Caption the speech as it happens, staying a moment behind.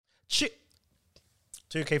Shit.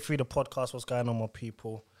 2K3, the podcast. What's going on, my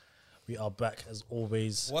people? We are back as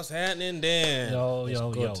always. What's happening then? Yo.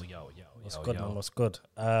 What's good, man? What's good?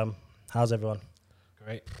 How's everyone?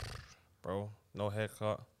 Great. Bro, no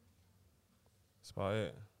haircut. That's about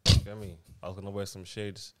it. Get me? I was going to wear some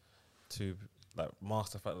shades to like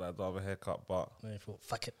mask the fact that I don't have a haircut, but I thought,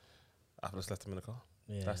 fuck it. I just left him in the car.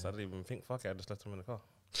 Yeah. I didn't even think, fuck it, I just left him in the car.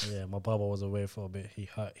 Yeah, my barber was away for a bit. He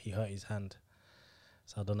hurt his hand.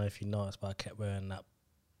 So I don't know if you noticed, but I kept wearing that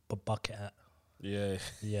bucket hat. Yeah.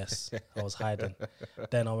 Yes, I was hiding.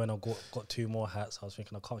 Then I went and got two more hats. I was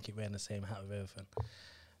thinking I can't keep wearing the same hat with everything.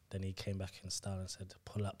 Then he came back in style and said,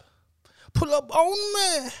 pull up on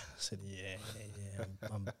me. I said, yeah.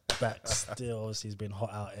 I'm back still. Obviously, it's been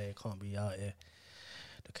hot out here. Can't be out here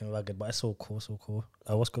looking rugged, but it's all cool,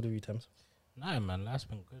 what's good with you, Thames? Nah, man, life's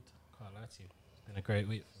been good. Can't lie to you. It's been a great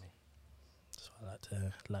week for me. That's what I like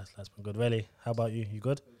to. Life's been good. Really? How about you? You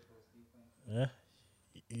good? Yeah?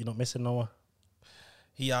 You not missing no more?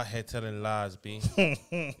 He out here telling lies, B.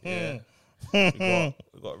 Yeah.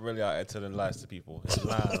 We got really out here telling lies to people. He's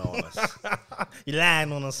lying on us. You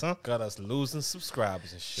lying on us, huh? Got us losing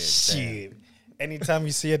subscribers and shit. Shit. Anytime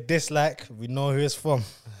you see a dislike, we know who it's from.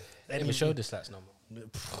 They didn't even show dislikes no more.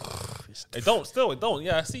 It don't.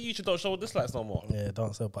 Yeah, I see you don't show dislikes no more. Yeah,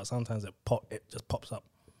 don't say, but sometimes it just pops up.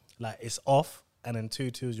 Like it's off, and then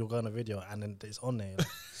 2 twos you'll go on a video, and then it's on there.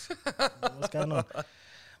 Like, what's going on? But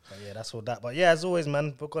yeah, that's all that. But yeah, as always,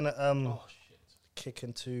 man, we're gonna kick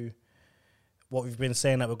into what we've been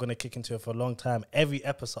saying that we're gonna kick into for a long time. Every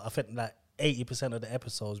episode, I think like 80% of the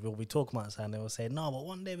episodes we'll be talking about something. They will say, no, but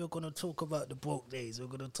one day we're gonna talk about the broke days. We're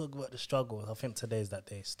gonna talk about the struggles. I think today's that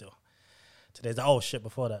day still. Today's that. Oh shit!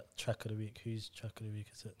 Before that, track of the week. Whose track of the week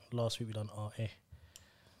is it? Last week we done RA.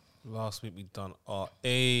 Last week we done RA.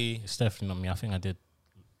 It's definitely not me. I think I did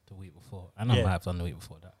the week before. I know I might have done the week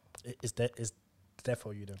before that. It's there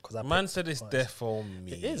for you then. Cause Man said it's there for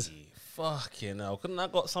me. It is. Fucking hell. Couldn't I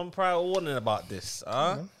got some prior warning about this?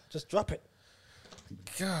 Huh? Yeah, just drop it.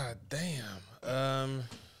 God damn.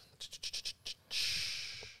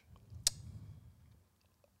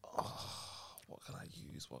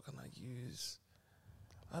 What can I use?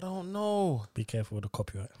 I don't know. Be careful with the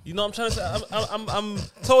copyright. You know what I'm trying to say? I'm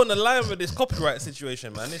towing the line with this copyright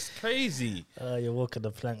situation, man. It's crazy. You're walking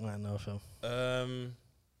the plank right now, fam.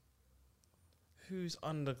 Who's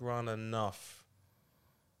underground enough?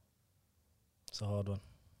 It's a hard one.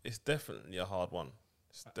 It's definitely a hard one.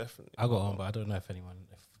 It's definitely. I got one, but I don't know if anyone,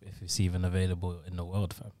 if it's even available in the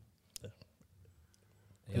world, fam. Yeah.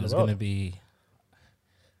 It was gonna be.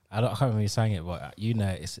 I can't remember who sang it, but you know,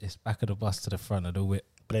 it's back of the bus to the front of the whip.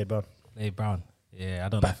 Blade Brown. Blade Brown. Yeah, I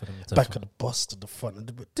don't know if it's Back of the bus to the front of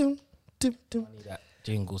the whip. Dum, dum, dum, money that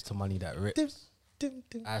jingles to money that rips. dum, dum,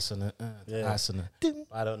 dum. Ice on it. Yeah. Ice on it. Dum,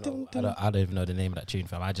 I don't know. dum, dum. I don't even know the name of that tune,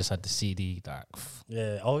 fam. I just had the CD that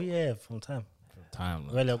Yeah. Oh yeah, from time. time.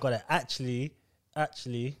 Like. Really, I've got it.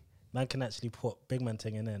 Actually, man can actually put Big Man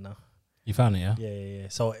thing in there now. You found it, yeah? Yeah.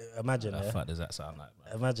 So imagine, What the fuck does that sound like,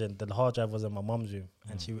 man? imagine the hard drive was in my mum's room,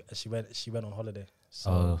 and she went on holiday,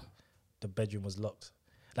 so Oh. the bedroom was locked.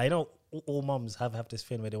 Like, you know, all mums have this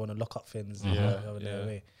thing where they want to lock up things. Yeah, over yeah. their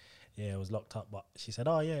way. Yeah, it was locked up, but she said,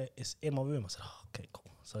 "Oh yeah, it's in my room." I said, "Oh, okay,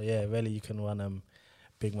 cool." So yeah, really, you can run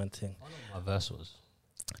Big Man thing. One of my versals.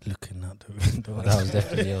 Looking out the window. That was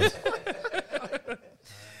definitely yours.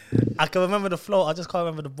 I can remember the flow. I just can't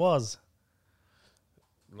remember the bars.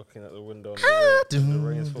 Looking at the window and the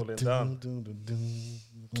rain's falling down.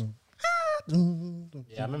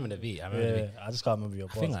 Yeah, I remember the beat. Yeah, I just can't remember your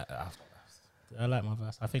I think bars. I like my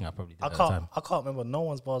verse. I think I probably did I at the time. can't remember no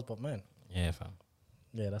one's bars but mine. Yeah, fam.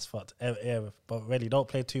 Yeah, that's fucked. Yeah, but really, don't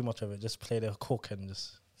play too much of it. Just play the hook and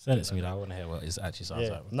just. Send it to me. I want to hear what it actually sounds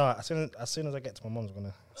Yeah. like. No, as soon as I get to my mum's, I'm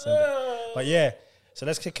gonna send it. But yeah, so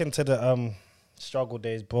let's kick into the struggle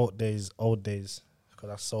days, broke days, old days, because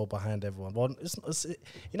that's so behind everyone. Well, it's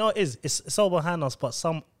you know, it's so behind us, but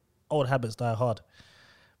some old habits die hard.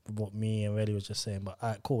 What me and Reddy was just saying. But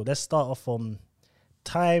alright, cool. Let's start off from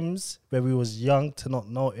times where we was young to not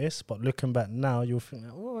notice, but looking back now, you'll think,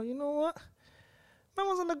 oh, you know what? Man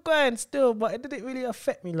was on the grind still, but it didn't really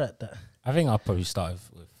affect me like that. I think I'll probably start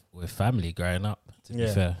with family growing up, to be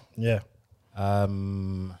fair. Yeah.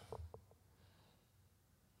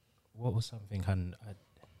 What was something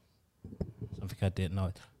I didn't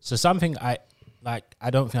know? So something I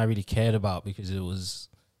don't think I really cared about because it was,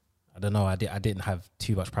 I don't know, I didn't have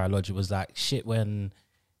too much prior logic. It was like shit when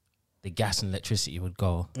the gas and electricity would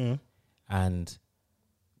go, and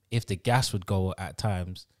if the gas would go at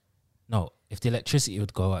times, if the electricity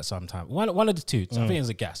would go at some time, one of the two. So I think it was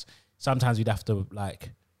the gas. Sometimes we'd have to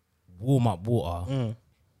like warm up water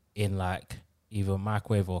in like either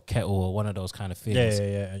microwave or kettle or one of those kind of things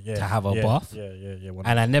yeah. to have a yeah, bath. Yeah.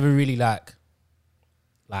 And I never really like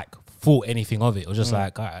thought anything of it. It was just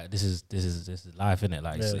like, all right, this is life, innit?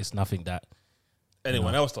 Like it's nothing that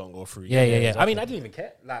Anyone else don't go through. Yeah. exactly. I mean, I didn't even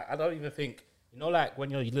care. Like, I don't even think, like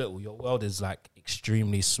when you're little, your world is like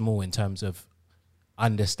extremely small in terms of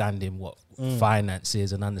understanding what finance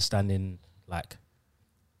is and understanding like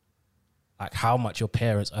how much your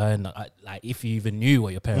parents earn. Like if you even knew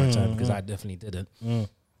what your parents earned, because I definitely didn't.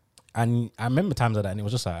 And I remember times like that, and it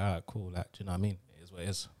was just like, all right, cool. Like, do you know what I mean? It is what it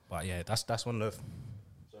is. But yeah, that's one of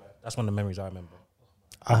the memories I remember.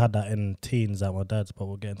 I had that in teens at my dad's, but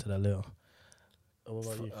we'll get into that later. What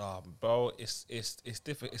about you? Bro, it's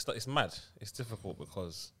difficult. It's mad. It's difficult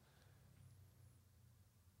because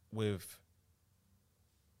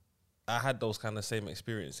I had those kind of same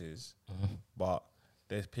experiences, but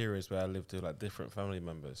there's periods where I lived with like different family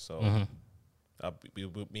members. So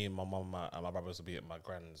me and my mum and my brothers would be at my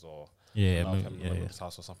grand's or member's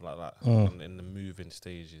house or something like that. In the moving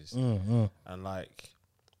stages, and like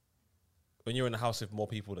when you're in a house with more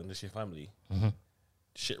people than just your family.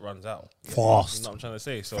 Shit runs out Fast. You know what I'm trying to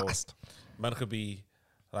say? So Fast. man could be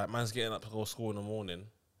like, man's getting up to go to school in the morning,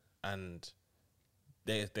 and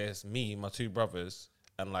there's me, my two brothers,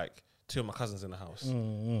 and like two of my cousins in the house,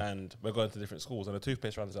 and we're going to different schools, and the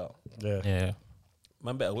toothpaste runs out. Yeah.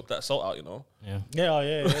 Man better whip that salt out, you know. Yeah. Yeah,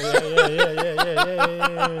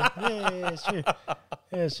 it's true.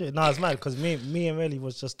 Yeah, it's true. No, it's mad because me and Melly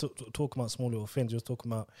was just talking about small little things. We was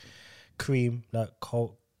talking about cream, like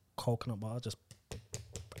coconut butter, just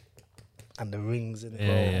and the rings in it.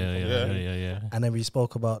 Yeah. And then we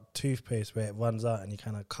spoke about toothpaste where it runs out and you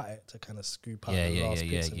kind of cut it to kind of scoop out the last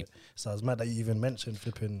bits of it. So I was mad that you even mentioned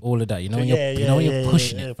flipping all of that. You know when you're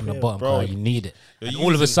pushing it from the bottom, bro, you need it. And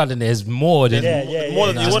all of a sudden, there's more than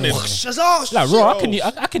more than you wanted. Like, bro,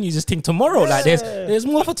 I can use this thing tomorrow. Like, there's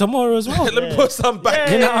more for tomorrow as well. Let me put some back.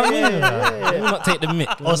 You know what I mean? Let me not take the mic.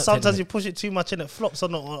 Or sometimes you push it too much and it flops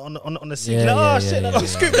on the sink. Let me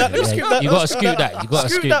scoop that. You gotta scoop that. You gotta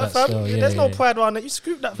scoop that. Fam. There's no pride around it. You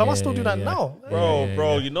scoop that, fam. I still do that now.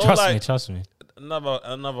 Bro, you know, Trust me.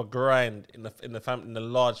 Another grind in the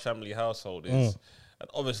large family household is, and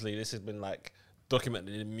obviously this has been like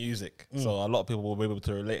documented in music, so a lot of people will be able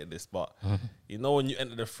to relate to this. But you know, when you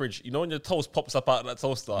enter the fridge, you know when your toast pops up out of that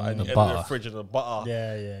toaster and you enter the fridge and the butter,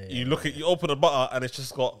 you open the butter and it's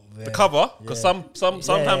just got the cover, because some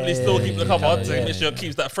families still keep the cover to make sure it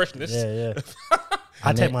keeps that freshness.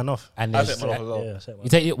 I take mine off. And I take mine off as well. You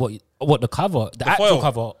take it what the cover, the actual foil.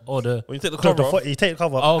 cover, or the When you take the cover off, You take the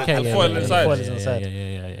cover. oh, okay, and foil inside. Foil is inside.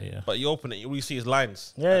 Yeah. but you open it, all you see is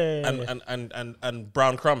lines. Yeah. And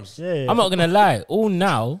brown crumbs. Yeah. I'm not gonna lie. All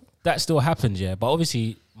now that still happens, yeah. But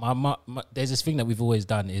obviously, my there's this thing that we've always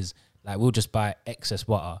done is like we'll just buy excess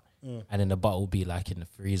butter, and then the butter will be like in the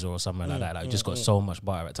freezer or somewhere like that. Like we just got so much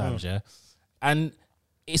butter at times, yeah. And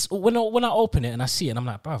it's when I open it and I see it, and I'm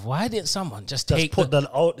like, bruv, why didn't someone just take put the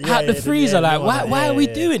out the freezer? Why are we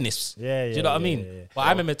doing this? Yeah, do you know what I mean? yeah. But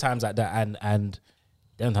I remember times like that, and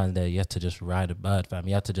them times there, you had to just ride a bird, fam.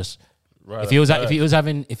 You had to just if he was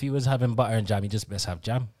having butter and jam, you just best have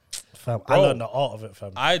jam. Fam, I learned the art of it,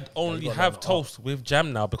 fam. I'd only have toast with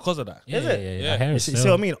jam now because of that. Is it? Yeah. I hear You it see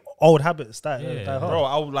still. what I mean? Old habits die hard. Bro,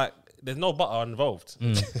 I would like. There's no butter involved.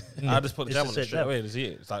 I just put the It's jam just on it straight straight jam. away. And see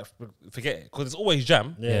it. It's like forget it, because it's always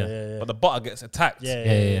jam. Yeah. But the butter gets attacked.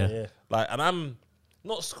 Yeah. Like, and I'm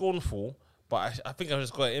not scornful, but I think I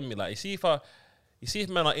just got it in me. Like, you see if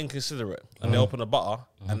men are inconsiderate and they open the butter,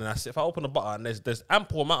 and then if I open the butter and there's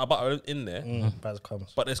ample amount of butter in there, Bad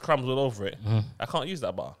crumbs. but there's crumbs all over it, I can't use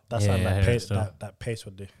that butter. That's Yeah, how I that hear paste, it still. that paste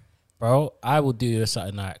would do. Bro, I would do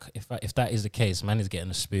something like if that is the case, man is getting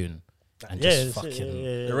a spoon and just fucking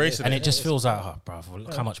Erasing and it. it just feels like, oh, bro,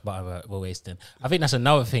 look how much butter we're wasting. I think that's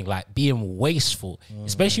another thing, like being wasteful,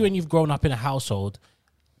 especially when you've grown up in a household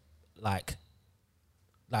like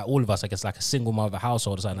all of us, I guess, like a single mother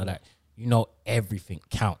household or something like that. You know, everything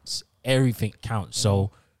counts.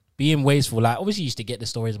 So being wasteful, like obviously you used to get the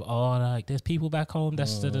stories about, oh, like there's people back home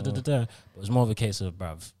that's da. But it was more of a case of,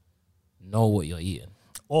 bruv, know what you're eating.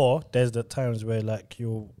 Or there's the times where like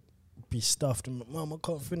you'll be stuffed and mom, I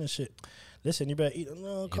can't finish it. Listen, you better eat it.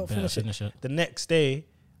 No, I can't finish it. The next day,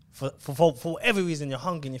 for whatever reason, you're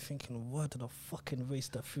hungry and you're thinking, why did I fucking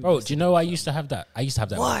waste that food? Bro, do you know I used to have that? I used to have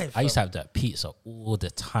that. Why, I used to have that pizza all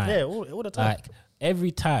the time. Yeah, all the time. Like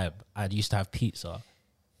every time I used to have pizza,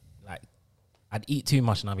 like I'd eat too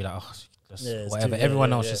much and I'd be like, oh, just it's whatever. too- Everyone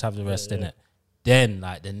yeah, else yeah, just have the rest yeah, in it. Then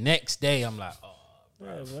like the next day, I'm like, oh,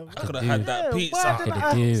 I could have had that Yeah, pizza. why I could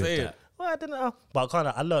have do Say with it. that. Well, I didn't know. But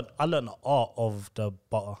I learned the art of the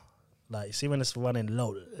butter. Like you see when it's running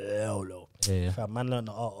low. Yeah. Fam, man learned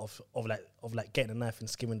the art of like getting a knife and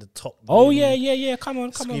skimming the top. Oh rim, yeah. Come on,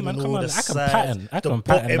 man. skimming Come all on. the I can sides, pattern. I the can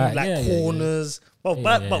pattern bottom, that. like Yeah. corners. But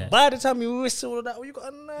by the time you whistle all that, you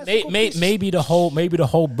got a nice. little piece. Maybe the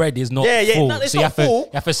whole bread is not full. No, it's so you not full. You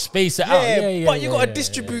have to space it out. Yeah, but you got to yeah,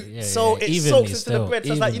 distribute yeah, so yeah. it Evenly soaks into still, the bread.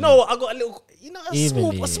 So it's like, you evenly. know what, I got a little,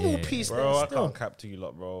 Evenly, a small yeah. piece Bro, there I still. can't cap to you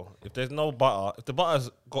lot, bro. If there's no butter, if the butter's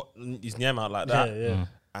got his yam out like that,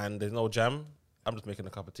 and there's no jam, I'm just making a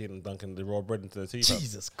cup of tea and dunking the raw bread into the tea. Fam.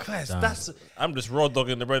 Jesus Christ, Damn. I'm just raw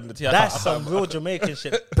dogging the bread in the tea. That's some real Jamaican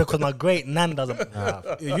shit. Because my great nan doesn't.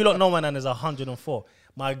 You don't know my nan is 104.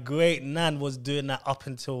 My great nan was doing that up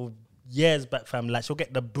until years back, fam. Like she'll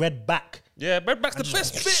get the bread back. Yeah, bread back's the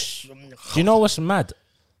best bit. Do you know what's mad?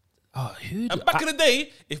 Oh, And back in the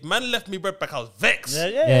day, if man left me bread back, I was vexed.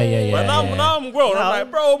 Yeah. But now I'm grown. Now, I'm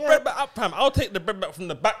like, bro, yeah. bread back up, fam. I'll take the bread back from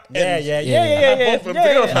the back Yeah, end. yeah. Both of them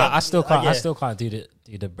together, fam. Nah, I still can't. Yeah. I still can't do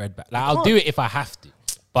the bread back. Like I'll do it if I have to,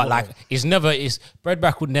 but like it's bread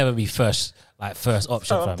back would never be first option,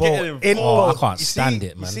 fam. Bro, I can't you stand see-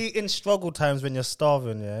 it, man. You see, in struggle times when you're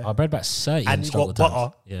starving, Our bread back's 30 And in you struggle got times.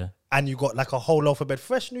 butter. Yeah. and you got like a whole loaf of bread,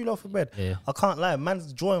 fresh new loaf of bread. Yeah. I can't lie,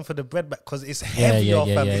 man's drawing for the bread back because it's heavier,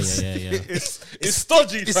 fam. Yeah. It's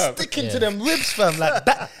stodgy, It's fam. sticking to them ribs, fam. Like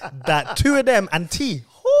that two of them and tea.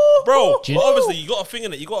 Bro, Do you but know- obviously you got a thing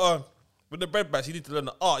in it. You got to, with the bread backs, you need to learn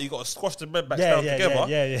the art. You got to squash the bread backs Yeah, down yeah, together.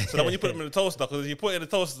 yeah. So that when you put them in the toaster, because if you put it in the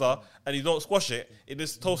toaster and you don't squash it, it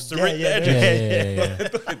just toasts the Yeah, the yeah,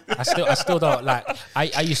 edges. Yeah. I still don't like.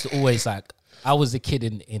 I used to always like. I was the kid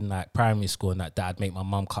in like primary school and that I'd make my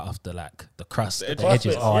mum cut off the crust, the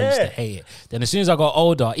edges. Oh, I used to hate it. Then as soon as I got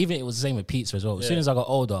older, even it was the same with pizza as well. As soon as I got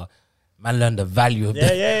older, man learned the value of the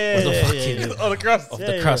fucking Oh, the crust. of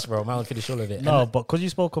the crust, bro. Man would finish all of it. No, And but because you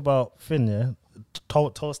spoke about Finn,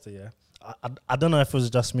 toaster, I don't know if it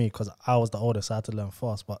was just me because I was the oldest, so I had to learn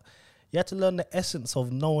fast, but you had to learn the essence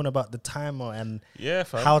of knowing about the timer and Yeah,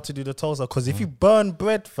 fam. how to do the toaster. Because if you burn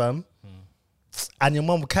bread, fam, and your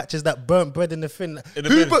mum catches that burnt bread in the fin, In the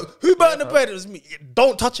who, bin. who burnt the bread? It was me.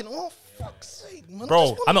 Don't touch it. Oh, fuck's sake, man.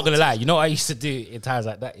 bro, Just I'm not gonna lie. You know what I used to do in times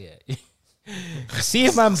like that? Yeah. See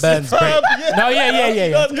if man burns bread. No,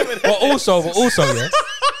 yeah. But also, yeah.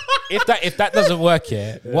 If that doesn't work,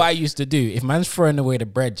 what I used to do, if man's throwing away the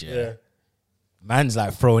bread, man's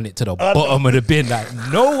like throwing it to the bottom of the bin, like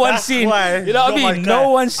no one's That's seeing. why You know what I you're my mean? guy. No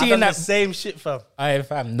one's I've seeing done that. the same shit, fam. Hey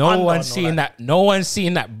fam, no don't one's know seeing that. that. No one's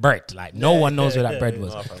seeing that bread. Like no one knows where that bread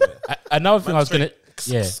was. Another thing I was gonna,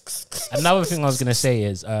 Another thing I was gonna say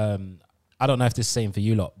is, I don't know if this is the same for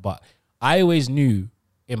you lot, but I always knew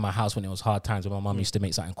in my house when it was hard times when my mum used to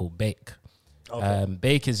make something called bake.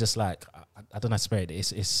 Bake is just like I don't know how to spread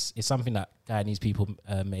it. It's something that Guyanese people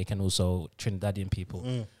make and also Trinidadian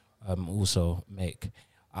people also make.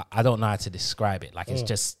 I don't know how to describe it. Like it's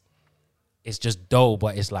just dough,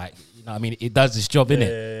 but it's like, you know what I mean, it does this job,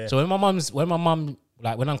 innit? So when my mum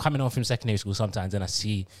like when I'm coming home from secondary school sometimes and I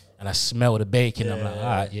see and I smell the baking, I'm like, all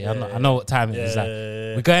right, I know what time it is. Like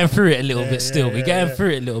we're going through it a little bit still. We're going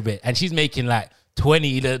through it a little bit. And she's making like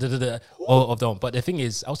 20 of them. But the thing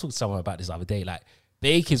is, I was talking to someone about this the other day, like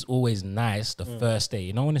bake is always nice the first day,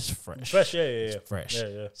 you know, when it's fresh. Fresh, Fresh.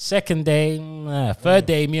 Yeah. Second day, third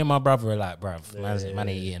day, me and my brother were like, bruv, man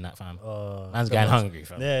ain't eating that, fam. Man's getting hungry,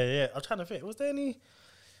 fam. Yeah. I'm trying to think. Was there any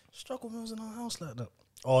struggle meals in our house like that?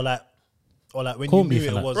 Or like when Corned you beef knew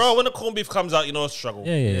and it that. was... Bro, when the corned beef comes out, you know it's a struggle.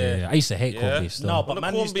 Yeah. I used to hate corned beef still. No, When but the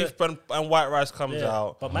man corned used to... beef and white rice comes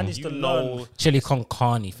out, but man used you to know, learn... Chili con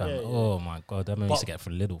carne, fam. Oh my god, that man used to get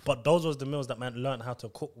from Lidl. But those was the meals that man learned how to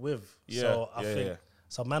cook with. So I think...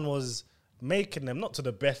 So man was making them, not to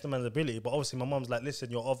the best of man's ability, but obviously my mum's like,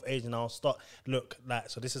 listen, you're of age and I'll start, look, like,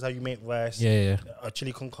 so this is how you make rice. Yeah. A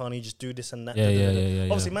chili con carne, you just do this and that. Yeah.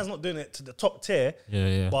 Obviously man's not doing it to the top tier.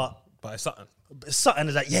 Yeah. But it's something. it's something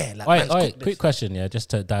is like, like, Wait, man's cooked quick this. question, just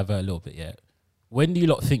to divert a little bit, When do you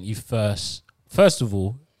lot think you first of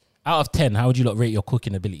all, out of 10, how would you lot rate your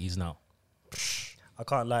cooking abilities now? I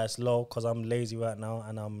can't lie, it's low because I'm lazy right now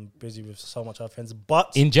and I'm busy with so much other things.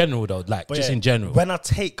 But In general though, like But just yeah, in general. when I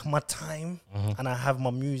take my time and I have my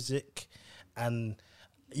music and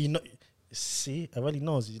you know, see, I really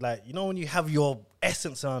knows. Like, you know, when you have your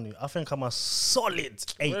essence on you, I think I'm a solid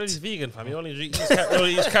 8. Well, he's vegan, fam. He only eats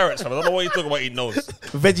carrots, fam. I don't know what he's talking about. He knows.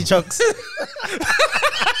 Veggie chunks.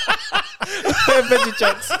 Veggie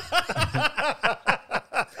chunks.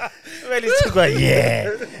 Really talk about,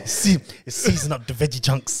 see, it's season up the veggie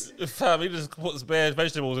chunks. Fam, he just puts bare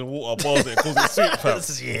vegetables in water, boils it, calls it soup, fam.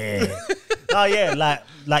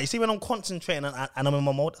 Like you see when I'm concentrating and I'm in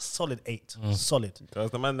my mode, solid 8. Solid.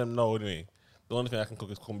 Because the man them know, anyway. The only thing I can cook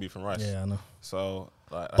is corned beef and rice. Yeah, I know. So,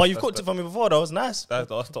 like, But you've cooked it for me before, though. It was nice. That's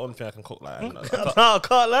the only thing I can cook. Like, No, I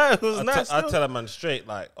can't lie. It was nice. I still. tell a man straight,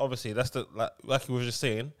 like, obviously, that's the like you were just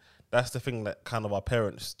saying. That's the thing that kind of our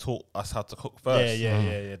parents taught us how to cook first. Yeah.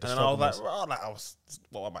 And then I was like,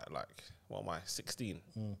 what am I? 16,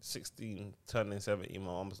 16, turning 17. My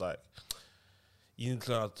mum was like, you need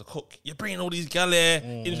to learn how to cook. You're bringing all these gal here.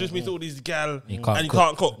 Introduce me to all these gal, You and can't you cook.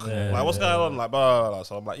 can't cook. Yeah, like, what's going on? Like, blah, blah, blah.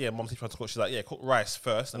 So I'm like, yeah, mum teach me how to cook. She's like, yeah, cook rice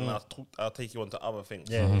first, and then I'll take you on to other things.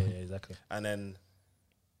 Yeah, exactly. And then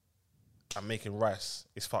I'm making rice.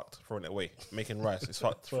 It's fucked. Throwing it away. Making rice. It's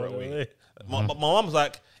fucked. Throw it away. My mum's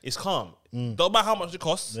like, it's calm. Don't matter how much it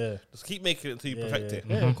costs. Yeah. Just keep making it until you perfect it.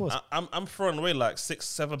 Yeah, of course. I'm throwing away like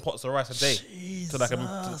 6-7 pots of rice a day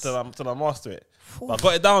till I master it. But I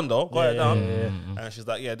got it down though. Got it down. And she's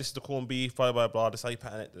like, yeah, this is the corned beef. Blah blah blah. This is how you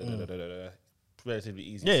pattern it. Relatively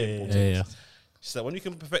easy. Simple. Yeah. She said, when you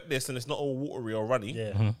can perfect this and it's not all watery or runny,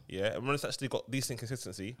 Yeah. and when it's actually got decent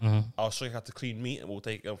consistency, I'll show you how to clean meat and we'll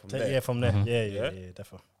take it on from there. Yeah, from there. Yeah, Yeah.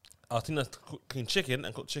 definitely. I'll teach you how to clean chicken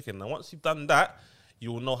and cook chicken. And once you've done that,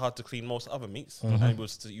 you will know how to clean most other meats, and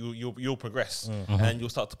you'll progress, and you'll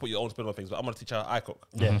start to put your own spin on things. But I'm gonna teach you how I cook.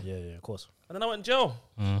 Yeah, of course. And then I went in jail.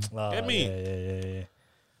 Get me? Yeah.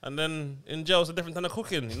 And then in jail, it's a different kind of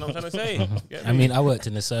cooking. You know what I'm trying to say? Get I me? mean, I worked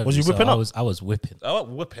in the service. Was you whipping so up? I was whipping. I went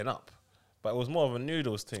whipping up, but it was more of a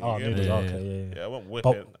noodles thing. Oh, you get noodles. me? Okay, Yeah, I went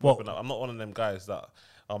whipping what- up. I'm not one of them guys that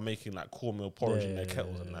are making like cornmeal porridge in their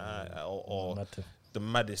kettles and that, or Nothing. the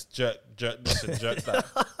maddest jerk this and jerk that.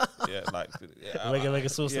 Yeah, like Regular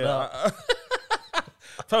sauce it up.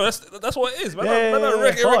 Fam, that's what it is, man. Yeah, Man,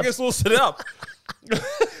 hard. reggae sauce it up.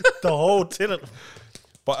 The whole tin.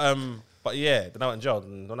 But yeah, then I went in jail,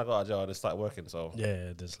 and when I got out of jail, I just started working. So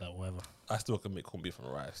Yeah, just like whatever. I still can make corned beef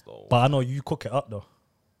and rice, though. But I know you cook it up though.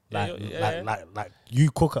 Yeah, Like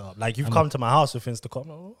you cook it up. Like you've come to my house with things to cook.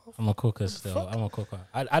 I'm a cooker still. I'm a cooker.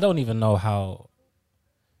 I don't even know how.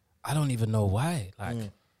 I don't even know why. Like,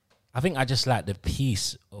 I think I just like the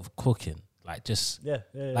peace of cooking. Like, just Yeah.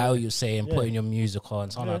 like how you're saying, putting your music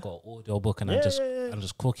on. Sometimes I got an audio book and I'm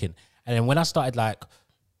just cooking. And then when I started like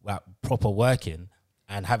proper working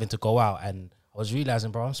and having to go out, and I was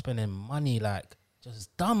realizing, bro, I'm spending money, like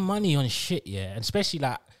just dumb money on shit, yeah. And especially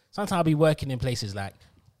like sometimes I'll be working in places like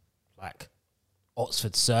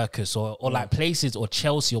Oxford Circus or like places or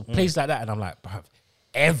Chelsea or places like that, and I'm like, bro,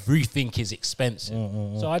 everything is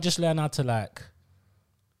expensive. So I just learn how to like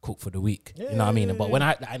cook for the week. You know what I mean? But when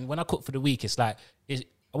I cook for the week, it's like I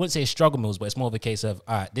wouldn't say struggle meals, but it's more of a case of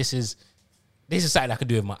all right, this is something I can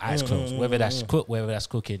do with my eyes closed. Whether that's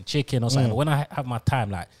cooking chicken or something. But when I have my time,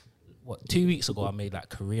 like 2 weeks ago, I made like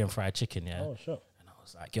Korean fried chicken. Yeah. Oh, sure. And I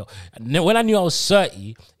was like, yo. And then when I knew I was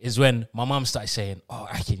 30 is when my mom started saying, "Oh,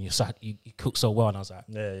 Akin, you cook so well." And I was like,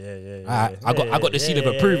 Yeah. I got the seal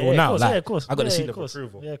of approval now. Of course. I got the seal of of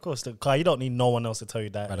approval. Yeah, of course. Because you don't need no one else to tell you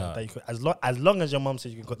that. That you could, as long as your mom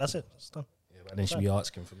says you can cook, that's it. It's done. Yeah, but then she be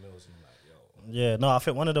asking for meals. And I'm like, yo, Yeah, no, I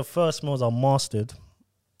think one of the first meals I mastered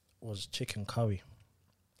was chicken curry.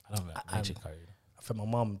 I don't like chicken curry. I think my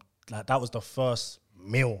mum, like, that was the first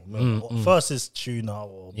meal. First is tuna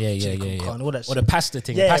or chicken corn, all that Or shit. the pasta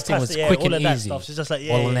thing. The pasta was quick all of and that easy. stuff. She's just like,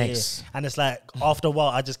 Bolognese. And it's like, after a while,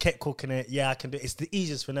 I just kept cooking it. Yeah, I can do it. It's the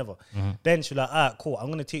easiest thing ever. Then she's like, all right, cool. I'm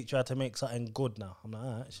going to teach you how to make something good now. I'm like,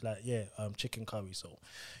 all right. She's like, yeah, chicken curry. So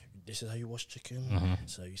this is how you wash chicken.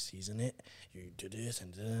 So you season it. You do this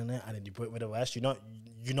and that. And then you put it with the rice. You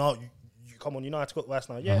come on, you know how to cook rice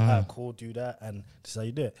now. Yeah, all right, cool, do that. And this is how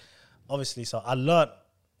you do it. Obviously, so I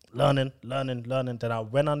learning. Then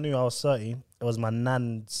when I knew I was 30, it was my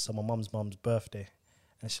my mum's birthday.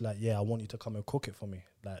 And she's like, yeah, I want you to come and cook it for me.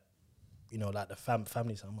 Like, you know, like the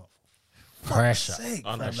family. So I'm like, Pressure. sake,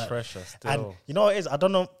 Under fam, like- pressure still. And you know what it is? I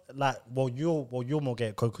don't know, like, you're more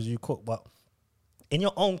get cooked because you cook, but in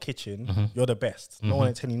your own kitchen, you're the best. No one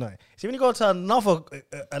ain't telling you nothing. So when you go to another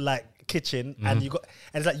like kitchen and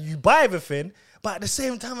it's like you buy everything, but at the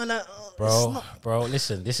same time, I'm like, Bro,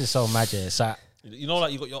 listen, this is so magic. It's like, you know,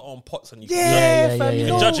 like you got your own pots and you Yeah, fam, yeah. you You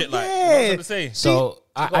know, judge it like. You know what I'm trying to say? so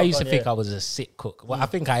I used to think yeah. I was a sick cook. Well, I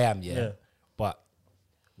think I am, yeah. Yeah. But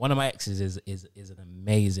one of my exes is an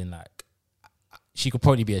amazing, like, she could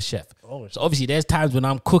probably be a chef. Oh, So obviously there's times when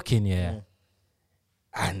I'm cooking, yeah,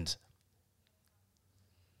 and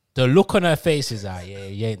the look on her face is like, yeah,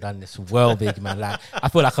 you ain't done this well, big man. Like, I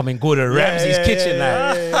feel like I'm in Gordon Ramsay's kitchen.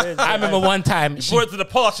 I remember one time she Brought it to the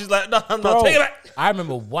past. She's like, no, Bro, take it back. I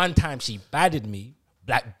remember one time she badded me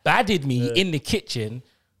in the kitchen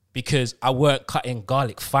because I weren't cutting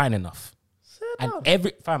garlic fine enough. And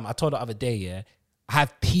I told her the other day, yeah, I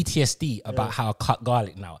have PTSD about how I cut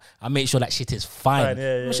garlic now. I make sure that shit is fine.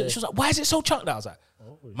 She was like, "Why is it so chopped?" I was like,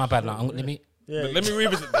 "My bad. Like, let me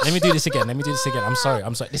revisit this. let me do this again. I'm sorry.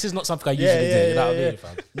 This is not something I usually do. You know what I mean,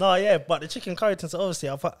 fam? No, yeah, but the chicken curry things, obviously,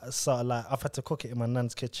 I've had to cook it in my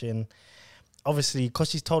nan's kitchen. Obviously,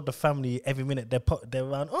 because she's told the family every minute they're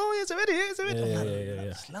around. Oh, it's already. Yeah.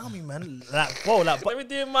 Just allow me, man. Like, bro, like, Let me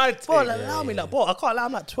do my thing. bro, like, allow me, like, bro. I can't lie.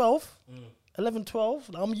 I'm like 12, 11, 12.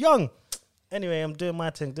 Like, I'm young. Anyway, I'm doing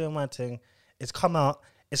my thing. It's come out,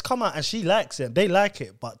 and she likes it. They like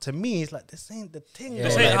it, but to me, it's like this ain't the thing. Yeah,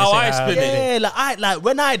 This bro. ain't like, how this I ain't spin it. Yeah, like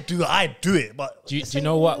when I do it. But Do you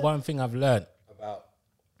know what? One thing I've learned about,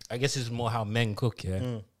 I guess it's more how men cook.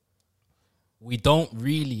 Yeah, we don't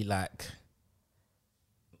really like.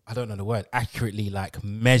 I don't know the word accurately. Like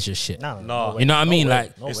measure shit. No. You know what I mean?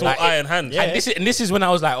 Like It's like all iron hand. And this is when I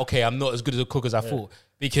was like, okay, I'm not as good as a cook as I thought,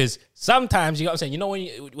 because sometimes you know what I'm saying. You know when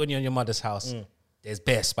you're in your mother's house. There's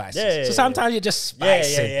bare spices. Yeah, so sometimes you're just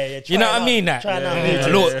spicing. You know what I mean? That a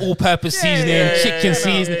little all-purpose seasoning, chicken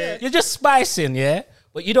seasoning. You're just spicing, yeah.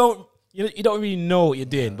 But you don't really know what you're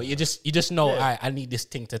doing. But you just know, I need this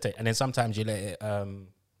thing to take. And then sometimes you let it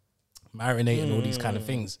marinate and all these kind of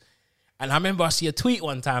things. And I remember I see a tweet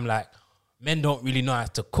one time like, men don't really know how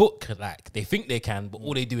to cook. Like they think they can, but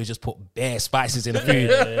all they do is just put bare spices in the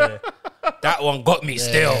food. That one got me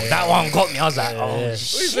still. That one got me. I was like, oh, What are you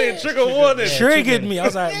shit. saying? Trigger warning. Triggered me. I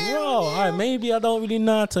was like, bro, all right, maybe I don't really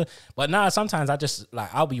know how to. But now sometimes I just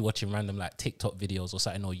like, I'll be watching random like TikTok videos or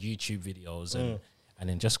something or YouTube videos and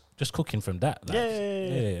then just cooking from that. Like,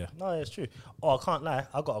 Yeah. No, it's true. Oh, I can't lie.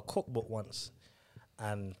 I got a cookbook once,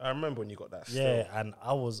 and I remember when you got that. yeah, and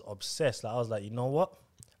I was obsessed. Like I was like, you know what?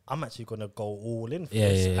 I'm actually gonna go all in for Yeah,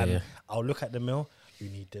 this, yeah, and yeah. I'll look at the meal. You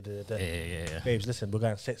need da. Yeah. Babes, listen, we're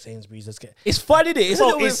going to Sainsbury's. Let's get. It's fun, isn't it? It's a Bro,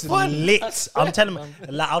 little it's bit fun. lit. I'm telling them,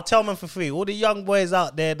 like, I'll tell them for free. All the young boys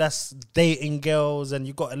out there that's dating girls and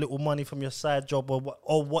you got a little money from your side job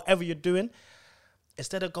or whatever you're doing,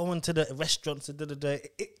 instead of going to the restaurants and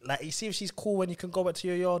like you see if she's cool when you can go back to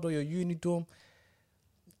your yard or your uni dorm,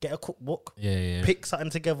 get a cookbook, pick something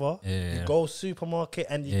together, you go supermarket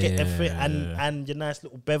and you get everything and your nice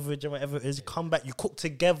little beverage and whatever it is, you come back, you cook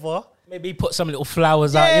together. Maybe put some little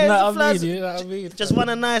flowers out. You know what I mean? You know what I mean? Just run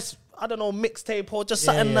a nice, I don't know, mixtape or just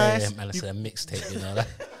something nice. Yeah, man, it's a mixtape, you know. Like,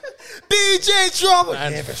 DJ Drama.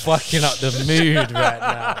 man, fucking up the mood right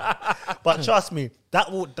now. But trust me,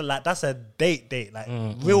 that's a date. Like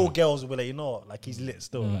real girls will be like, you know what, like he's lit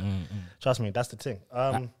still. Like, trust me, that's the thing.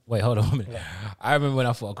 Wait, hold on a minute. I remember when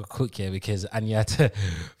I thought I could cook here because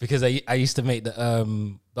because I used to make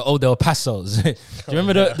the old El Pasos. Do you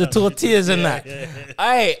remember the tortillas and that?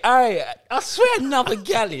 I swear another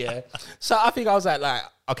gal, yeah. So I think I was like,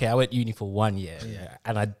 okay, I went uni for 1 year,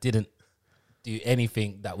 and I didn't do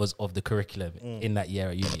anything that was of the curriculum in that year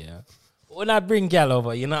at uni, yeah. When I bring gal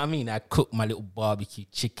over, you know what I mean? I cook my little barbecue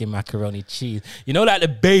chicken, macaroni, cheese. You know, like the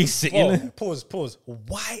basic. You know? Pause.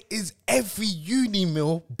 Why is every uni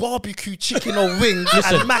meal barbecue chicken or wings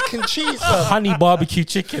and mac and cheese? Honey barbecue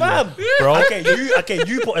chicken, Fam, bro. Okay,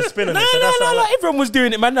 you put a spin on it. So that's No, everyone was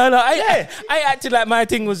doing it, man. No, I acted like my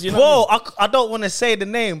thing was, you know. Bro, I don't want to say the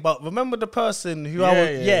name, but remember the person who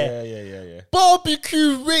Yeah.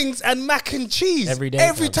 barbecue rings and mac and cheese Every day,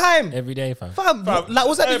 every fam. time. Every day, fam. Fam, like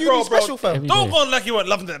was that the uni special, fam? Every Don't day. go on like you weren't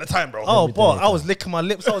loving it at the time, bro. Oh, Every boy, day, I was licking my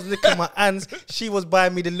lips. I was licking my hands. She was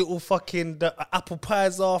buying me the little fucking apple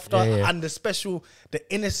pies after and the special, the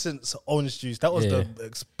Innocence orange juice. That was the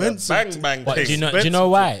expensive. Bang. But do you know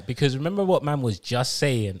why? Because remember what man was just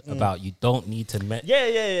saying about you don't need to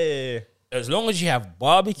Yeah. as long as you have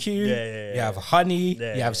barbecue, you have honey,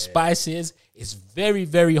 you have spices, it's very,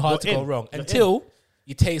 very hard to go wrong until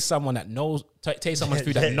you taste someone that knows, taste someone's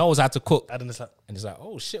food that knows how to cook. And it's like,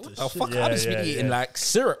 Oh shit, what the shit, fuck? yeah, I've just been yeah, eating yeah. like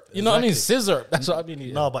syrup. You know what I mean? Scissor. That's what I've been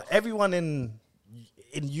eating. no, but everyone in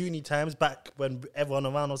uni times, back when everyone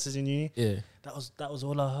around us is in uni, that was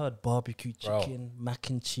all I heard. Barbecue chicken, mac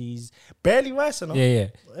and cheese, barely rice, enough. Yeah.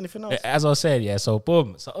 Anything else? As I said, so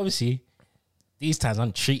boom. So obviously, these times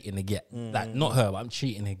I'm treating the girl, like not her, but I'm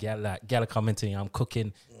treating the girl. Like girl coming to me, I'm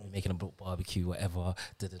cooking, making a barbecue, whatever,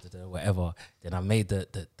 whatever. Then I made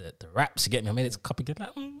the wraps. You get me? I made it a couple of like,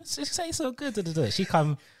 it's so good. She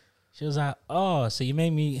come, she was like, oh, so you made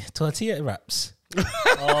me tortilla wraps.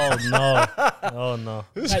 Oh no.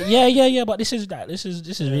 Like, yeah, but this is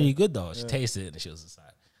really good though. She tasted it and she was just like,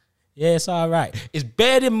 yeah, it's all right. It's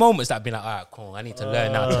bad in moments that I've been like, all right, cool. I need to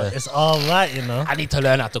learn how to. It's all right, you know. I need to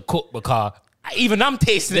learn how to cook because even I'm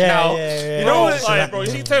tasting it now. Yeah. You know what it's like, bro? You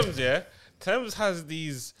see Thames, yeah? Thames has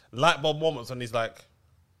these light bulb moments and he's like,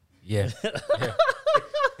 Yeah.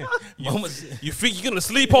 You think you're gonna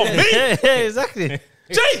sleep on me? yeah, exactly.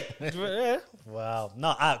 Jay! Wow. No,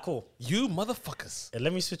 alright, cool. You motherfuckers.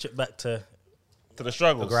 Let me switch it back to The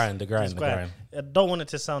struggles. the grind. I don't want it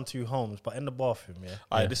to sound too Holmes, but in the bathroom, yeah.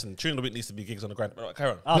 Alright, listen, tune of the week needs to be gigs on the grind. Alright,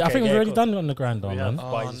 Karen. I think we've already cool. done it on the grind, though, We have, man.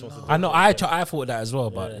 but he's supposed to do I know. it. I thought that as well,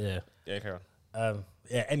 but yeah. Yeah, Karen.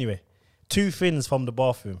 Yeah, anyway. 2 things from the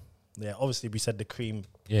bathroom. Yeah, obviously we said the cream.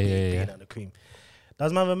 Yeah, being yeah. at the cream.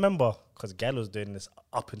 Does man remember? Because Gal was doing this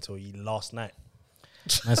up until last night.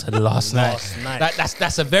 That's the last night. Last night.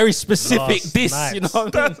 That's a very specific Last diss. night. You know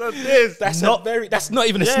what I mean? That's not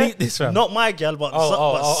even a sneak diss, fam. Not my gal, but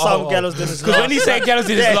Oh, some gal was doing this. Because when he said Gallows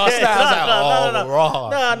did his last night, I was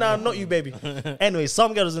like, no, no, not you, baby. Anyway,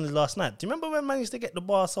 some gal was doing this last night. Do you remember when man used to get the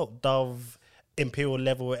bar soap, Dove, Imperial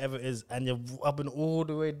Level, whatever it is, and you're rubbing all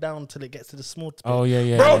the way down till it gets to the small bit? Oh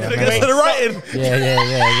yeah. Bro, yeah, till it gets to the writing. yeah.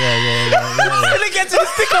 Till it gets to the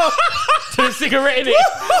sticker. To the cigarette in it.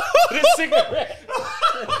 To the cigarette.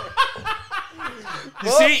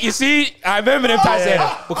 You see, I remember them times then,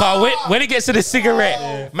 because when it gets to the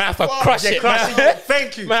cigarette, man have to crush it. Crush Man. it.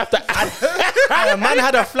 Thank you. Man have to. A man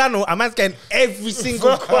had a flannel, a man's getting every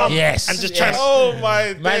single crumb. Yes. And just yes. trying. Oh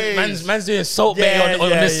my days. Man's doing salt bay on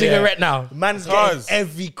the cigarette now. Man's Cuz. getting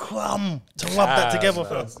every crumb to rub that together,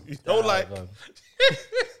 fam. You don't like.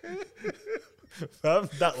 Fam,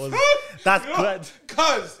 that's good.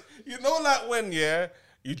 Cuz, you know, like when,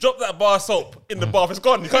 you drop that bar of soap in the bath, it's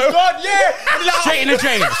gone. It's gone, Straight in the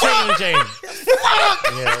drain.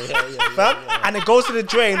 Fam. And it goes to the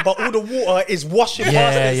drain, but all the water is washing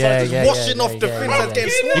past it. So it's just washing off the things that's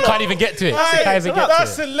getting smaller. You can't even get to it. You can't even get to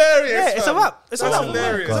That's it. hilarious. Yeah, it's a fam. wrap. It's a That's wrap.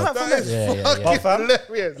 hilarious. It's a wrap, That fam. is Yeah, yeah, fucking But fam,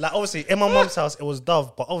 hilarious. like obviously in my mum's house it was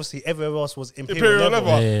Dove, but obviously everywhere else was Imperial Imperial level.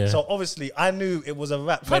 level. Yeah. So obviously I knew it was a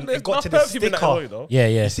wrap when There's it got to enough the perfume in that sticker. oil, though. Yeah.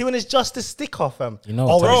 You see when it's just the sticker, fam. You know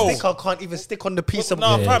oh, what when time the it is. sticker can't even stick on the piece of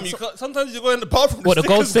Nah, Yeah. fam, you can't, sometimes you go in the bathroom. What, the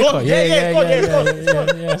gold sticker's sticker? gone.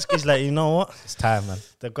 Yeah. It's like, you know what? It's time, man.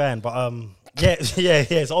 The grind. But yeah.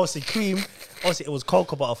 It's obviously cream. Obviously it was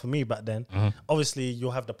cocoa butter for me back then. Obviously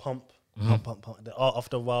you'll have the pump. Pump.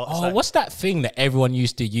 After a while. it's Oh, like what's that thing that everyone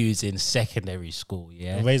used to use in secondary school?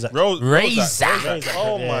 Yeah, razor. Razor.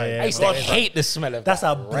 Oh Yeah, my yeah. I used to hate the smell of That's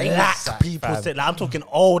that. a black people thing. Like I'm talking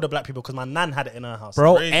older black people because my nan had it in her house.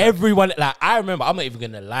 Bro, Razor. everyone, like, I remember, I'm not even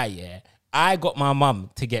gonna lie, yeah. I got my mum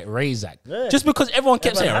to get Razor. Yeah. Just because everyone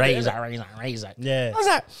kept Everyone saying had it, Razor. Yeah. I was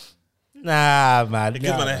like, nah, man. It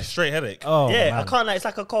gives man a straight headache. Oh, Yeah, man. I can't like it's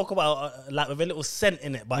like a cocoa butter, like with a little scent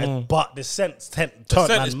in it, but but the scent turned scent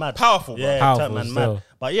man is mad. powerful, bro. Yeah, Powerful turned man still. mad.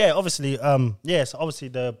 But yeah, obviously, so obviously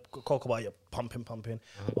the cocoa butter you're pumping.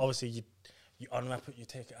 Obviously you unwrap it, you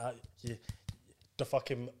take it out, the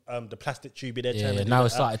fucking the plastic tube you're there trying Yeah, to do now that it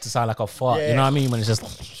started to sound like a fart. Yeah. You know what I mean? When it's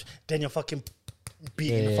just, Then you're fucking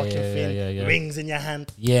beating the Yeah, fucking yeah, thing, yeah. rings in your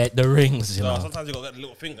hand. yeah, the rings, you No, know. sometimes you got to get the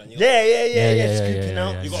little finger. And you Yeah, scooping yeah,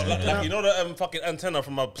 out. yeah, You got like, you know the fucking antenna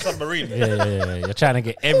from a submarine. Yeah. You're trying to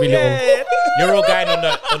get every little. You're all going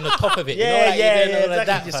on the top of it. you know, like you're doing all of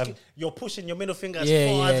exactly. that, fam. You're pushing your middle finger as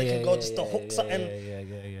Yeah, far as it yeah, can go yeah, just to hook something.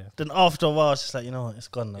 Yeah. Then after a while, it's just like, you know what, it's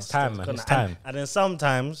gone now. It's time, man, gone it's now. time. And then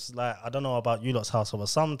sometimes, like, I don't know about you lot's household, but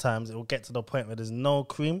sometimes it will get to the point where there's no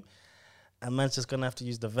cream and man's just going to have to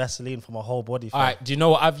use the Vaseline for my whole body. All right, do you know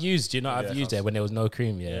what I've used? Do you know what I've used sounds- there when there was no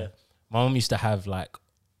cream? Yeah. My mum used to have like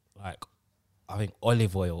I think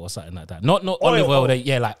olive oil or something like that. Not olive oil. oil. Like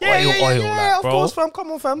oil, like, of bro. course, fam.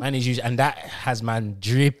 Come on, fam. Man is using, and that has man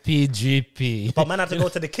drippy. But man had to go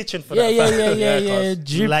to the kitchen for Yeah, that. yeah, fam. yeah.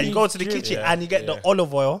 Drippy, Like, you go to the drippy. kitchen and you get the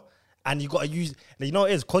olive oil and you got to use, you know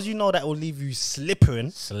what it is? Because you know that will leave you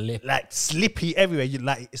slippering. Like slippy everywhere. You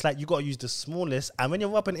like it's like you gotta use the smallest, and when you're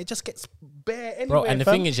rubbing, it just gets bare anyway. Bro, and the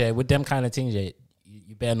thing is, yeah, with them kind of things, yeah,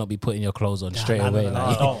 you better not be putting your clothes on straight no, away. no,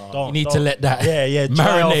 like, don't, you need to don't. let that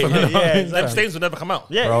dry off marinate. a you bit. know what I Yeah, mean? exactly. Them stains will never come out.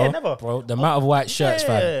 Yeah, Bro, yeah, never. bro, the amount of white shirts,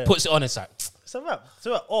 fam, Yeah. puts it on, it's like, It's a wrap.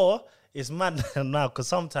 Or it's mad now because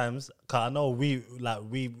sometimes, cause I know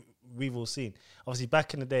we've all seen. Obviously,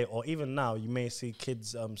 back in the day, or even now, you may see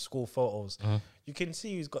kids' school photos. You can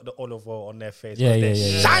see who's got the olive oil on their face. yeah, They're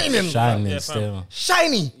yeah. shining, Shining Yeah, fam. still.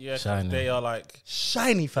 shiny, Yeah, 'cause Shining. they are like,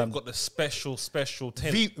 shiny, they've fam. got the special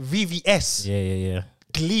tint. VVS Yeah.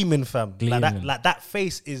 gleaming, fam. Gleaming. Like that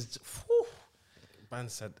face is. Whew. Man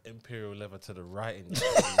said imperial leather to the writing.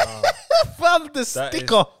 Fam, the That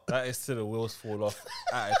sticker. that is till the wheels fall off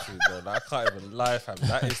attitude, bro. Like, I can't even lie, fam.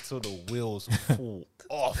 That is till the wheels fall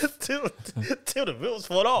off. till the wheels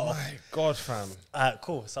fall off. My God, fam. Alright,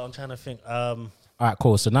 cool. So I'm trying to think. All right,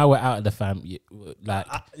 cool. So now we're out of the fam. Like,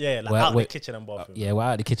 Yeah, like We're- out we're- the kitchen and bathroom. yeah, we're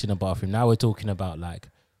out of the kitchen and bathroom. Now we're talking about like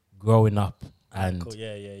growing up and Cool.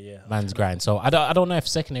 Yeah. man's grind. So I don't know if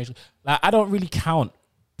secondary, like, I don't really count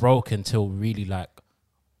broke until really like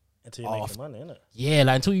Until you're making money, innit? yeah,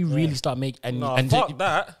 like until you really start making No, and fuck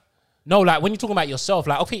that. no, like when you're talking about yourself,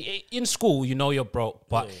 like okay, in school you know you're broke,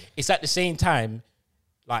 but it's at the same time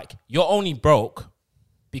like you're only broke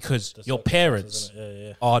because your parents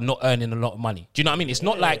are not earning a lot of money. Do you know what I mean? It's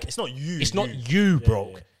not like it's not you. It's not you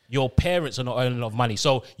broke. Your parents are not earning a lot of money,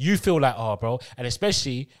 so you feel like oh, bro, and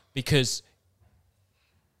especially because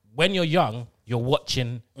when you're young, you're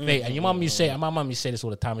watching fate, and your mum used to say, and my mum used to say this all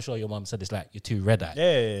the time. I'm sure your mum said this, like you're too red-eyed.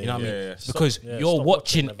 You know what I mean? Because you're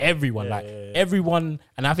watching everyone, like everyone,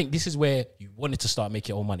 and I think this is where you wanted to start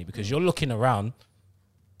making your own money because you're looking around.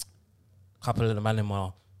 A couple of the man them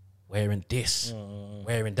are wearing this,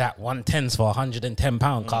 wearing that, 110s for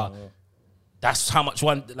 £110 car. That's how much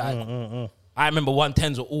one like. I remember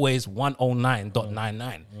 110s were always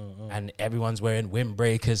 109.99, and everyone's wearing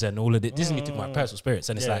windbreakers and all of this. This is me talking about personal spirits,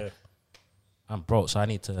 and it's like I'm broke, so I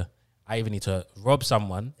either need to rob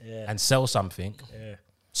someone and sell something,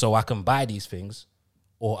 so I can buy these things,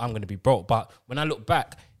 or I'm gonna be broke. But when I look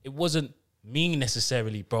back, it wasn't me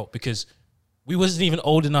necessarily broke because we wasn't even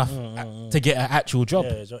old enough to get an actual job.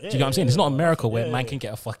 Do you know what I'm saying? It's not America where man can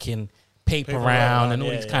get a fucking paper round and all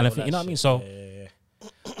these kind of things. You know what I mean? So.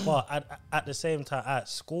 But at the same time, at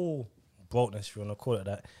school brokenness, if you want to call it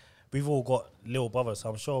that, we've all got little brothers. So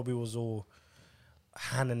I'm sure we was all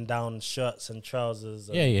handing down shirts and trousers.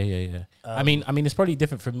 And, Yeah. I mean, it's probably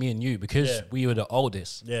different from me and you because we were the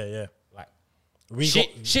oldest. Like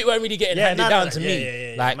shit weren't really getting handed down to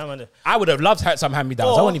me. Like I would have loved to have some hand me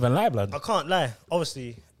downs. I won't even lie, blood. I can't lie.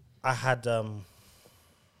 Obviously, I had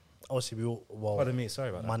obviously we all, well, Pardon me,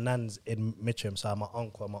 sorry about my nan's in Mitcham, so my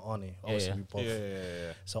uncle and my auntie. Obviously we both.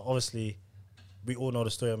 So obviously we all know the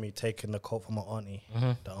story of me taking the coat from my auntie.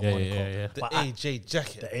 The Armani coat. The AJ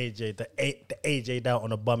jacket. The AJ down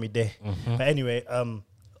on a bummy day. But anyway,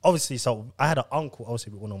 obviously, so I had an uncle.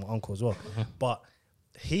 Obviously, we all know my uncle as well. But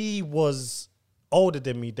he was older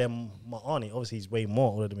than me than my auntie. Obviously, he's way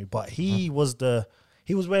more older than me. But he was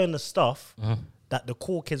wearing the stuff that the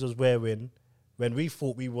cool kids was wearing when we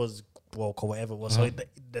thought we was broke or whatever it was. So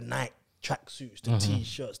the Nike tracksuits, the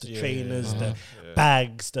t-shirts, the trainers, the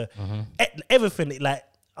bags, the everything. Like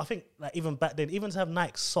I think, like even back then, even to have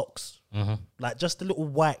Nike socks, like just the little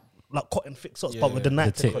white, like cotton thick socks, but with the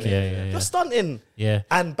Nike tick. You're stunting.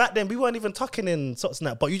 And back then we weren't even tucking in socks and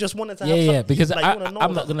that, but you just wanted to have because like,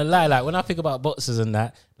 I'm not gonna lie, like when I think about boxers and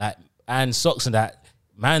that, like and socks and that,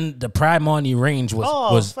 man, the Primani range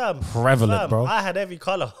was prevalent, bro. I had every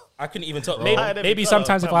color. I couldn't even talk. Maybe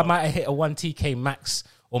sometimes if I might have hit a 1TK max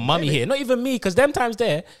or mummy here, not even me, because them times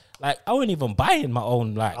there, like I wasn't even buying my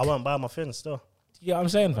own. Like I wasn't buying my things still. You know what I'm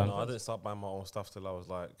saying, fam? No, I didn't start buying my own stuff till I was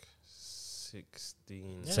like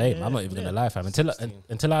 16. Same. I'm not even gonna lie, fam. Until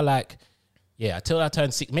I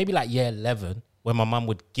turned 6, maybe like year 11, when my mum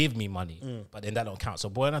would give me money, but then that don't count. So,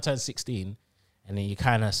 boy, when I turned 16, and then you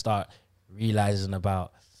kind of start realizing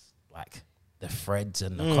about like the threads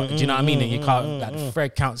and the do you know what I mean? And you can't like the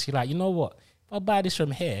thread counts. You're like, you know what? If I buy this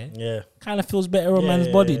from here, kind of feels better on man's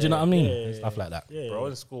body. Do you know what I mean? And stuff like that. Bro,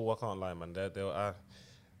 in school, I can't lie, man.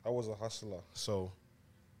 I was a hustler, so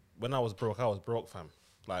when I was broke, fam.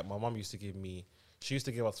 Like my mum used to give me. She used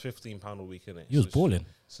to give us £15 a week, innit? You was balling.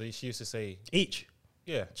 So she used to say each.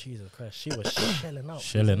 Yeah. Jesus Christ, she was shelling out.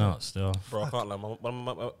 Shelling out still. Bro, I can't lie.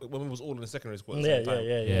 When we was all in secondary school at the same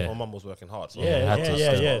time, my mum was working hard. So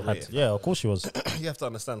Yeah, of course she was. You have to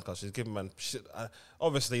understand, because she's giving man.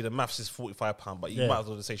 Obviously, the maths is £45, but you might as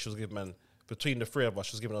well just say she was giving man. Between the three of us,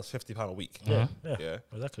 she was giving us £50 a week. Yeah,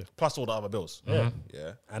 exactly. Plus all the other bills.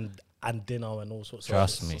 Yeah. And dinner and all sorts.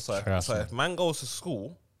 Trust me. So if man goes to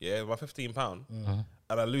school, with my £15, and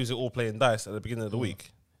I lose it all playing dice at the beginning of the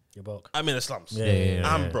week, you're broke. I'm in the slums.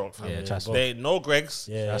 I'm broke, fam. Trust me. There ain't no Greg's.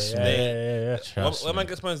 When man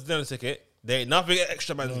gets man's dinner ticket, there ain't nothing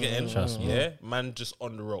extra man's getting. Trust me. Yeah, man just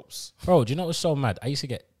on the ropes. Bro, do you know what's so mad? I used to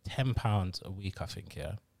get £10 a week, I think,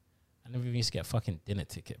 I never even used to get a fucking dinner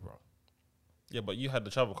ticket, bro. Yeah, but you had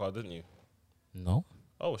the travel card, didn't you? No.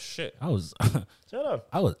 Oh, shit. I was Shut up.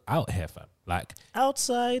 I was out here, fam. Like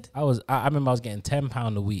outside. I remember I was getting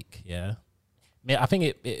 £10 a week, I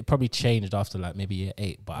think it probably changed after like maybe year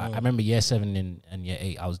 8, but I remember year 7 and year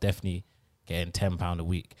 8, I was definitely getting £10 a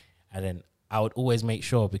week. And then I would always make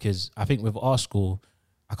sure, because I think with our school,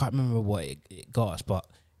 I can't remember what it got us, but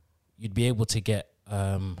you'd be able to get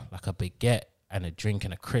like a baguette and a drink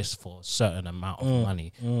and a crisp for a certain amount of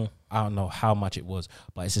money. I don't know how much it was,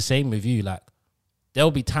 but it's the same with you. Like there'll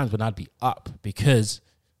be times when I'd be up because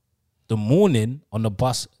the morning on the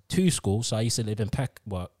bus to school, so I used to live in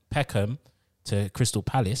Peckham to Crystal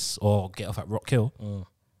Palace or get off at Rock Hill.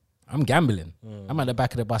 I'm gambling. I'm at the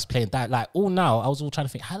back of the bus playing dice. Like all now, I was all trying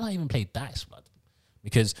to think, how do I even play dice, blood?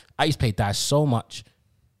 Because I used to play dice so much.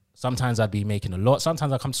 Sometimes I'd be making a lot.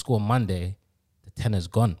 Sometimes I come to school on Monday, the tenner's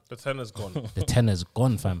gone. The tenner's gone. The tenner's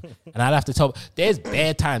gone, fam. And I'd have to tell. There's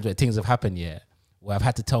bare times where things have happened, yeah, where I've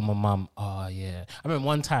had to tell my mum, oh yeah. I remember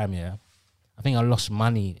one time, yeah, I think I lost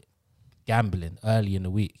money gambling early in the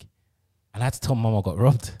week, and I had to tell my mum I got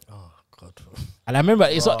robbed. Oh God. And I remember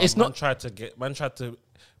it's Bro, not. It's man not. tried to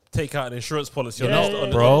take out an insurance policy Yeah, on yeah,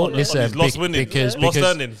 on Bro, on listen, his lost bec- winnings, because lost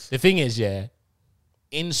earnings. the thing is, yeah,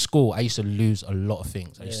 in school I used to lose a lot of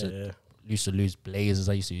things. I used to lose blazers.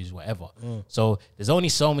 I used to use whatever. So there's only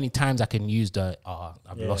so many times I can use the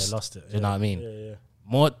I've lost it. Do you know what I mean? Yeah.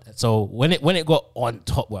 More so when it got on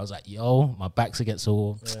top where I was like, yo, my back's against the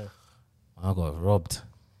wall. Yeah. I got robbed.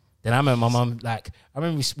 Then I remember my mum, like, I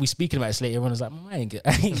remember we speaking about this later. Everyone was like, I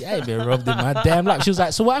ain't been robbed in my damn life. She was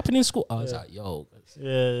like, so what happened in school? I was like, yo,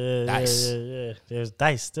 dice. Yeah. There's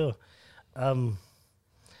dice still.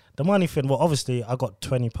 The money thing. Well, obviously, I got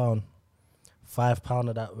 £20. £5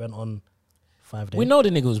 of that went on 5 days. We know the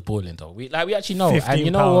nigga was balling though. We actually know. And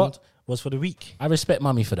you know £15 what? was for the week. I respect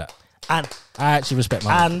mummy for that. And I actually respect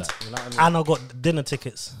mummy and for that. You know what I mean? and I got dinner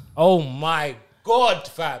tickets. Oh my God,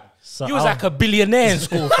 fam. So You was like a billionaire in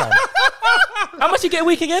school, fam. How much you get a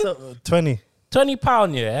week again? So, 20.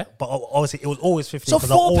 £20, yeah. But obviously, it was always 15. So 'cause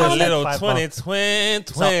I £4 always had Little £5.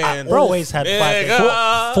 20. So I Bro, always had bigger.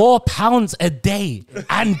 £5. £4 a day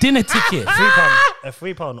and dinner ticket.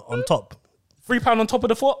 £3 on top. £3 on top of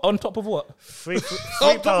the four. On top of what? Three On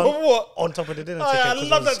top of pound what? on top of the dinner Oh, ticket. yeah, I 'cause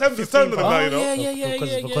love it was that 10% of the £15. money, you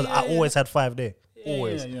know? Because I always had 5 days.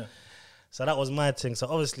 Always. So that was my thing. So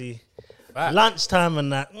obviously, Right. lunchtime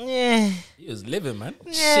and that, yeah. He was living, man.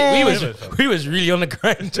 Yeah. Shit, we was really on the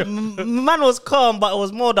grind. Man was calm, but it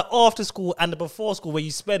was more the after school and the before school where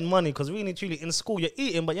you spend money because really, truly, in school, you're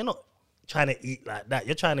eating, but you're not trying to eat like that.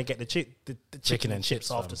 You're trying to get the chicken and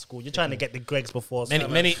chips after school. You're trying to get the Greggs before school.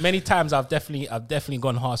 Many times I've definitely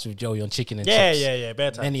gone harsh with Joey on chicken and Yeah, chips. yeah.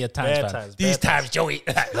 Bare times. Many a time, Bare fam. times, These bare times, Joey,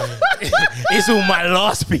 it's all my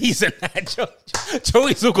last piece and that.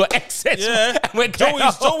 Joey's all got excess. Yeah. And we're going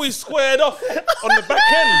off. Joey's squared off on the back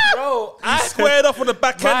end. Bro, He's squared off on the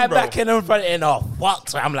back my end, bro. back end and front end are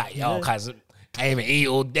fucked. So I'm like, yo, cuz I ain't even eat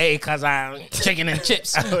all day because I'm chicken and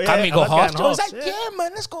chips. yeah, Can we go I'm halves? going Joey's like, halves, yeah,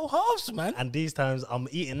 man, let's go halves, man. And these times I'm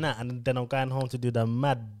eating that and then I'm going home to do the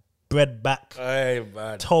mad bread back Hey,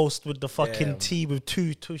 man. toast with the fucking Yeah, tea with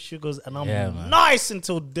two sugars and I'm Yeah, man. nice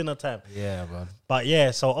until dinner time. Yeah, man. But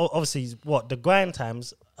yeah, so obviously what the grind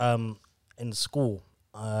times in school,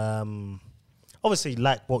 obviously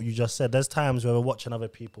like what you just said, there's times where we're watching other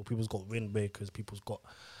people's got windbreakers, people's got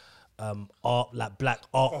like black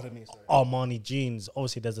Armani jeans.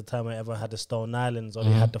 Obviously there's a time I ever had the Stone Islands or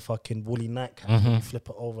they had the fucking woolly Nike hat. You flip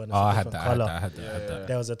it over and it's Oh, a I had different that. colour. I had that.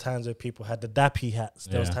 There was a times where people had the Dappy hats.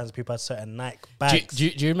 There was Yeah. times people had certain Nike Do bags.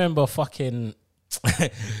 you remember fucking? Do you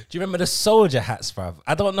remember the soldier hats, bruv?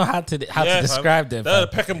 I don't know how to describe them. They're the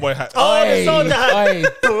fam. Peckham Boy hat. Oh, the Oi, soldier hat. oi,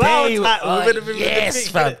 The round they- hat oi, with the yes,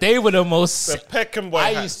 peak. fam. They were the most. The Peckham Boy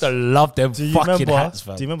I hats. used to love them Do you fucking remember? hats,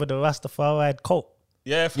 fam. Do you remember the Rastafari coat?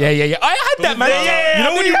 Yeah, fam. Yeah. I had that, man. You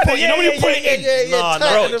know when you put, it in. Nah,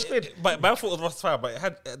 tight in bro. the fit. But man thought it was Rastafari, but it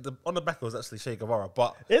had on the back it was actually Che Guevara.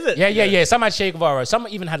 But Is it? Yeah. Some had Che Guevara. Some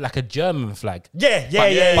even had like a German flag. Yeah.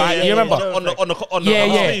 But you remember- on the Yeah.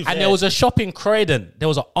 sleeves. And there was a shop in Croydon. There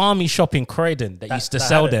was an army shop in Croydon that used to that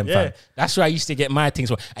sell had it, them, yeah. fam. That's where I used to get my things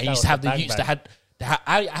from. And That used to was have the the bang used to bang.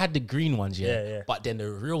 I had the green ones, Yeah. But then the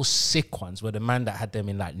real sick ones were the man that had them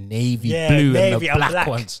in like navy Yeah, blue navy and the and black, black.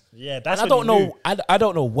 ones. Yeah, And that's I when don't you know. knew. I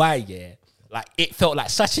don't know why. Yeah, like it felt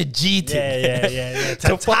like such a G thing. Yeah.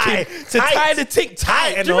 to tie the tick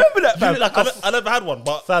tight. you Do you remember that, You fam? look like I never had one,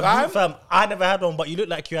 but fam, I never had one, but you look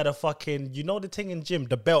like you had a fucking, you know the thing in gym,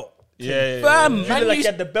 the belt. yeah. Fam, You man look like you used-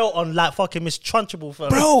 had the belt on like fucking Miss Trunchable, fam.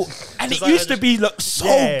 bro, and it like used I to be look so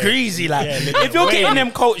Yeah. greasy. Like Yeah, if you're getting them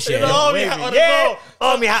coats, The yeah. army hat on as Yeah, well.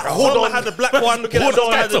 army hat. Hold Hold on, on. had the black one. Hold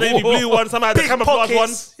on, had the navy blue one. Some had the Big camouflage one.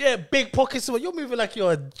 pockets. Yeah, big pockets. You're moving like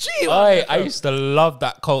you're a G. I used to love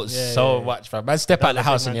that coat Yeah, so yeah. much, fam. Man, step out the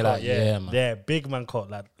house and you're like, yeah, man. Yeah, big man coat.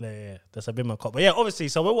 Like, yeah, that's a big man coat. But yeah, obviously,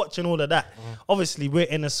 so we're watching all of that. Obviously, we're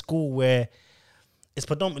in a school where it's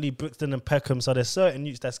predominantly Brixton and Peckham, so there's certain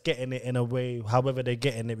youths that's getting it in a way, however they're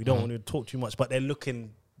getting it. We don't want to talk too much, but they're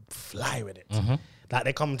looking fly with it. Like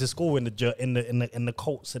they're coming to school in the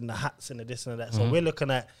coats and the hats and the this and that. So we're looking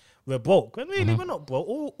at we're broke. When really we're not broke.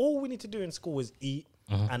 All we need to do in school is eat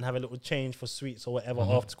and have a little change for sweets or whatever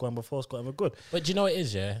after school and before school, and we're good. But do you know what it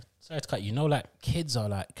is, yeah? Sorry to cut you. Know, like kids are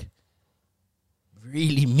like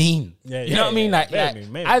really mean. Yeah, you know what I mean? Like, very like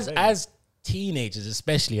mean, very as mean. as teenagers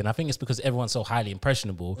especially, and I think it's because everyone's so highly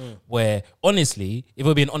impressionable, where honestly, if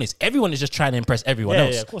we're being honest, everyone is just trying to impress everyone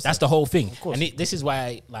else. Yeah, of course That's the whole thing. And this is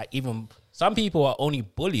why, like, even some people are only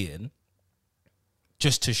bullying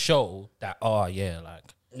just to show that, oh yeah, like,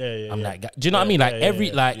 I'm that guy. Do you know what I mean? Like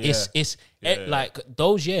like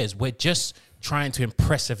those years, we're just trying to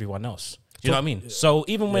impress everyone else. Do you know what I mean? So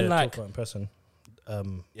even when like, talk about impressing,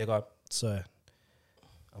 yeah, go on. so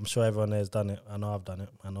I'm sure everyone there has done it. I know I've done it.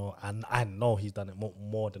 I know he's done it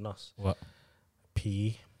more than us. What?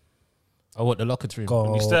 PE. Oh, what, the locker room?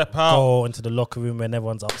 Go, you step out. go into the locker room when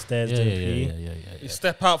everyone's upstairs doing PE. You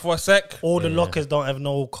step out for a sec. All the lockers don't have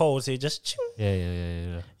no codes. So you just ching.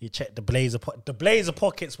 Yeah. You check the blazer. The blazer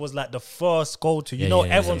pockets was like the first go to. You know,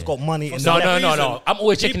 everyone's got money. In No. the I'm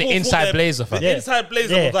always checking the People inside thought blazer. The Fam. inside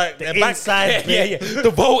blazer was like the their back. inside.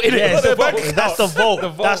 The vote in it. Yeah, the vote. that's the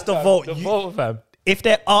vote. That's the vote. The You- vote, fam. If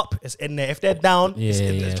they're up, it's in there. If they're down,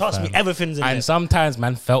 Yeah, trust me, fam. everything's in And there. sometimes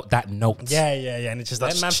man felt that note. Yeah, and it's just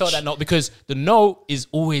like When man felt that note, because the note is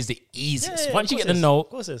always the easiest. Yeah, Once you of get the course note, of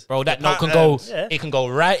course it is. bro, that note can patterns, go. yeah. It can go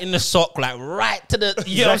right in the sock, like right to the.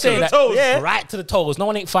 You know what I'm Exactly. saying? To Like, the toes. Yeah. right to the toes. No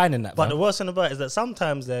one ain't finding that. But fam. the worst thing about it is that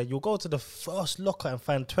sometimes you'll go to the first locker and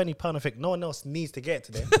find £20 and think no one else needs to get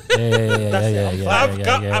to there.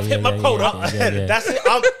 I've hit my quota. That's it.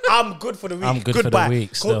 I'm good for the week. I'm good for the Goodbye.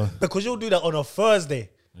 week still. Because you'll do that on a Thursday.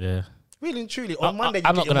 Yeah. Really and truly, on Monday.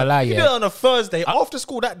 I'm not gonna lie, You yeah. do it on a Thursday after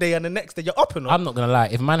school that day, and the next day you're up and up. I'm not gonna lie.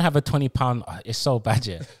 If man have a £20, it's so bad,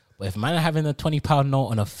 yeah. But if man are having a £20 note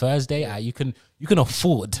on a Thursday, you can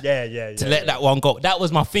afford Yeah. to let that one go. That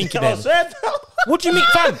was my thinking. I Then. said, What do you mean,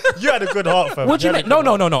 fam? you had a good heart, fam. What do you mean? No.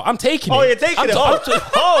 I'm taking it. Oh, you're taking it. Oh.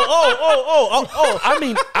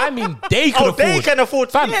 I mean, they can afford. They can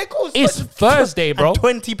afford. Fam, Yeah, of course. it's but- Thursday, bro. and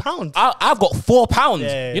 £20. I've got £4.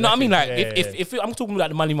 Yeah, you know what I mean? Like, exactly. if I'm talking about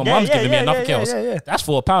the money my Yeah, mum's yeah, giving me yeah, and nothing yeah, else, yeah. that's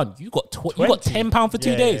 £4. You got £10 for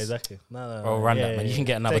 2 days. Exactly. No. Bro, run that, man. You can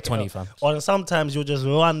get another Take it 20, out. fam. Or sometimes you'll just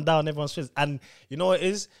run down everyone's fist. And you know what it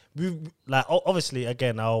is? We like obviously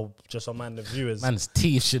again I'll just remind the viewers. Man's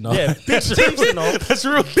teeth, you know. Yeah, big teeth, you know. That's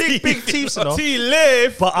real big teeth, you know.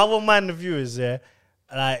 live. But I will remind the viewers, yeah.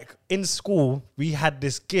 Like in school, we had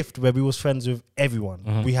this gift where we was friends with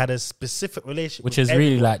everyone. We had a specific relationship, Which with is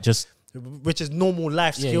really everyone, like just which is normal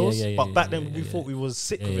life Yeah, skills. yeah, but back yeah, then we yeah, thought we was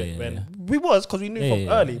sick of yeah, it. yeah, Man, we was because we knew Yeah, from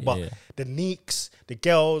yeah, early. yeah, But yeah. the neeks, the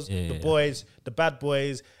girls, Yeah, the yeah. boys, the bad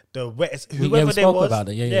boys. The wettest, We whoever they spoke was, about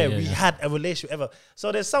it. Yeah, we yeah. had a relationship ever.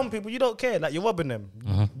 So there's some people you don't care, like you're robbing them.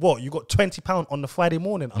 Mm-hmm. What you got £20 on the Friday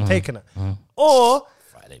morning? I'm taking it. Or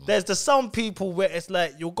there's the some people where it's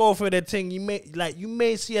like you'll go through their thing. You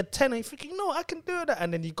may see a tenner, you thinking, no, I can do that,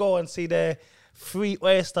 and then you go and see their free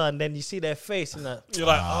oyster, and then you see their face, and like, You're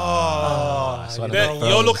like, one of Then the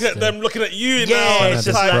you're bros, looking at yeah. them, looking at you Yeah, now. it's It's just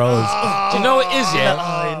just like, bros. Do you know what it is,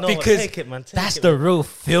 yeah? you know what, Because take it, man, take that's it, the real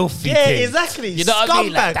filthy Yeah, thing. exactly. You know what I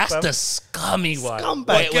mean? Scumbag, Like, that's fam. the scummy one. Scumbag.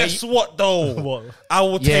 But guess what though? What? I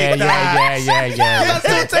will Yeah, take that. yeah. I'm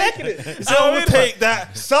still taking it. So I will take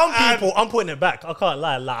that. Some And people, I'm putting it back. I can't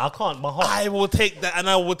lie. Like I can't. My heart. I will take that, and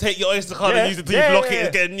I will take your Oyster card Yeah, and use it to yeah, block yeah. it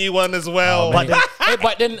and get a new one as well.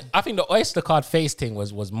 But then I think the Oyster card face thing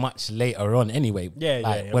was much later on anyway. Yeah,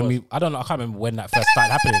 like it when was. I don't know, I can't remember when that first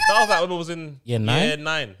started happening. that was like when I was in Year nine? Year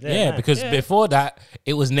 9. Yeah, nine. because Yeah. before that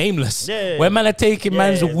it was nameless. Yeah. When man are taking Yeah,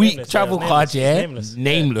 man's it's week nameless, travel yeah, card, nameless, yeah, nameless.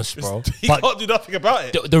 nameless, bro. You But- can't do nothing about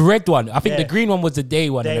it. The red one, I think Yeah. the green one was the day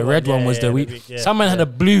one, Day and the one, red one yeah, was yeah, the the week. week, yeah, Someone had yeah. a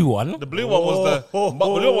blue one. The blue one was the Oh,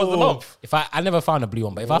 blue one was the month. If I never found a blue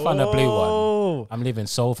one, but if I found a blue one, Oh. I'm living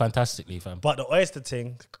so fantastically, fam. But the oyster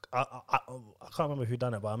thing, I can't remember who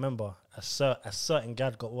done it, but I remember a certain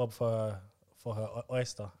gad got robbed for her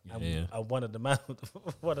oyster, and, Yeah. and one of the man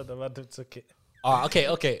took it. Oh,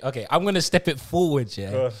 okay. I'm gonna step it forward,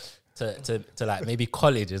 yeah, Go on. to like maybe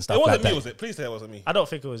college and It stuff wasn't like me, that. was it? Please say it wasn't me. I don't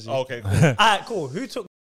think it was you. Oh, okay, cool. Alright, cool. Who took?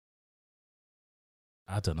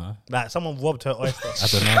 I don't know. Like someone robbed her oyster. I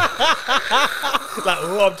don't know. Like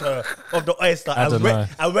robbed her of the oyster I don't know.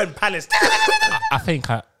 and went palace. I think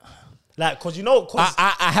Like, cause you know, cause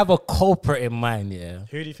I have a culprit in mind, yeah.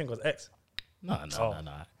 who do you think was X? No.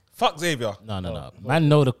 Fuck Xavier. No. Man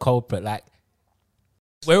know the culprit. Like,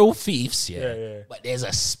 we're all thieves, yeah. Yeah. But there's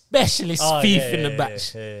a specialist Oh, thief yeah, in the yeah,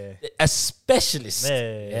 batch. yeah. A specialist.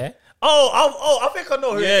 Yeah. Yeah. Oh, I think I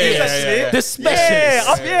know who Yeah, it is yeah, actually. yeah. The specialist.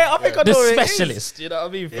 I think I The know who it is. specialist. You know what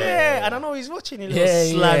I mean? fam? Yeah, and I know he's watching. You little Yeah,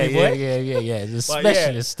 slimy boy. yeah. The But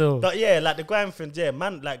specialist still. But yeah, like the grand thing, yeah,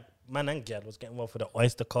 man and Gad was getting robbed for the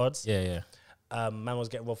oyster cards. Yeah. Man was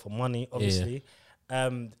getting robbed for money, obviously.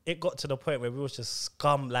 It got to the point where we was just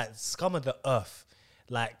scum of the earth.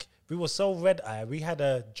 Like We were so red eye. We had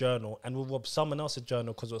a journal and we robbed someone else's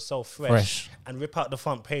journal because it was so fresh, and rip out the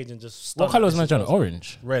front page and just. What colour was my journal?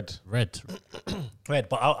 Orange. Red. Red. Red.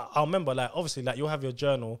 But I remember, like, obviously, like, you'll have your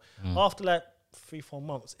journal after like 3-4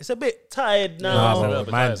 months. It's a bit tired now. Nah,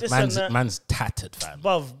 bro, This and that. man's tattered, fam.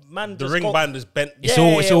 Bruv, man, The just ring got- band is bent. It's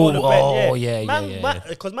all. the Oh bed, yeah.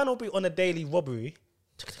 Because man will be on a daily robbery.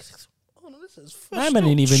 Oh no, this is fresh. My man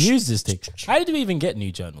didn't even use this thing. How did we even get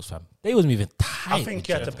new journals, fam? They wasn't even tight. I think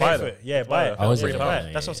you had to buy pay for them. it. Yeah, buy it. Oh, is Free it? to buy it.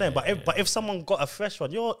 Yeah, That's what I'm saying. yeah, But if someone got a fresh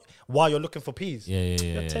one, while you're looking for peas, Yeah.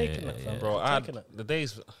 you're taking it, fam. Bro, You're I had, taking it. the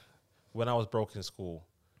days when I was broke in school,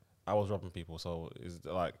 I was robbing people. So it's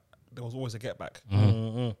like there was always a get back. Mm-hmm.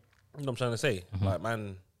 You know what I'm trying to say? Like,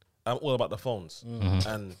 man, I'm all about the phones.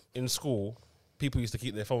 And in school, people used to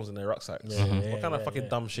keep their phones in their rucksacks. What kind of fucking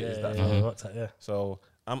dumb shit is that? fam? What's that? Yeah. So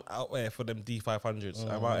I'm out there for them D500s.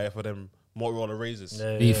 I'm out there for them Motorola Razors.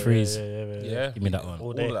 Yeah. B3s. Yeah. Give me that one.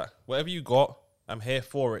 All day. of that. Whatever you got, I'm here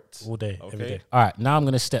for it. All day, every day. All right, now I'm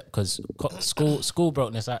gonna step because school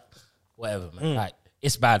brokenness, like whatever, man. Like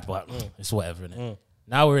it's bad, but it's whatever, innit?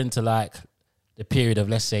 Now we're into like the period of,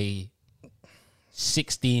 let's say,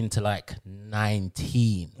 16 to like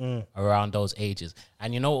 19, around those ages.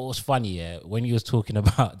 And you know what was funny? Yeah, when you was talking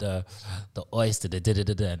about the oyster,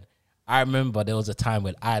 I remember there was a time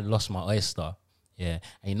when I had lost my oyster. Yeah,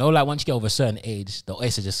 and you know, like once you get over a certain age, the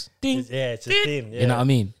oyster just ding. Yeah, it's a thing. Yeah. You know what I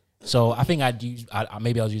mean? So I think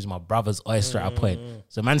maybe I was using my brother's oyster at a point.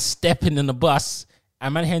 So man stepping in the bus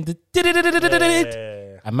and man hearing the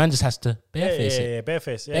and man just has to bareface it. Yeah,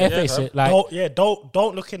 bareface. Yeah, Bareface yeah. it. Like,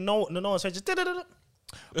 Don't look in no one's face. Just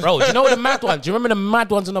bro, do you know what the mad ones? Do you remember the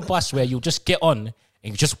mad ones on the bus where you just get on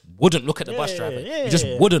and you just wouldn't look at the bus driver? You just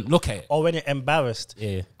wouldn't look at it. Or when you're embarrassed.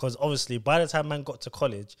 Yeah. Because obviously, by the time man got to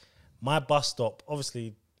college, my bus stop,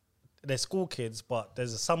 obviously, they're school kids, but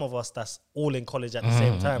there's some of us that's all in college at the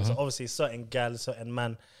same time. So obviously, certain gal, certain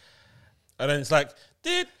man. And then it's like,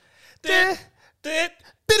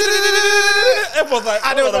 everyone's like,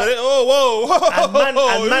 whoa. And man,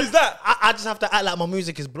 Who's that? I just have to act like my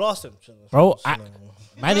music is blasting. Bro,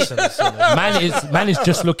 man is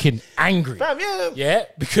just looking angry. Fam, Yeah,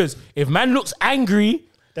 because if man looks angry,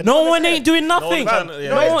 no one ain't doing nothing. No one's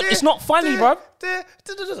trying to- It's not funny, bro.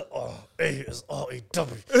 Oh, it's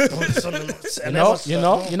R-E-W.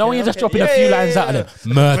 You know when you're just dropping a few lines out of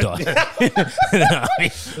them. Murder.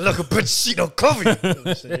 Like a bed sheet on cover.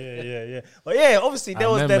 Yeah. But yeah, obviously there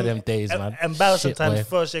I was remember them days, man. embarrassing Shit, times boy.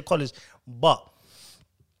 first year college. But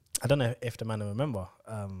I don't know if the man will remember,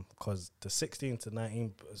 because the 16 to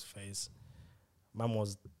 19 phase, man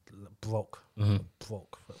was broke.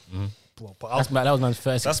 Broke. But That was man's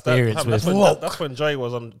first That's experience with. that's when Joy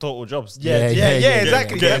was on Total Jobs. Yeah,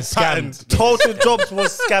 exactly. Getting scammed. Total Jobs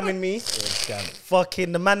was scamming me.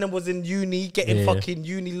 Fucking the man that was in uni getting fucking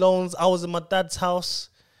uni loans. I was in my dad's house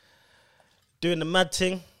doing the mad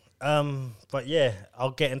thing. But yeah,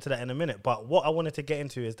 I'll get into that in a minute. But what I wanted to get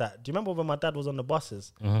into is that, do you remember when my dad was on the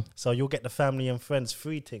buses? So you'll get the family and friends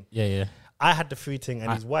free thing. Yeah. I had the free thing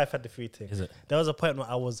and his wife had the free thing. Is it? There was a point where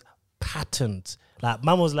I was patterned. Like,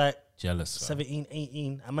 man was like, Jealous. Bro. 17,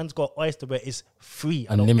 18, and man's got oyster where it's free.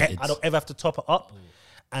 Unlimited. I don't ever have to top it up.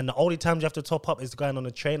 And the only times you have to top up is going on the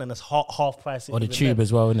train, and it's half price. Or the even tube then.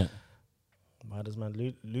 as well, innit? Why does man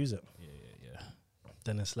lose it? Yeah.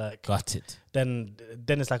 Then it's like, Got it. then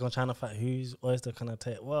it's like I'm trying to find whose oyster can I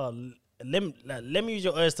take. Well, let me use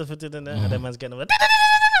your oyster for and then man's getting like,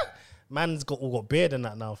 man's all got beard in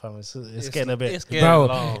that now, fam. It's getting a bit. It's getting Bro,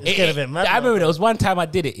 long. It's getting a bit mad I now, remember bro. there was one time I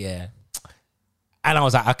did it, yeah. And I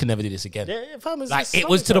was like, I can never do this again. Yeah, fam. Like, it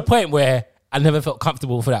was to the point where I never felt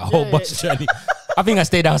comfortable for that whole bus journey. I think I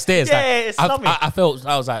stayed downstairs. Yeah, like, it's slummy.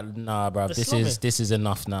 I was like, nah, bro, It's this is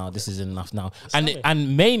enough now. This is enough now.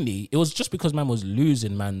 And mainly, it was just because man was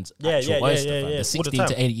losing man's actual oyster, fam. The All the 16 time.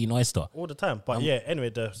 to 18 oyster. All the time. But yeah,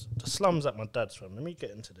 anyway, the slums at my dad's from. Let me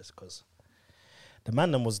get into this because the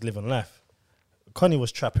man then was living life. Connie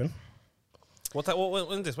was trapping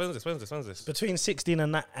When's this? between 16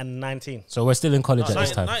 and 19. So we're still in college at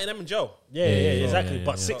this time. 19 them in jail. Yeah, exactly. yeah,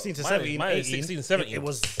 but yeah. 16 to Mine- 17, mine is 18, 16, 17. It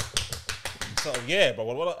was So yeah, but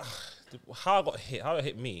how I got hit, how it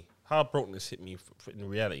hit me, how brokenness hit me in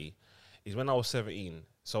reality is when I was 17.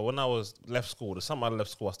 So when I was left school, the summer I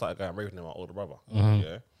left school, I started going raving with my older brother.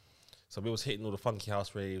 Yeah. So we was hitting all the funky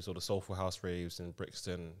house raves or the soulful house raves in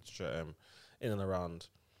Brixton, Streatham, in and around.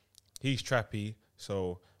 He's trappy,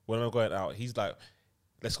 so when I'm going out, he's like,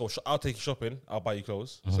 let's go, I'll take you shopping, I'll buy you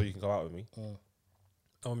clothes so you can go out with me. And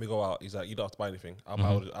when we go out, he's like, you don't have to buy anything. I'll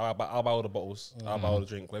buy all the bottles, I'll buy all the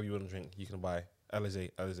drink, whatever you want to drink, you can buy. Alizé.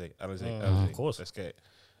 Of course. Let's get it.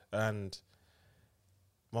 And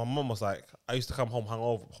my mum was like, I used to come home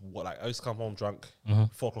hungover. I used to come home drunk,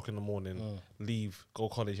 4 o'clock in the morning, leave, go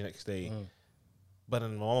college the next day. But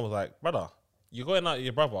then my mum was like, brother, you're going out with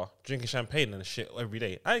your brother, drinking champagne and shit every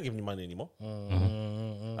day. I ain't giving you money anymore.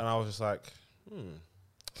 And I was just like,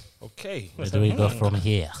 okay. Where do we go from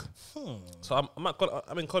here? So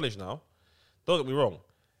I'm in college now. Don't get me wrong.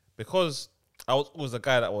 Because I was always the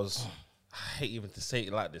guy that was, I hate even to say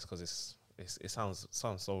it like this because it sounds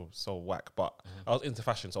so whack, but I was into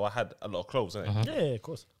fashion, so I had a lot of clothes, innit? Yeah, of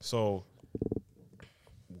course. So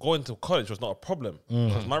going to college was not a problem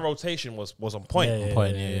because my rotation was on point. Yeah, On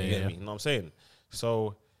point, You get me? You know what I'm saying?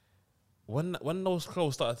 So when those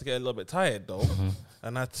clothes started to get a little bit tired though,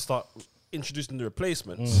 and I had to start introducing the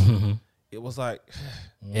replacements, it was like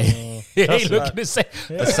Hey, look at this.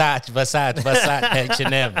 Versace,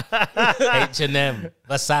 H&M,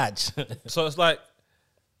 Versace. so it's like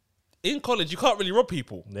in college you can't really rob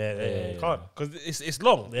people. Yeah. You can't. Because it's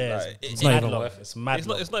long. Yeah, Like, it's not mad even long. worth it. It's mad.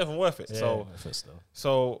 it's not even worth it. Yeah.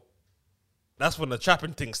 So that's when the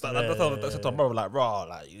trapping thing started. That's what my brother like, raw,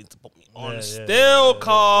 like you need to put me on still,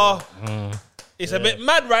 car. It's a bit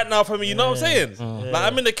mad right now for me. You know what I'm saying? Like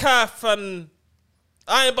I'm in the calf and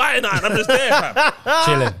I ain't buying that. I'm just there,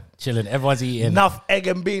 fam. Chilling. Everyone's eating. Enough egg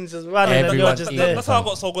and beans is running, and you're Everyone's just eating. there. That's how I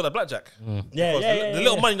got so good at blackjack. Yeah, Because the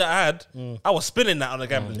little money that I had, I was spinning that on the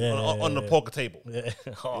gambling on the poker table. Yeah.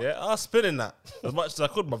 Yeah, I was spinning that as much as I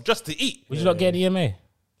could, bruv, just to eat. Would you not get an EMA?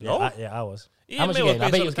 No? I was. How much you getting?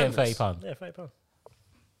 I bet you was getting £30. Yeah, £30.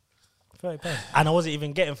 £30. And I wasn't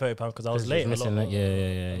even getting £30 because I was late. A lot,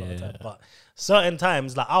 Yeah. But certain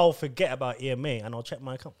times, like I'll forget about EMA and I'll check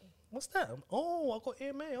my account. What's that? Oh, I got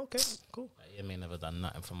EMA. Okay, cool. EMA never done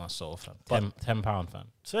nothing for my soul, fam. £10, fam.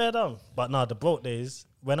 Swear down. But no, the broke days,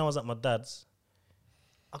 when I was at my dad's,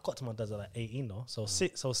 I got to my dad's at like 18 though. So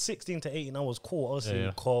 16 to 18, I was cool. Obviously,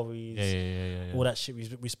 Corey's, Yeah. all that shit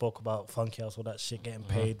we spoke about, Funky House, all that shit, getting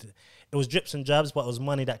paid. It was drips and jabs, but it was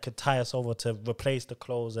money that could tie us over to replace the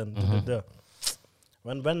clothes and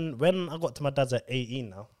When I got to my dad's at 18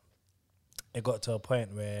 now, it got to a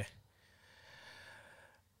point where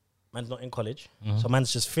man's not in college. So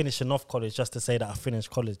man's just finishing off college just to say that I finished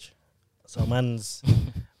college. So man's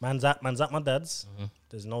at my dad's.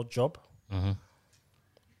 There's no job.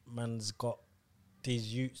 Man's got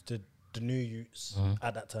these youths, the new youths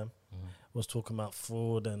at that time was talking about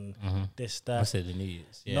fraud and this, that. I said the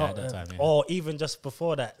news. Yeah, No, at that time. Yeah. Or even just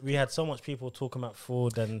before that, we had so much people talking about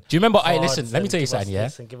fraud and. Do you remember? Hey, frauds listen, let me and tell you give us something, yeah?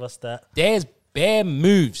 this and give us that. There's bare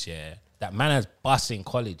moves, yeah, that man has bust in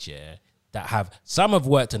college, yeah, that have, some have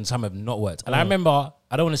worked and some have not worked. And I remember,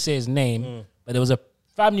 I don't want to say his name, but there was a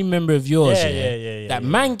family member of yours, that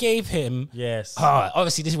man gave him, Yes.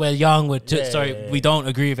 obviously this is we're young, we don't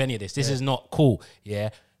agree with any of this. This is not cool,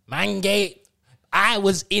 yeah. Man gave, I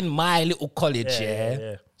was in my little college,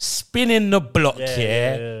 spinning the block,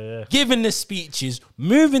 giving the speeches,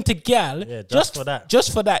 moving to gal, just for that.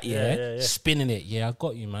 just for that, spinning it. Yeah, I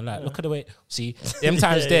got you, man. Like, look at the way. See, them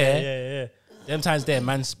times them times there,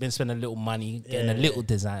 man's been spending a little money, getting a little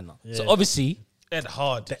designer. So obviously, Ed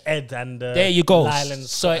hard. The Ed and there you go. Lyland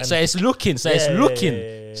So and- it's looking. So it's Yeah, looking.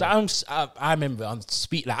 yeah. So I remember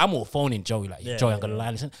I'm all phoning Joey like, Joey, I'm gonna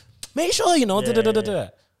lie. Listen, make sure you know.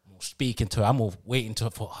 I'm speaking to her. I'm all waiting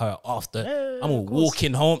for her after. I'm all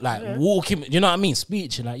walking home, like walking. You know what I mean?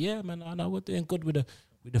 Speech. And like, yeah, man, I know we're doing good with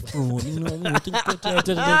the phone. You know, we're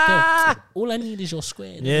doing good. All I need is your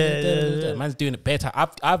square. Man's doing it better.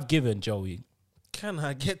 I've given Joey, Can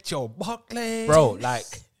I get your Barclays? bro, like,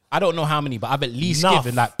 I don't know how many, but I've at least Enough.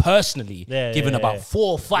 given, like, personally, given about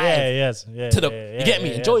 4 or 5 to the, you get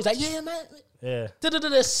me? And Joey's like, yeah, man, Yeah.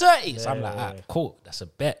 30. So I'm like, alright, cool, that's a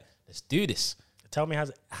bet. Let's do this. Tell me,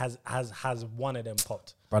 has one of them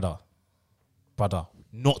popped? Brother,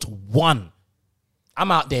 not one.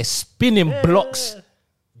 I'm out there spinning blocks,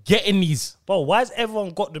 getting these. Bro, why has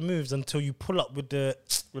everyone got the moves until you pull up with the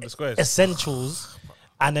squares? essentials,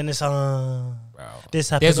 and then it's this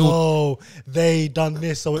happened. There's They done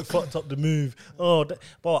this, so it fucked up the move. Bro,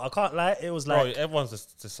 I can't lie. It was Bro, like, everyone's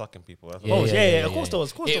just sucking people. That's Oh, what- yeah, of course there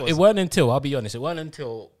was. It weren't until, I'll be honest, it weren't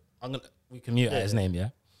until, we can mute his name, yeah?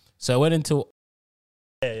 So it went until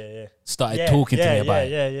started talking to me about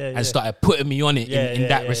it and started putting me on it in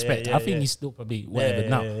that respect. I think he's still probably whatever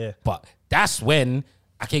now. But that's when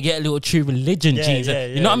I can get a little True Religion Yeah, jeans. yeah,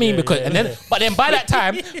 You know what I mean? yeah, Because yeah, and then, yeah. but then by that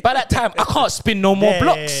time, I can't spin no more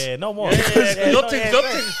blocks. Yeah, no more.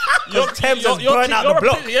 Your Thames has burned out the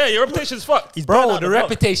block. Yeah, your reputation's fucked. He's Bro, burned out the block.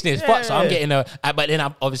 reputation is fucked. So I'm yeah. getting but then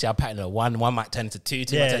I'm patting a one might turn to two might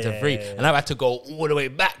turn to three, and I've had to go all the way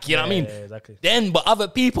back. You know what I mean? Yeah, exactly. Then, but other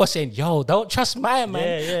people are saying, "Yo, don't trust mine,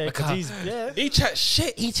 man." Yeah, because because he's He chat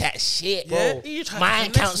shit. he chat shit, Yeah, bro. he tried to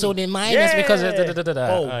Mine finesse cancelled me. in minus because of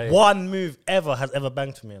Bro, one move has ever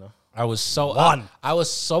banged to me, you know. I was so One. I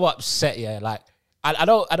was so upset. Yeah, like I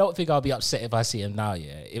don't think I'll be upset if I see him now.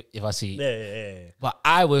 Yeah, if I see. Yeah. But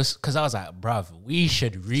I was like, bruv, we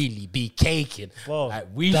should really be caking. Bro, Like,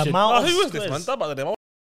 we the should. amount Oh, of who was this, squares- man? That about them.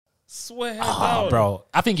 Swear Oh, down. bro,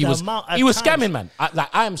 I think he The was amount of scamming, times- man.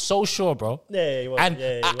 I am so sure, bro. Yeah, he was. And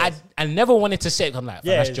yeah, he I was. never wanted to say it. I'm like,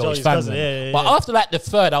 Yeah, that's it's Joey's Joey's family. cousin, yeah, But yeah. after like the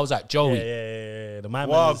third, I was like, Joey, Yeah. The man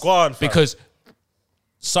Wow, is- go on, fam. because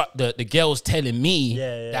the girl's telling me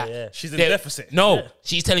Yeah. that She's in there- deficit. No, Yeah.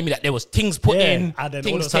 she's telling me that there was things put Yeah, in, and then all of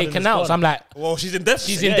things a sudden taken it's out. So gone. I'm like, Well, she's in deficit.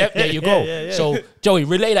 she's in depth. There you go. yeah. So Joey,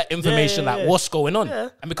 relay that information, yeah, like yeah. what's going on. Yeah.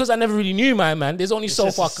 And because I never really knew my man, there's only so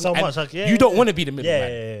just far. so and much, like, yeah, you don't yeah. want to be the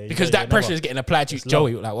middleman Yeah. because Yeah, that pressure never. is getting applied to It's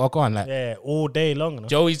Joey. Like, well, go on, like. Yeah, all day long. You know?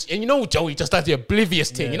 Joey's, and you know Joey just does the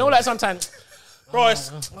oblivious thing. You know, like sometimes, Bro,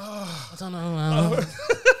 it's, I don't know.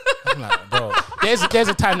 I'm like, bro, there's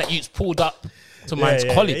a time that you's pulled up to man's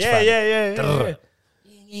college, fam. Yeah.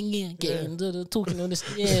 Getting to the talking all this,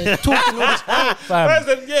 talking all this talk, fam.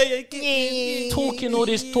 Talking all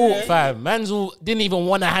this talk, fam. Man's all, didn't even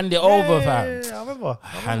want to hand it over, fam. Yeah, I remember.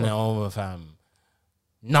 Hand it over, fam.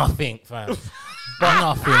 Nothing, fam.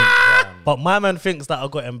 Nothing, fam. But my man thinks that I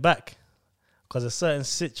got him back because a certain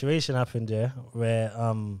situation happened there where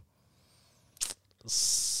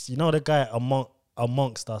you know the guy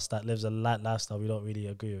amongst us that lives a light lifestyle we don't really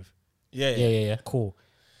agree with. Yeah. Cool.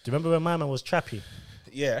 Do you remember when my man was trappy?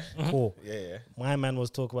 Yeah. Cool. Yeah. My man was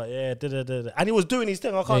talking about and he was doing his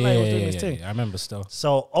thing. I can't lie, he was doing his thing. I remember still.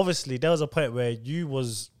 So obviously there was a point where you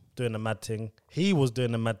was doing the mad thing, he was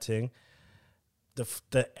doing the mad thing.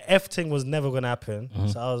 The F thing was never gonna happen.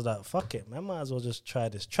 So I was like, fuck it, man, might as well just try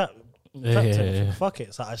this trap thing. Fuck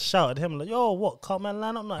it. So I shouted at him like, yo, what? Can't man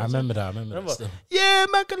line up now? I remember that still. Yeah,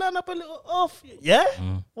 man can line up a little off. Yeah?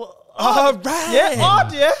 What? All right. Yeah,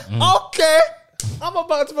 hard, yeah? Okay. I'm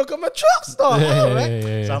about to become a trap star. All right.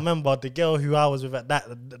 yeah. So I remember the girl who I was with at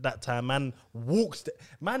that time, man, walks.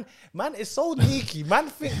 Man is so sneaky. Man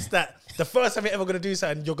thinks that the first time you're ever going to do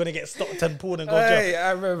something, you're going to get stopped and pulled and go to Hey, jail.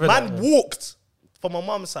 I remember Man that. walked from my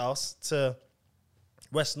mum's house to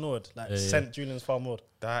West Nord, like St. Julian's Farm Road.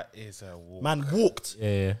 That is a walk. Man walked.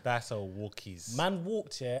 Yeah. That's a walkies. Man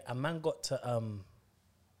walked here and man got to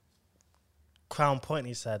Crown Point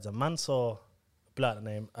east sides and man saw black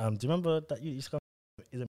name. Do you remember that you used to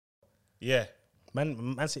come? Yeah.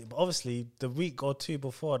 Man City, but obviously the week or two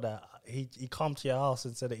before that, he come to your house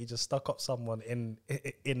and said that he just stuck up someone in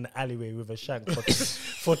the alleyway with a shank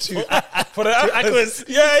for two For the actors.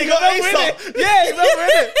 Yeah, he got remember Ace it? Yeah, you remember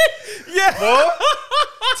it? Yeah. Bro,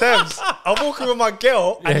 Thames, I'm walking with my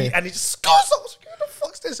girl and he just scores up. What the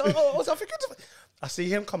fuck's this? I see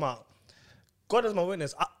him come out. God is my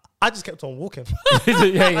witness. I just kept on walking. I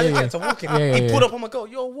kept on walking. He pulled up on my girl.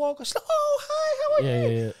 Yo, walk. She's like, oh, hi, how are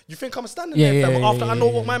you? Yeah. You think I'm standing there, fam? After I know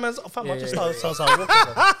what my man's fam, I just started walking.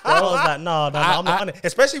 Fam. I was like, no, I'm not on it.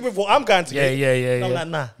 Especially with what I'm going to get. Yeah. I'm like,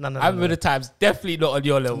 nah. I remember the times, definitely not on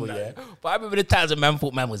your level, yeah. But I remember the times when man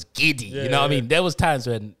thought man was giddy. You know what I mean? There was times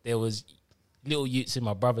when there was little youths in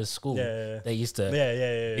my brother's school. They used to,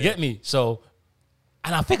 Yeah. you get me? So,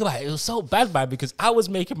 and I think about it, it was so bad, man, because I was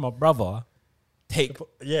making my brother take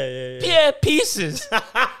bare pieces, putting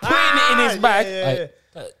it in his bag.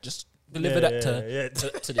 Just deliver that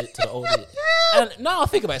to the old. And now I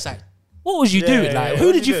think about it, it's like, what was you doing? Like,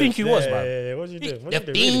 who did you think you was, man? What did you do?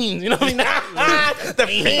 The beans, you know what I mean? The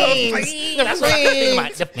beans. That's what I think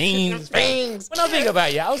about. The beans. When I think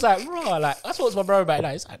about it, I was like, bro, like, I spoke to my brother about it.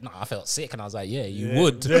 Like, it's like, nah, I felt sick. And I was like, yeah, you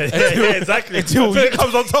would. Yeah, exactly. Until it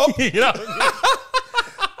comes on top. you know?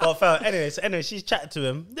 Well, fam, anyway, she's chatted to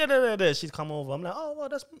him. She's come over. I'm like, oh, well,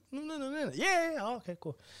 that's yeah. Oh, okay,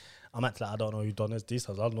 cool. I'm actually like, I don't know who done this. These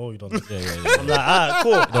times I don't know who done this. Yeah. I'm like,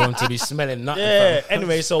 cool. Don't want to be smelling nothing. Yeah. fam.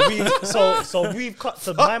 Anyway, so we've cut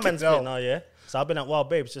to my man's bit now. Yeah. So I've been at Wild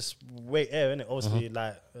Babes, just wait here, innit? Obviously,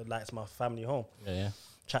 like it's my family home. Yeah.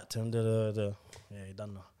 Chat to him. Yeah, he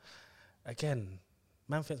done now. Again,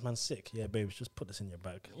 man thinks man's sick. Yeah, babes, just put this in your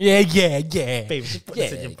bag. Yeah. Babes, just put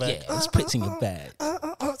this in your bag. Yeah, let's put it in your bag.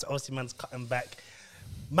 So obviously, man's cutting back.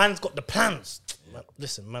 Man's got the plans. Man,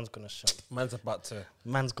 listen, man's gonna shout. Man's about to.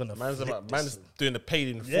 Man's gonna. Man's doing the paid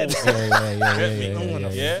in full. Yeah. I'm gonna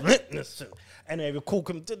Yeah. flip this shit. Anyway, we call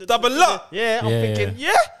him. Double up. Yeah, I'm Yeah, thinking,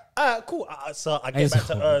 yeah, cool. So I get back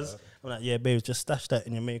to hers. I'm like, yeah, babe, just stash that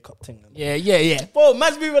in your makeup thing. Yeah. Bro,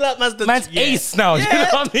 man's moving like man's Ace now. You know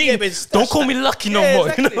what I mean? Yeah, babe, stash Don't call that. me lucky no Yeah, more.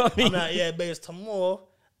 exactly. You know what I mean? I'm like, yeah, babe, tomorrow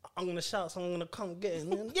I'm gonna shout, so I'm gonna come get it.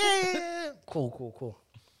 Man. Yeah. Cool.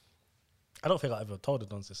 I don't think I ever told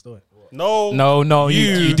her this story. No,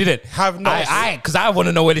 You didn't. have not. Because I want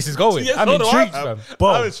to know where this is going. Yes, I'm no, no, intrigued, I'm fam.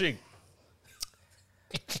 I'm intrigued.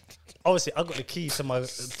 Obviously, I got the key to my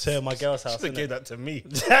girl's house. They innit? gave that to me.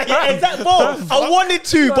 Yeah, exactly. Bro, I wanted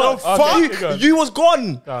to, but Okay, you was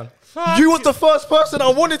gone. Go on. You was the first person I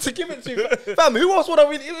wanted to give it to. Fam, who else would I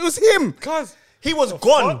really? It was him. Cause He was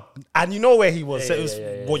gone, and you know where he was. So Yeah, it was.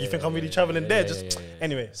 yeah, What you think I'm really traveling there? Just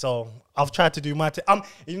anyway. So I've tried to do my thing.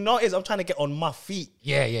 You know, what it is I'm trying to get on my feet.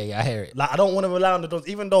 Yeah. I hear it. Like I don't want to rely on the doors,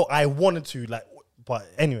 even though I wanted to. Like, but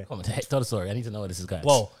anyway. Come on, tell the story. I need to know where this is going.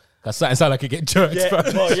 Whoa. Because it sound like it get jerked, Yeah,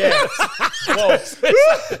 fam. well, yeah.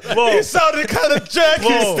 Whoa. it sounded kind of jerky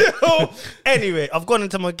Whoa. still. Anyway, I've gone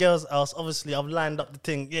into my girl's house. Obviously, I've lined up the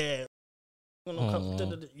thing. Yeah.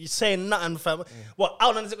 You're saying nothing, fam. What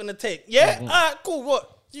outline is it gonna take? Yeah. All right. Cool.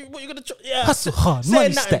 What you gonna? Yeah. Hustle hard, Say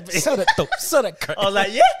money nothing. stacks. Sell that dope, sell that crack. I was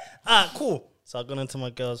like, yeah. All right. Cool. So I've gone into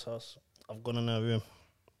my girl's house. I've gone in her room.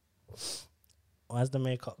 Why's the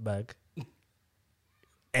makeup bag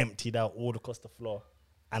emptied out all across the floor,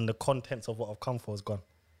 and the contents of what I've come for is gone?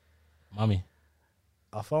 Mommy.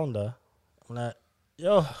 I found her. I'm like,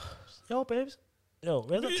 yo, babes. Yo,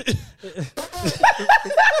 where's that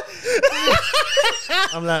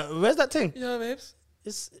I'm like, where's that thing? Yeah, babes.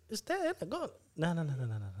 It's there. I got it. No.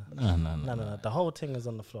 No. The whole thing is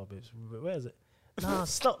on the floor, babes. Where is it?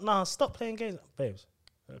 Stop playing games, babes.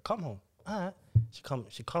 Come home. All right.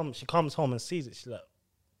 She comes home and sees it. She's like,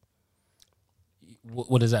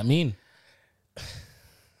 What does that mean?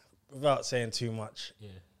 without saying too much. Yeah.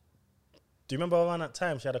 Do you remember around that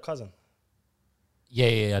time she had a cousin?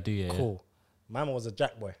 Yeah, I do. Yeah. Cool. My man was a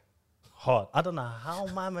jack boy. Hard. I don't know how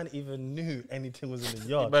my man even knew anything was in the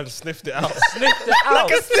yard. Man sniffed it out. Sniffed it out.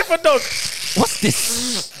 Like a sniffer dog. What's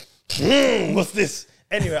this? What's this?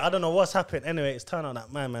 Anyway, I don't know what's happened. Anyway, it's turned out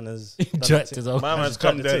that my man has done Jerked the his thing. own. My man's Just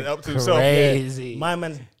come got the there thing. up to himself. Crazy. My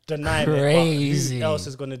man's denied Crazy. it. But who else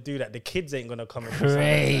is going to do that? The kids ain't going to come and do something like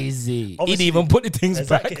that. Crazy. He Obviously- didn't even put the things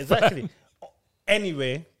back. Exactly.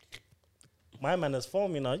 Anyway, my man has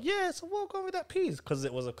phoned me now. Yeah, so what going with that piece? Because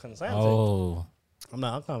it was a consignment. Oh. I'm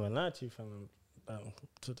like, I can't even lie to you, fam.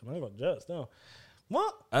 Man got jerks now.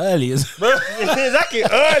 What? Early as Exactly,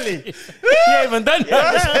 early. You ain't even done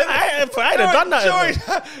that. I ain't done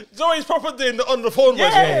that. Joey's proper doing the on the phone.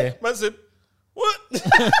 Yeah. Man said, what?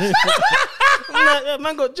 I'm like, yeah,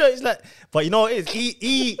 man got jerks. Like, but you know what it is?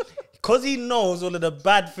 He, because he knows all of the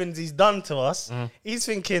bad things he's done to us, he's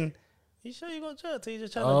thinking, you sure you got jerked? Or you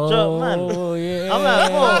just trying to jerk, man? Oh, yeah. I'm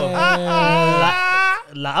like,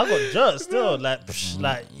 like I got jerked still. Like,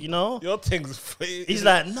 you know? Your thing's He's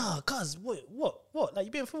like, nah, cuz, what? Like,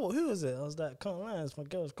 you been for what? Who was it? I was like, can't lie, it's my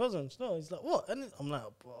girl's cousin. No, he's like, what? And I'm like,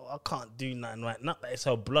 bro, I can't do nothing right now. Like, it's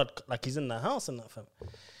her blood. Like, he's in the house and that, fam.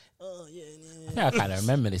 Oh, yeah. I think I kind of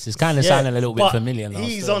remember this. It's kind of sounding a little bit but familiar now.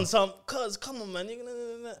 He's still. on some, cuz, come on, man.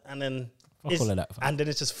 And then, Fuck all of that, fam. and then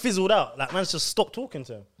it's just fizzled out. Like, man's just stopped talking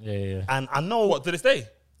to him. Yeah. And I know. What, to this day?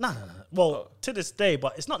 No. Well, to this day,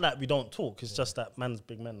 but it's not that we don't talk. It's just that man's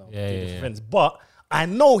big men now. Yeah, Big yeah, different yeah. friends. But I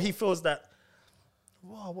know he feels that,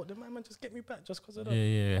 wow, what did my man just get me back just because of that?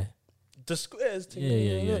 Yeah. The squares thing.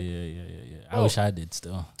 Yeah. I wish I did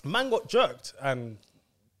still. Man got jerked and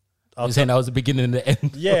I was saying that was the beginning and the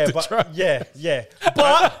end. yeah, of the but track. yeah.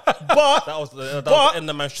 But That was the end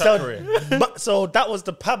of my track career. so that was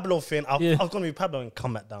the Pablo thing. I was gonna be Pablo and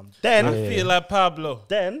come back down. Then I feel like Pablo.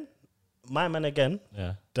 then my man again,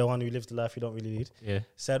 Yeah. the one who lives the life you don't really need, Yeah.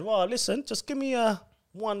 said, well, listen, just give me a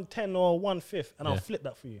 110 or 1/5 and I'll Yeah. flip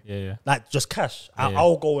that for you. Yeah. Like just cash. Yeah.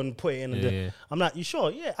 I'll go and put it in. And Yeah. I'm like, you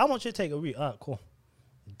sure? Yeah. I want you to take a week. All right, cool.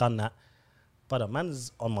 Done that. But the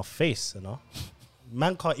man's on my face, you know.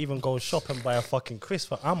 Man can't even go shop and buy a fucking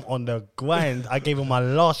crisp. I'm on the grind. I gave him my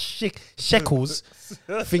last shekels,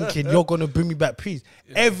 thinking you're gonna bring me back, please.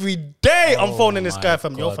 Every day I'm phoning this my guy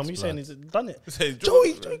from yo God, fam. You saying blood. he's done it? Say,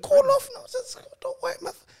 Joey, call off now. Says, don't worry,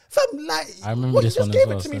 man. Fam, like, I remember what, this you just one gave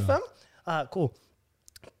as it to well, me, so. fam. Alright, cool.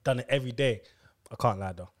 Done it every day. I can't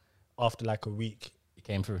lie though. After like a week, It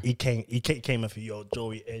came through. he came and for yo,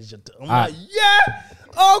 Joey is your. I'm Ah. like, yeah.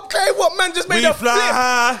 Okay, what man just made We a fly flip?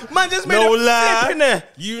 high. Man just made No a flip lie. in there.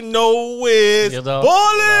 You know it's You know.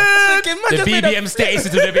 ballin'. Man The just made a BBM status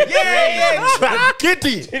is a bit yeah,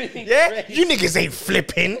 giddy. Yeah, you niggas ain't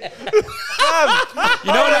flipping.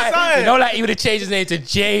 You know, like he would have changed his name to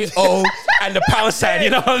J-O and the pound sign. You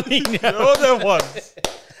know what I mean? All them ones.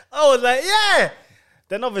 I was like, yeah.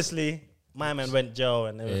 Then obviously, my man went jail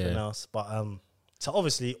and everything Yeah. else. But so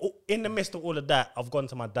obviously, in the midst of all of that, I've gone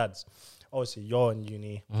to my dad's. Obviously, you're in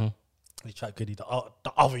uni. We tried goodie. The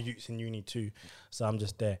other youths in uni too. So I'm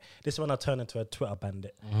just there. This is when I turn into a Twitter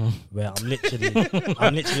bandit, where I'm literally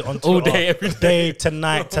on Twitter All day, every day to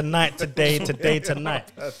night, today,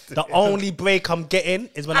 tonight. The only break I'm getting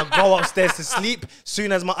is when I go upstairs to sleep.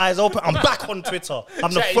 Soon as my eyes open, I'm back on Twitter.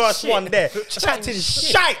 I'm the Chatting first shit. one there, chatting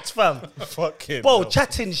shite, fam. Fuck him. Bro,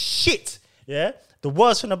 chatting shit. Yeah. The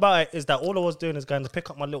worst thing about it is that all I was doing is going to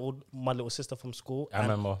pick up my little sister from school. I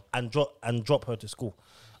remember. and drop her to school.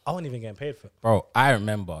 I wasn't even getting paid for it. Bro, I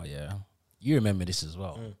remember, yeah. You remember this as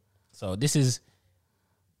well. So this is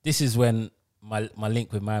when my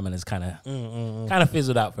link with my man is kind of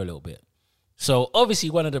fizzled out for a little bit. So obviously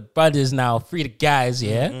one of the brothers now, three of the guys,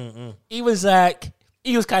 yeah. He was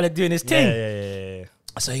kind of doing his thing. Yeah.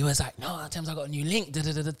 So he was like, no, Thames, I got a new link. Da,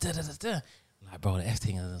 da, da, da, da, da, da. I'm like, bro, the F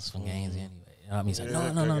thing is from games anyway. You know what I mean? He's like,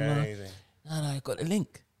 no, I got the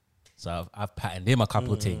link. So I've patterned him a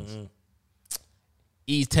couple of things.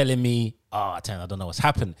 He's telling me, I don't know what's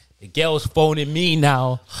happened. The girl's phoning me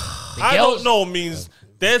now. I don't know means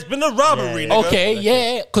there's been a robbery. Yeah. nigga. Okay,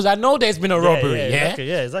 yeah, because I know there's been a robbery, yeah?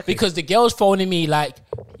 exactly. Because the girl's phoning me like,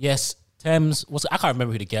 yes, Thames, I can't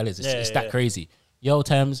remember who the girl is. It's that crazy. Yo,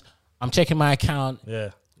 Thames, I'm checking my account. Yeah.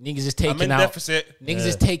 Niggas is I'm taking in out. deficit. Niggas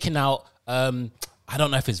is taking out. I don't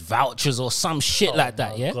know if it's vouchers or some shit like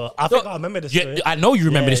that. Yeah, God. I think I remember this story. I know you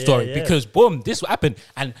remember Yeah, this story yeah. because boom, this happened,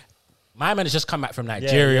 and my man has just come back from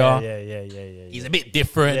Nigeria. Yeah. He's a bit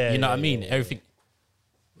different. Yeah, you know yeah, what I mean? yeah, Everything.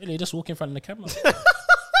 Really, just walk in front of the camera.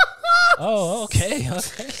 Oh, okay.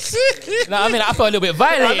 No, I mean, I felt a little bit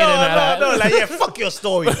violated. No, like, yeah, fuck your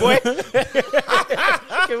story, boy.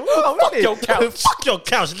 Fuck your couch. Fuck your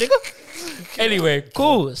couch, nigga. Anyway,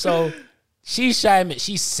 cool. So she's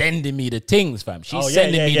sending me the things, fam. She's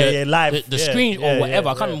sending me the live. the Yeah, screen yeah, or whatever.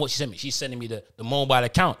 yeah, I can't remember what she sent me. She's sending me the mobile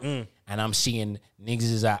account, and I'm seeing niggas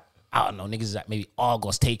is at, I don't know, niggas is at maybe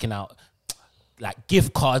Argos taking out like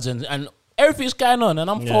gift cards and everything's going on, and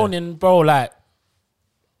I'm phoning bro like,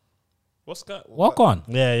 What's that? walk on.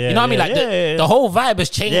 Yeah. You know what I mean? Like the whole vibe has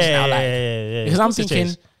changed now. Like because I'm It's thinking,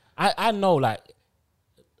 changed. I know like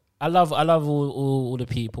I love all the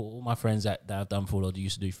people, all my friends that I've done fraud or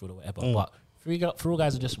used to do fraud or whatever. But fraud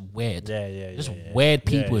guys are just weird. Just weird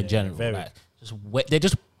people in general. very. Like they're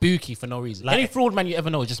just booky for no reason. Like- Any fraud man you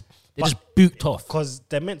ever know, they're just booked off. Because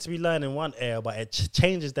they're meant to be learning in one area, but it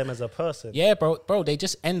changes them as a person. Yeah, bro, they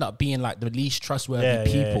just end up being like the least trustworthy Yeah,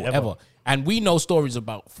 people ever. ever. And we know stories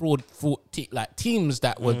about fraud like teams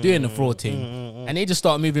that were doing the fraud thing, and they just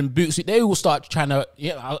start moving boots. They all start trying to.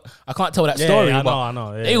 I can't tell that story, I but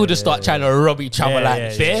know. Yeah, they will just start trying to rob each other like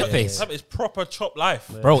bareface. It's proper chop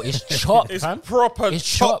life. Bro, it's chopped, It's fam. proper It's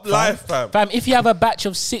chop chopped, life, fam. Fam, if you have a batch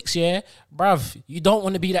of 6, bruv, you don't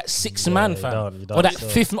want to be that sixth man, fam, you or don't, that so.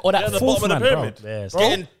 fifth, or that At the fourth bottom of man, the bro. pyramid. Yeah, It's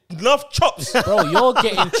getting enough chops. Bro, you're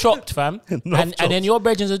getting chopped, fam, and then your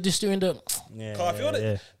brethren are just doing the. I feel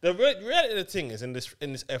the reality of the thing is in this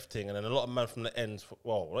F thing, and then a lot of man from the ends,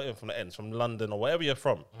 well, not even from the ends, from London or wherever you're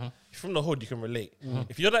from. If you're from the hood, you can relate.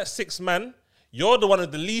 If you're that sixth man, you're the one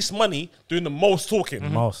with the least money doing the most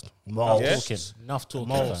talking. Most. Yeah? Enough talking,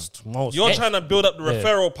 Most. You're trying to build up the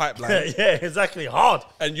referral pipeline, Yeah, exactly. Hard.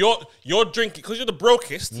 and you're drinking because you're the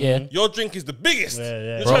brokest. Yeah. Your drink is the biggest.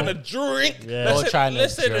 Yeah. You're Bro. trying to drink. Yeah. You're trying to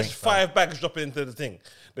Let's say there's drink, 5 bags dropping into the thing.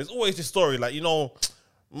 There's always this story like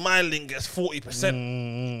my link gets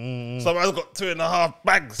 40%. Someone's got 2.5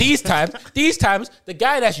 bags. These times, the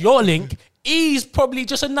guy that's your link, he's probably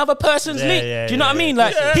just another person's link. Do you know what I mean?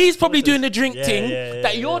 Like he's probably doing the drink thing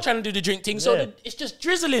that you're trying to do the drink thing. So it's just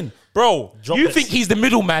drizzling, Bro, You think he's the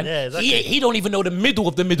middleman? Yeah, exactly. He don't even know the middle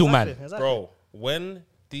of the middleman. Exactly. bro, when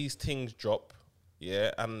these things drop,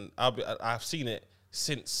 and I've seen it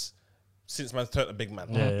since man's turned a big man.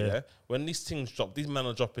 Yeah. When these things drop, these men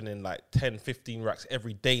are dropping in like 10, 15 racks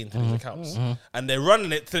every day into these accounts. And they're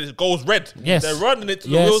running it till it goes red. Yes. They're running it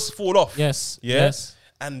till Yes. the wheels fall off. Yes. Yeah. Yes.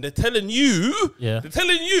 And they're telling you,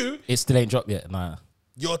 It still ain't dropped yet. Nah.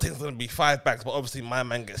 your thing's gonna be 5 bags, but obviously my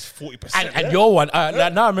man gets 40%. And your one,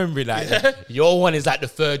 now I remember it, like your one is like the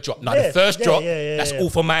third drop. Now the first drop, that's all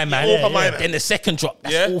for my man. all for my man. Then the second drop,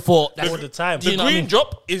 that's Yeah. all for that's All the time. Do you the know what I green mean?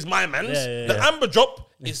 drop is my man's. Yeah. The amber drop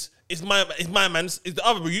is it's my man's, it's the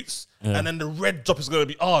other routes, and then the red drop is gonna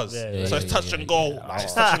be ours. So it's touch and go, like,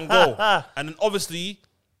 it's touch and go, and then obviously,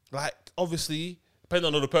 depending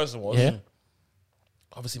on who the person was,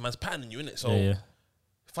 obviously man's patterning you in it. So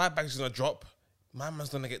 5 bags is gonna drop. My man's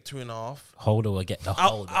gonna get 2.5. Holder will get the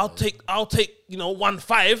holder. I'll take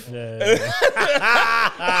 1.5.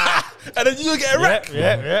 And then you get a rack.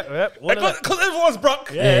 Because everyone's broke.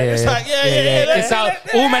 It's like, It's how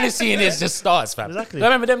all man is seeing is just starts, fam. Exactly. I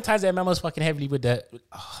remember them times that man was fucking heavily with the.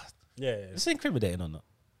 Yeah. Is it incriminating or not?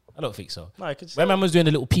 I don't think so. No, I could When man was doing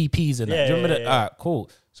the little PPs and that. Do you remember that? yeah. All right, cool.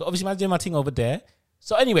 So obviously man's doing my thing over there.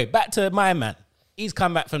 So anyway, back to my man. He's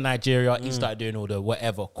come back from Nigeria. He started doing all the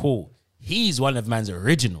whatever. Cool. He's one of man's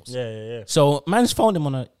originals. Yeah. So man's phoned him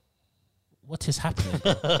on a. What is happening,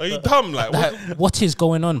 bro? Are you dumb? Like, Like, what is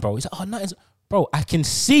going on, bro? He's like, oh, nothing's. Bro, I can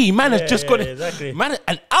see man has just got it. exactly. Man,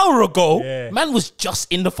 an hour ago, Yeah. man was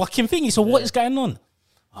just in the fucking thingy. So what is going on?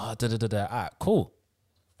 Ah, All right, cool.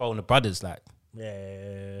 Phone the brothers, like,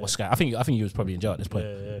 what's going? I think you was probably in jail at this point.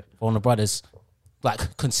 Phone the brothers,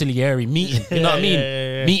 like conciliary meeting. You know what I mean?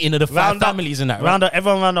 yeah. Meeting of the 5 Round up. families and that. Right? Round up,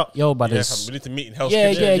 everyone round up. Yo, yeah, brothers. we need to meet in Hell's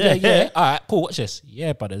Yeah, Kitchen. yeah. All right, cool. Watch this.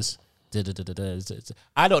 Yeah, brothers.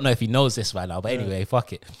 I don't know if he knows this right now, but anyway,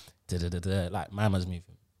 fuck it. Like, my man's moving.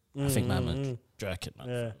 I think my man's jerking,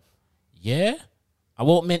 man. Yeah. I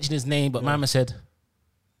won't mention his name, but my man said,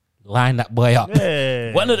 line that boy up.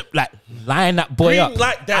 Yeah. One of the, like, line that boy Green up.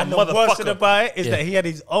 like that, And the worst thing motherfucker. about it is Yeah. that he had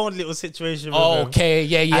his own little situation with him. Okay,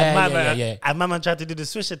 yeah. And my man tried to do the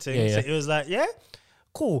swisher thing. Yeah, yeah. So he was like, yeah,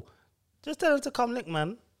 cool. Just tell him to come link,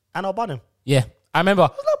 man. And I'll ban him. Yeah. I remember,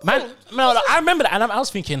 I remember that, and I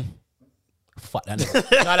was thinking, fuck that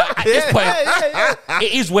nigga. No, like, at this point,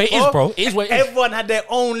 it is where it is, bro. It is where it is. Everyone had their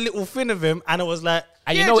own little thing of him. And it was like,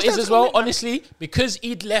 And yeah, you know what just it is tell as him to well, come link, man. honestly, because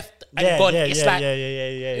he'd left and gone, it's like,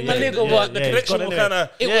 My nigga, what? The connection was kind of,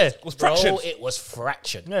 it was bro, fractured. it was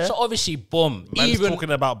fractured. Yeah. So obviously, boom. Man's Even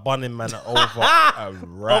talking about bunning man over a rack. Over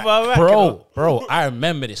a rack, you know? bro, I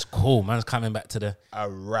remember this. Cool, man's coming back to the A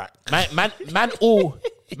rack.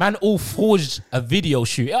 man all forged a video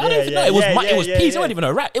shoot. I don't even know. It was peas. It wasn't even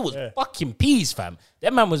a rap. It was fucking peas, fam.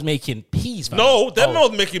 That man was making peas, fam. No, them man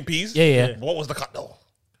was making peas. Yeah. What was the cut though?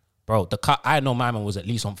 Bro, the cut. I know my man was at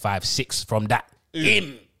least on 5-6 from that.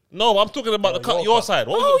 Him. No, I'm talking about the cut your side.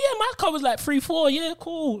 What was Oh it? yeah, my car was like 3-4. Yeah,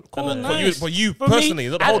 cool, nice. For you For personally,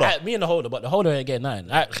 not the holder. me and the holder, but the holder ain't getting nothing.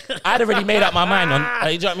 I'd already made up my mind on.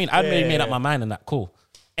 You know what I mean? I'd already made up my mind on that. Cool.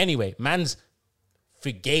 Anyway, man's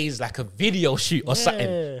forgays like a video shoot or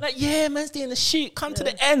something. Like, yeah, man's doing a shoot. Come to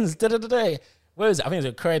the ends. Where is it? I think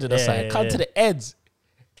it's a credit or something. Come to the ends.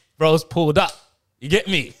 Bro's pulled up. You get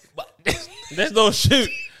me? But There's no shoot.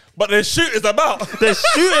 But the shoot is about. The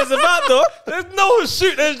shoot is about though. There's no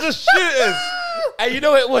shoot. There's just shooters. and you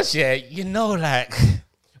know what it was, yeah? You know, like,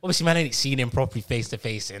 obviously, man, I ain't seen him properly face to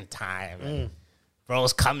face in time.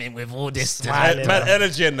 Bro's coming with all this. Smiling. Mad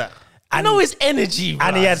energy in that. I know his energy,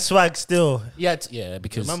 And he bruh. had swag still. Yeah,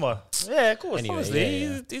 because Remember? Yeah, of course. Anyway, Honestly,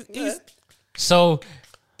 yeah. He's so,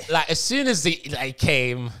 like, as soon as he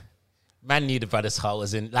came, man knew the brother's heart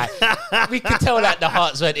was in. Like, we could tell that the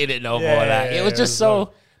hearts weren't in it no more. Like, it was just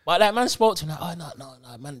so. But like, man spoke to him like, oh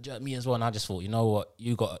no, man jerked me as well. And I just thought, you know what,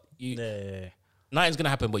 nothing's gonna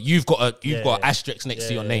happen, but you've got an asterisk next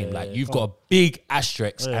to your name. Like, you've got a big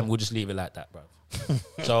asterisk, and we'll just leave it like that, bro.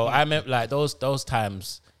 So I meant like those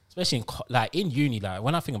times, especially in uni, like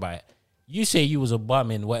when I think about it, you say you was a bum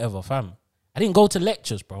in whatever, fam. I didn't go to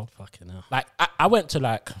lectures, bro. Fucking hell. Like I went to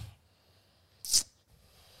like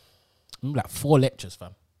 4 lectures,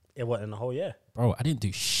 fam. It wasn't in the whole year. Bro, I didn't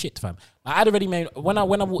do shit, fam. I'd already made when I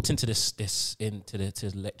walked into to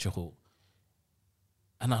the lecture hall,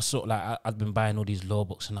 and I saw like I'd been buying all these law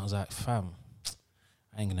books, and I was like, fam,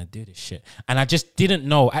 I ain't gonna do this shit. And I just didn't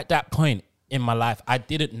know at that point in my life, I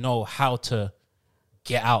didn't know how to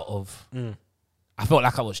get out of. I felt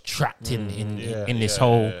like I was trapped in this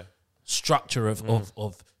whole structure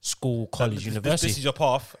of school, college, university. This is your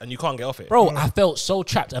path, and you can't get off it. Bro, I felt so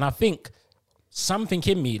trapped, and I think something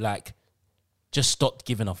in me like just stopped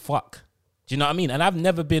giving a fuck. Do you know what I mean? And I've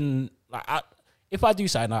never been like, if I do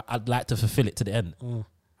something, I'd like to fulfill it to the end.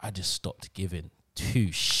 I just stopped giving 2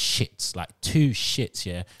 shits, like 2 shits.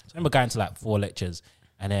 Yeah, so I remember going to like 4 lectures,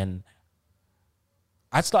 and then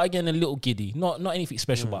I started getting a little giddy. Not anything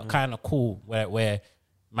special, but kind of cool. Where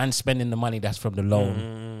man spending the money that's from the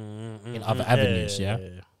loan in other avenues. Yeah.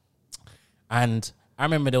 And I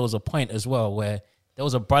remember there was a point as well where there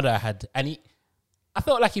was a brother I had, and I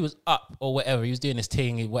felt like he was up or whatever. He was doing his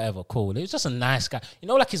thing, whatever, cool. He was just a nice guy. You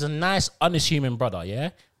know, like he's a nice, unassuming brother, yeah?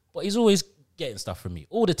 But he's always getting stuff from me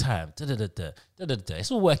all the time.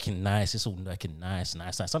 It's all working nice. It's all working nice.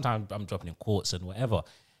 Sometimes I'm dropping in quartz and whatever.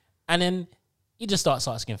 And then he just starts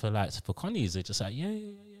asking for Connies. They're just like,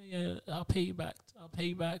 yeah, I'll pay you back.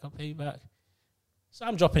 So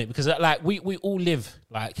I'm dropping it because like we all live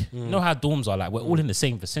like, you know how dorms are, like we're all in the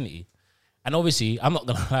same vicinity. And obviously, I'm not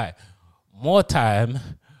gonna lie, more time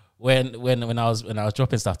when I was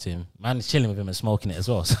dropping stuff to him, man, chilling with him and smoking it as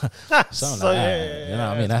well. So I'm like, you know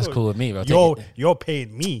what I mean? That's cool with me, bro. You're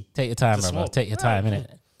paying me. Take your time, bro. Take your time, innit?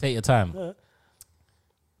 Take your time. Yeah.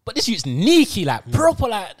 But this youth's sneaky, like proper,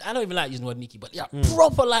 like I don't even like using the word sneaky, but yeah,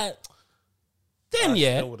 proper, like. Then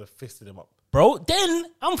I would have fisted him up, bro. Then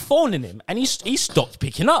I'm phoning him, and he stopped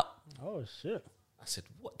picking up. Oh shit! I said,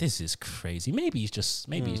 "What? This is crazy. Maybe he's just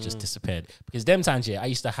disappeared." Because them times, I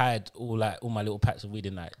used to hide all my little packs of weed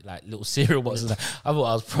in like little cereal boxes. I thought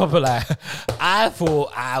I was proper, like I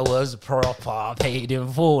thought I was proper paid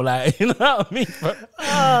in full, like you know what I mean?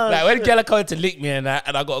 Like when Gella come to lick me and I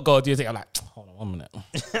got to go do a thing, I'm like, hold on 1 minute.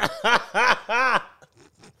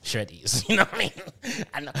 Shreddies, you know what I mean?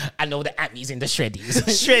 I know the Ammy's in the shreddies.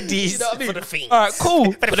 Shreddies, you know what I mean? For the fiends. All right,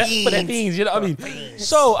 cool. For the fiends, you know what I mean?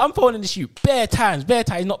 So I'm phoning the shoot bare times,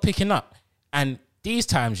 not picking up. And these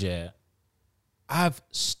times, I've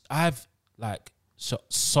like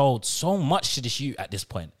sold so much to the shoot at this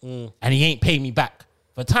point, and he ain't paying me back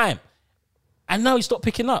for time. And now he stopped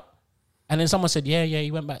picking up. And then someone said, yeah, he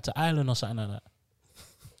went back to Ireland or something like that.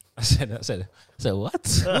 I said,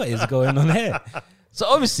 what? What is going on here? So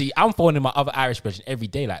obviously, I'm phoning my other Irish brethren every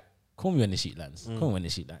day, like, call me when the sheet lands. Call me when the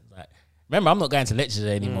sheet lands. Like, remember, I'm not going to lectures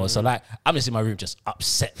anymore, so like, I'm just in my room, just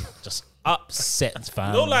upset,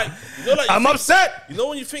 fam. You know, like I'm upset. You know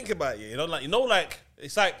when you think about it,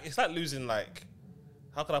 it's like losing like,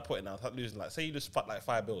 how can I put it now? It's like losing like, say you just fuck like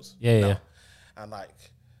 5 bills. Yeah. And like,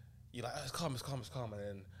 you're like, oh, it's calm, and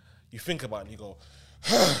then you think about it and you go.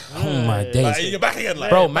 Oh my days, like, you're back again, like,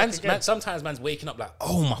 bro. Man, sometimes man's waking up like,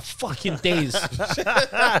 oh my fucking days.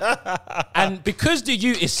 And because the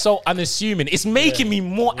youth is so unassuming, it's making me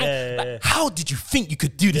more. How did you think you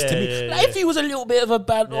could do this to me? Like if you was a little bit of a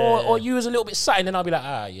bad or you was a little bit something, then I'll be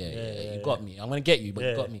like, you got me. I'm gonna get you, but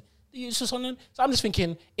you got me. It's just on them. So I'm just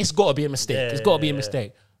thinking, it's got to be a mistake. It's got to be a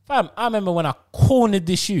mistake, fam. I remember when I cornered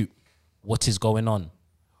this shoot. What is going on?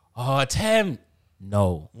 Oh, attempt.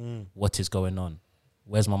 No. What is going on?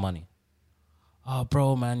 Where's my money? Oh,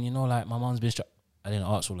 bro, man, you know, like my mom's been I didn't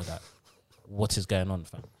ask all of that. What is going on,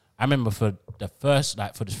 fam? I remember for the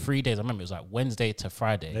 3 days, I remember it was like Wednesday to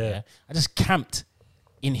Friday. Yeah. I just camped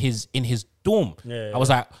in his dorm. I was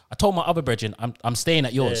like, I told my other brethren, I'm staying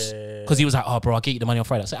at yours. Because he was like, oh, bro, I'll get you the money on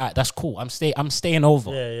Friday. I said, all right, that's cool. I'm staying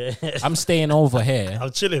over. I'm staying over here.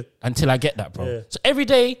 I'm chilling until I get that, bro. So every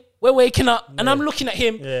day we're waking up and I'm looking at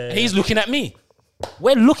him and he's looking at me.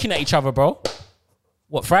 We're looking at each other, bro.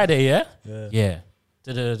 What, Friday, yeah.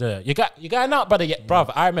 You going out, brother? Yeah,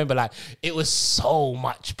 brother. I remember like it was so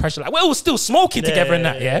much pressure. Like we're all still smoking together and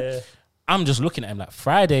that, I'm just looking at him like,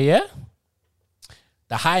 Friday, yeah?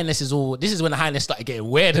 The highness is all. This is when the highness started getting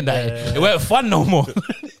weird and that. It weren't fun no more.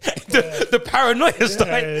 the paranoia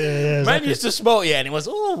started. Man used to smoke, and it was,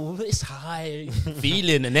 it's high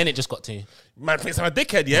feeling, and then it just got to. Man thinks I'm a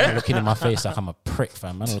dickhead, yeah? Man looking in my face like I'm a prick,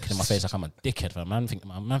 fam. Man looking in my face like I'm a dickhead, fam. Man think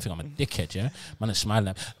I'm a dickhead, yeah? Man is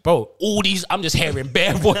smiling. Bro, all these, I'm just hearing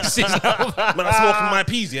bare voices now. Man, I'm smoking my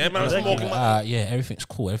peas, yeah? Man, I'm smoking my... yeah, everything's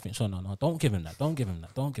cool. Everything's so, no, don't give him that.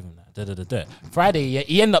 Friday,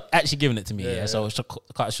 he ended up actually giving it to me, yeah? So,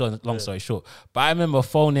 cut a short, long story short. But I remember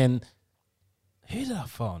phoning... Who did I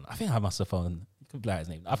phone? I think I must have phoned... You could be like his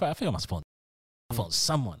name. I think I must have phoned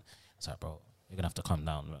someone. It's like, bro, you're going to have to calm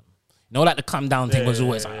down, man. You know, like the calm down thing was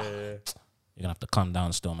always like, you're gonna have to calm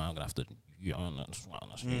down still, man. I'm gonna have to,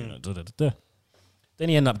 Then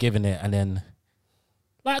he ended up giving it, and then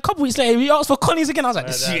like a couple weeks later, he asked for Connies again. I was like,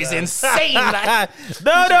 this shit is insane. Like,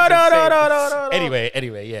 no.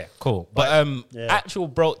 Anyway, yeah, cool. But actual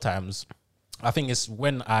broke times, I think it's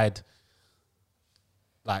when I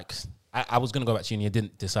was gonna go back to uni, I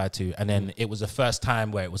didn't decide to, and then it was the first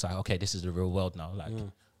time where it was like, okay, this is the real world now. Like,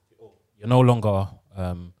 you're no longer.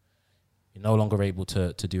 You're no longer able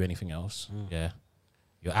to do anything else. Yeah.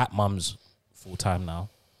 You're at mum's full time now.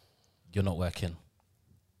 You're not working.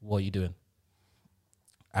 What are you doing?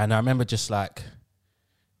 And I remember just like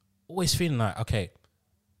always feeling like, okay,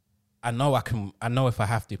 I know if I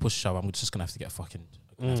have to push a shove, I'm just gonna have to get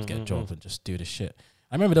a job and just do this shit.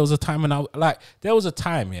 I remember there was a time when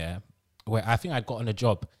where I think I'd gotten a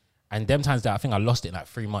job. And them times that I think I lost it in like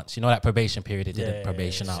 3 months. You know that probation period, they did the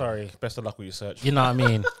probation out. Sorry, best of luck with your search. You know what I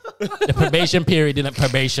mean? The probation period didn't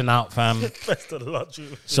probation out, fam. Best of luck.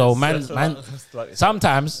 So man, Like,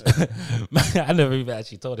 sometimes I never even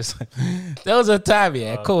actually told this. There was a time,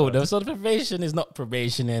 yeah, cool. So the probation is not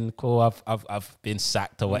probationing. Cool, I've been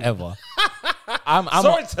sacked or whatever. I'm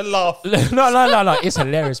sorry to laugh. no. It's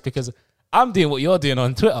hilarious because I'm doing what you're doing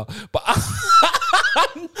on Twitter, but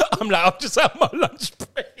I'm just at my lunch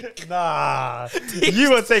break. Nah,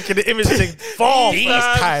 you were taking the image thing far. These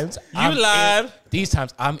times, These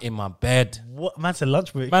times I'm in my bed. What man said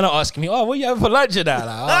lunch break? Man are asking me, oh, what you having for lunch and that?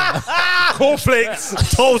 Like,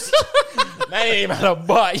 Cornflakes, toast. man ain't even had a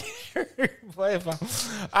butt.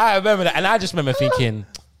 I remember that, and I just remember thinking,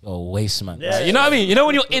 yo, waste man. Yeah. You know what I mean? You know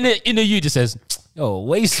when you're in the you just says, yo,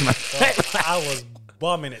 waste man. I was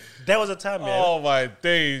bumming it. There was a time, yeah. Oh my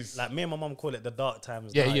days. Like me and my mum call it the dark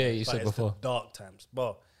times. Yeah, now, yeah, you but said it's before. the dark times.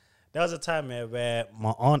 But there was a time here where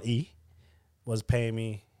my auntie was paying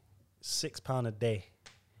me £6 a day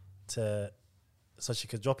so she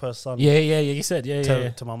could drop her son Yeah. You said, yeah.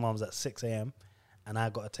 to my mum's at 6 a.m. and I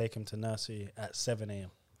got to take him to nursery at 7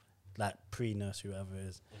 a.m. Like pre-nursery, whatever it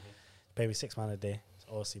is. Pay me £6 a day. So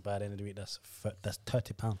obviously by the end of the week, that's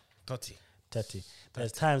 £30. 30.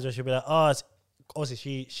 There's times where she'll be like,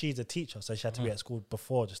 obviously she's a teacher, so she had to be at school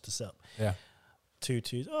before just to set up. Yeah. 2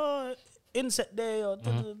 twos. Inset day or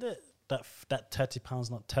that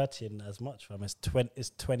 £30 not 30 in as much, fam.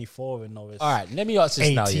 It's 24 in Norwich. All right, let me ask this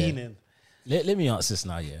 18 now. Yeah. in. Let me ask this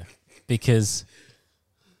now, yeah, because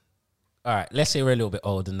all right, let's say we're a little bit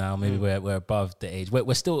older now. Maybe we're above the age.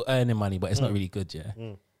 We're still earning money, but it's not really good, yeah.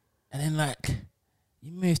 And then like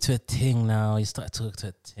you move to a thing now. You start to talk to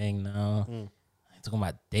a thing now. You're talking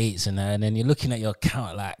about dates and that, and then you're looking at your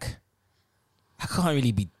account like, I can't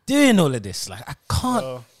really be doing all of this. Like I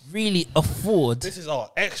can't really afford. This is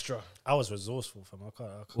all extra. I was resourceful, fam. I can't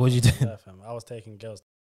What would you do? fam. I was taking girls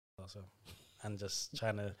also and just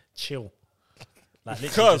trying to chill. Like literally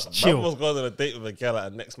Because just man chill. was going on a date with a girl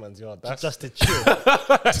at a next man's yard. That's Just to chill.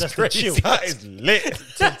 Just to chill. that is lit.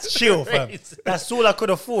 To chill, fam. That's all I could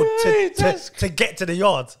afford to get to the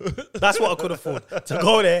yard. That's what I could afford. To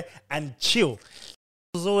go there and chill.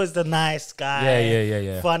 He was always the nice guy.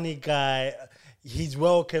 Yeah. Funny guy. He's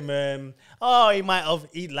welcoming. He might have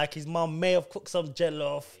eaten, like his mum may have cooked some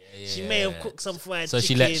jollof. She may have cooked some fried So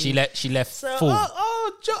chicken. she left So, full.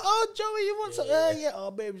 Joey, you want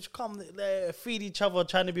some? Baby, come feed each other,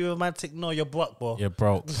 trying to be romantic. No, you're broke, bro. You're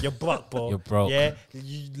broke. You're broke, bro. You're broke. Yeah.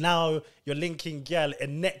 Now you're linking girl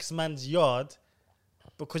in next man's yard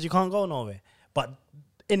because you can't go nowhere. But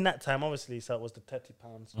in that time, obviously, so it was the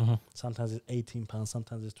 £30. Sometimes it's £18.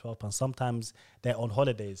 Sometimes it's £12. Sometimes they're on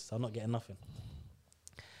holidays, so I'm not getting nothing.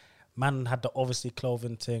 Man had the obviously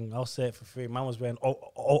clothing thing. I'll say it for free. Man was wearing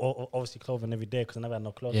obviously clothing every day because I never had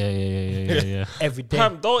no clothes. Yeah. Every day.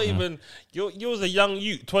 Fam, don't even. You was a young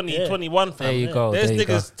youth, 20, Yeah. 21, fam. There you go. There's there you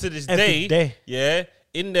niggas to this Every day. yeah,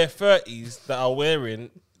 in their 30s that are wearing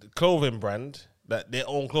the clothing brand, that their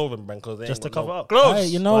own clothing brand, because they Just ain't to got cover no up. clothes. Hey,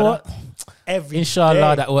 you know Brother. what? Every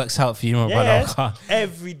Inshallah, day. that works out for you, my Yeah. brother.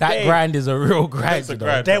 Every That day. grind is a real grind. It's a you know.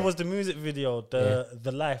 grind. There was the music video,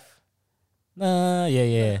 the life.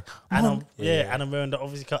 Yeah. And I'm wearing the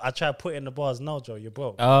obviously. I try to put in the bars. No, Joe, you're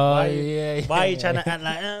broke. Oh, why yeah. Why are you trying to act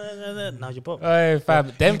like? No, you're broke. Hey,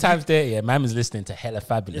 fam. Them times there, yeah, man was listening to Hella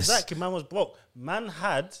Fabulous. Exactly, man was broke. Man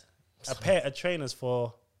had a pair of trainers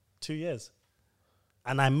for 2 years,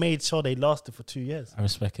 and I made sure they lasted for 2 years. I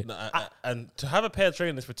respect it. And to have a pair of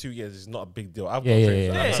trainers for 2 years is not a big deal. I've got Yeah.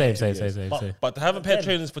 trainers that I've had Same. for 2 years. Same. But to have a pair of Again.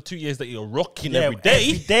 trainers for 2 years that you're rocking Yeah, every day,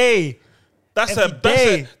 Every day. that's every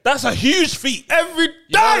day. that's a huge feat. Every day.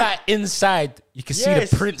 You know, like inside, you can see the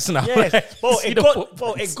prints now. Yes, bro, See it the got,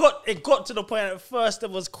 footprints. it got to the point at first it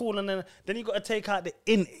was cool, and then you got to take out the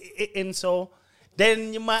insole.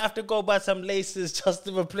 Then you might have to go buy some laces just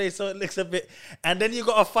to replace so it looks a bit. And then you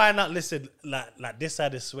got to find out, listen, like this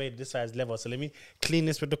side is suede, this side is leather. So let me clean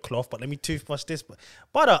this with the cloth, but let me toothbrush this.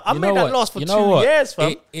 But I You made know that what? last for You 2 know what? years,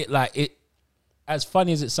 fam. It as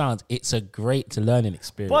funny as it sounds, it's a great learning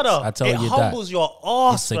experience. Brother, I tell it you humbles that. your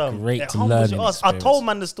ass, It's a fam. great It humbles learning your ass. I experience. told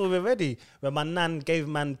man the story already where my nan gave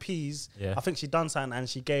man peas. Yeah. I think she done something and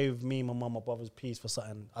she gave me, my mum, my brother's peas for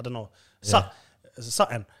something. I don't know. Yeah.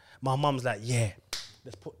 Something. My mum's like, yeah,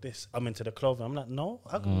 let's put this into the clothing. I'm like, no,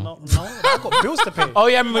 I got bills to pay. Oh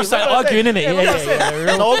yeah, I remember we started arguing, innit? Yeah,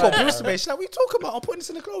 Yeah. No, I got bills to pay. She's like, what are you talking about? I'm putting this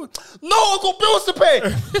in the clothing. No, I got bills to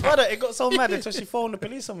pay. Brother, it got so mad until she phoned the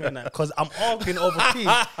police on me and that because I'm arguing over P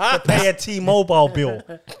to pay a T-Mobile bill.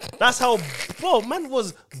 That's how, bro, man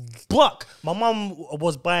was buck. My mum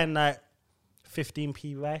was buying like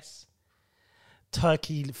 15p rice,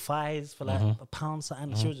 turkey thighs for like £1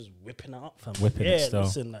 something. She was just whipping it up for me. Whipping it still.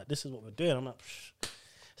 Listen, like, this is what we're doing. I'm like,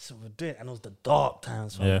 So we're doing, and it was the dark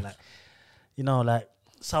times. Yeah. Like, you know, like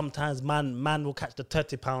sometimes man will catch the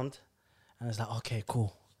 £30, and it's like, okay,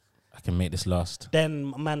 cool. I can make this last.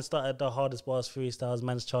 Then man started the hardest bars freestyles.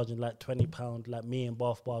 Man's charging like £20. Like me and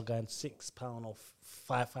Bath Bar going £6 or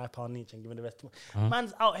 £5 each and giving the rest.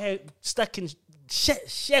 Man's out here stacking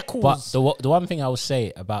shekels. But the one thing I will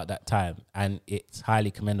say about that time, and it's highly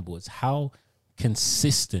commendable, is how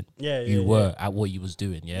consistent you were at what you was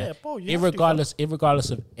doing. Yeah, bro, you have to be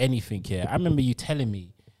irregardless of anything. Yeah, I remember you telling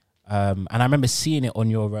me, and I remember seeing it on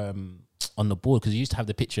your on the board, because you used to have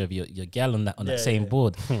the picture of your gal on that same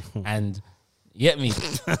board, and you get me.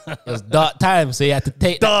 It was dark time, so you had to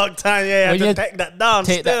take dark time. Yeah, you had to take that down.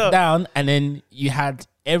 That down, and then you had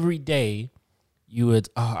every day. You would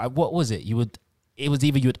what was it? It was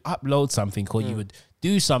either you would upload something or you would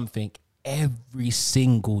do something every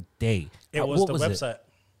single day. It was the website.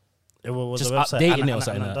 It was just the website. updating it or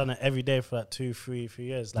something. I've done it every day for like 2-3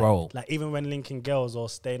 years. Like, Bro. Like even when linking girls or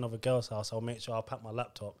staying over a girl's house, I'll make sure I'll pack my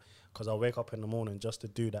laptop because I'll wake up in the morning just to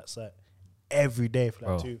do that site every day for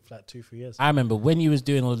like 2-3 years. I remember when you was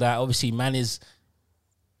doing all that. Obviously, man is.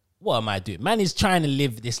 What am I doing? Man is trying to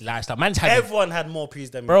live this lifestyle. Everyone had more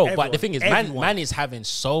peas than me. Bro, Everyone. but the thing is, man is having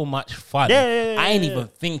so much fun. Yeah, I ain't even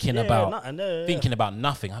thinking about thinking about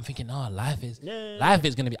nothing. I'm thinking, life is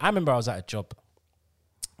gonna be. I remember I was at a job,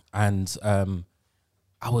 and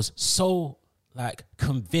I was so like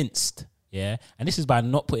convinced, and this is by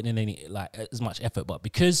not putting in any like as much effort, but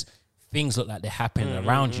because things look like they're happening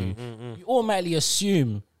around you, you automatically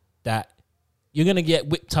assume that you're gonna get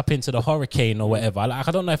whipped up into the hurricane or whatever. Like,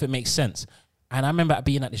 I don't know if it makes sense. And I remember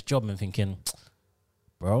being at this job and thinking,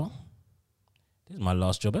 bro, this is my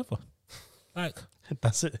last job ever. Like,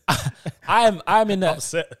 that's it. I'm in that.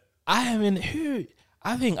 Upset. I am in who?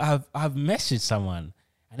 I think I've messaged someone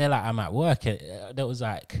and they're like, I'm at work. That was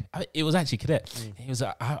like, it was actually Cadet. He was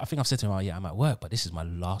like, I think I've said to him, I'm at work, but this is my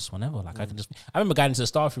last one ever. Like, I remember going into the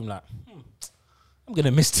staff room like, I'm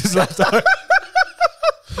gonna miss this last time.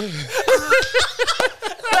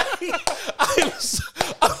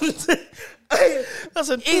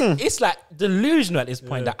 It's like delusional at this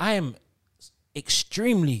point that I am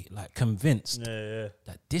extremely like convinced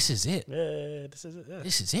that this is it. This is it.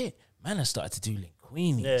 This is it. Man has started to do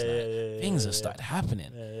linguinis. Things have started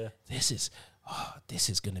happening. This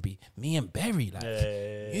is gonna be me and Berry. Like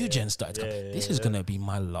Eugen started to come. This is gonna be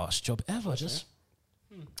my last job ever. Just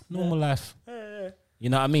normal life. You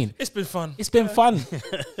know what I mean? It's been fun. It's been fun.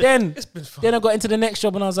 Then It's been fun. Then I got into the next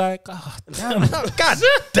job and I was like, oh, damn. God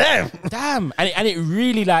damn. Damn. And it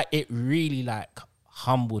really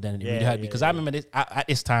humbled and it really hurt me. Because I remember this at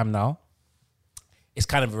this time now, it's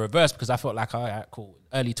kind of a reverse because I felt like, all right, cool.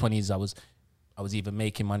 Early 20s, I was either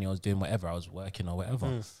making money, I was doing whatever, I was working or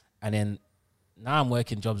whatever. And then now I'm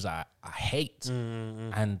working jobs that I hate.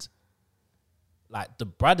 And like the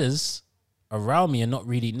brothers around me are not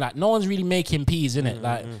really, like, no one's really making peas, innit?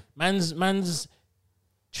 Like, man's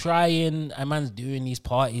trying and man's doing these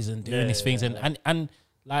parties and doing these things. And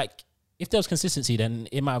like, if there was consistency, then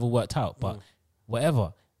it might have all worked out. But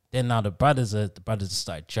whatever. Then now the brothers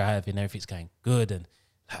started driving, everything's going good. And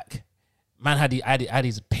like, man had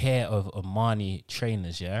his pair of Armani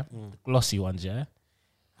trainers, the glossy ones, I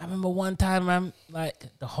remember one time, man, like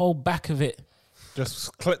the whole back of it,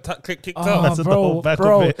 just kicked out. That's the whole back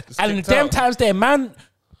of it. And them times there, man,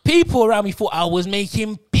 people around me thought I was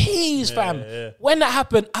making peas, fam. When that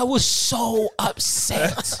happened, I was so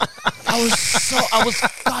upset. I was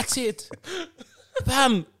gutted.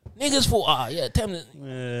 Fam, niggas thought, tell me,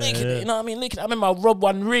 make it, you know what I mean? Look, I remember I robbed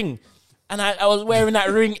one ring and I was wearing that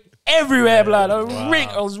ring everywhere, blood. I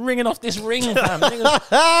was ringing off this ring, fam. Niggas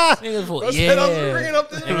thought, I was ringing off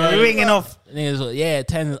this ring. Ringing off. Niggas thought,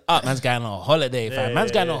 turn up. Man's going on holiday, fam.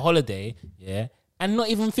 Man's going on holiday, and not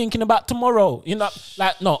even thinking about tomorrow. You know,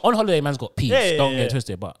 like, no, on holiday, man's got peace. Don't get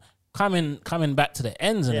twisted. But coming back to the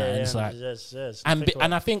ends and that, and it's like,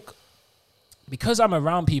 and I think because I'm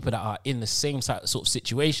around people that are in the same sort of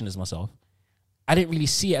situation as myself, I didn't really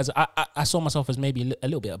see it as I saw myself as maybe a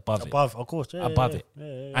little bit above it. Of course, above it.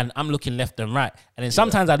 And I'm looking left and right. And then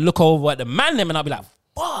sometimes I'd look over at the man them and I'd be like,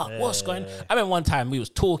 fuck, what's going on? I remember one time we was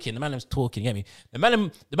talking, the man was talking, you get me? The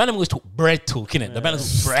man them was talk bread talk, innit? The man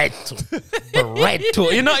was bread talk. Bread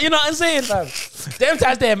talk. You know what I'm saying, fam? Them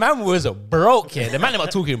times there, man was broke, The man them are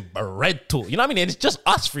talking bread talk. You know what I mean? And it's just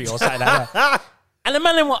us three or something like that. And the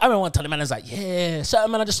man them, I remember one time the man was like,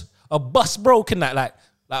 certain man are just a bus broke in that, like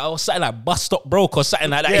Like I was something like bus stop broke or something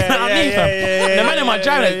like that. Yeah, You know what I mean, fam? And the man in my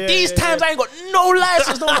driving, like, these times I ain't got no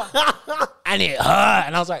license, no. And it hurt.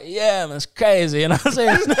 And I was like, yeah, man, it's crazy. You know what I'm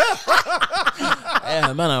saying?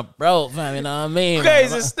 Yeah, man, I'm broke, fam. You know what I mean?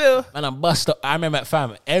 Crazy man, still. Man, I'm bus stop. I remember,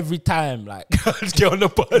 fam, every time, like, I would get on the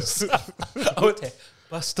bus. I would say,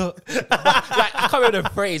 bus stop. Like, I can't remember the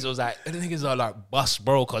phrase. It was like, the niggas are like, bus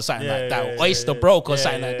broke or something like that. Oyster broke or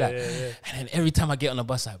something like that. And then every time I get on the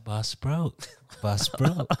bus, like, bus broke. Bus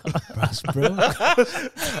broke. Bus broke.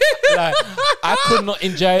 Like, I could not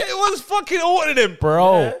enjoy it. It was fucking ordering him.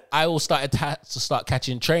 Bro, I all started to start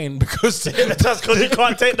catching train because That's because you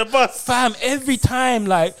can't take the bus. fam, every time,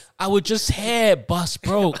 like, I would just hear bus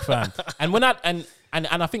broke, fam. And when and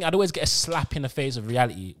I think I'd always get a slap in the face of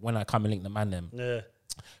reality when I come and link the man them. Yeah.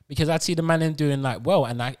 Because I'd see the man them doing like well,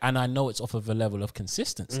 and I know it's off of a level of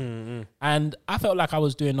consistency. And I felt like I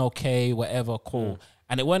was doing okay, whatever, cool.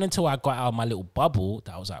 And it wasn't until I got out of my little bubble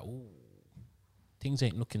that I was like, ooh, things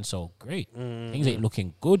ain't looking so great. Things ain't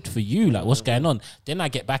looking good for you. Like, what's going on? Then I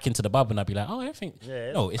get back into the bubble and I'd be like, oh, everything,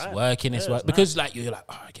 no, it's working, it's working. Because like, you're like,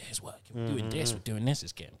 oh, okay, it's working. We're doing this, we're doing this.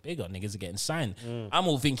 It's getting bigger. Niggas are getting signed. I'm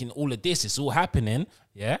all thinking all of this, it's all happening.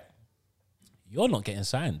 Yeah. You're not getting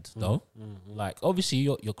signed though. Like, obviously,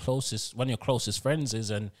 your closest, one of your closest friends is,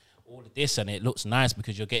 and all of this, and it looks nice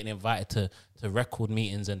because you're getting invited to record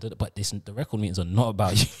meetings, but the record meetings are not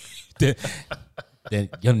about you.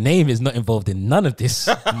 Your name is not involved in none of this,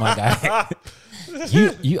 my guy.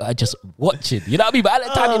 you are just watching. You know what I mean? But at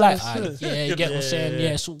the time, you're like, yeah, you get what I'm saying?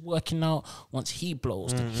 Yeah, it's all working out. Once he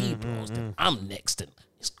blows, then I'm next, and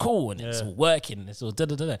it's cool, and it's all working. It's all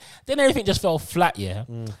da-da-da-da. Then everything just fell flat, yeah.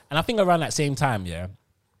 And I think around that same time, yeah,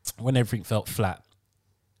 when everything felt flat,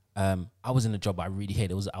 I was in a job I really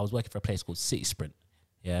hated. I was working for a place called City Sprint,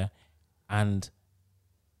 yeah, and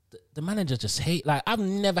the manager just hate. Like, I've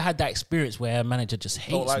never had that experience where a manager just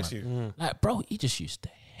hates. Don't like man. you. Like, bro, he just used to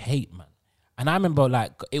hate, man. And I remember,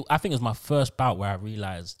 like, I think it was my first bout where I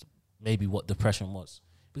realized maybe what depression was,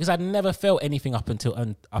 because I'd never felt anything up until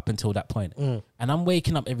that point. And I'm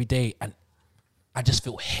waking up every day and I just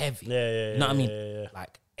feel heavy. You know what I mean?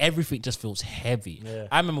 Like, everything just feels heavy.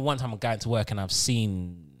 I remember one time I'm going to work and I've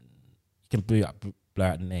seen, you can blur out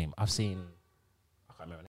the name. I can't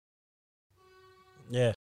remember.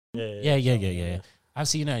 Yeah. I've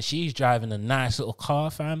seen her. She's driving a nice little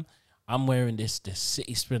car, fam. I'm wearing this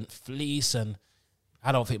City Sprint fleece, and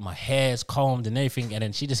I don't think my hair's combed and everything. And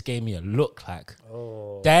then she just gave me a look like,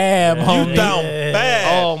 damn, homie. You down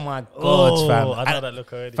bad. Oh my God, fam. I know that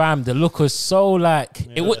look already. Fam, the look was so like,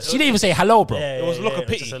 she didn't even say hello, bro. It was a look of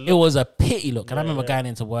pity. It was a pity look. And I remember going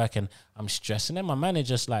into work and I'm stressing. And my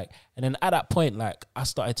manager's like, and then at that point, like, I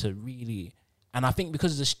started to really, and I think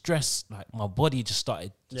because of the stress, like, my body just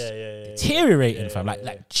started deteriorating, fam.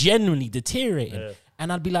 Like genuinely deteriorating.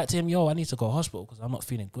 And I'd be like to him, yo, I need to go to hospital because I'm not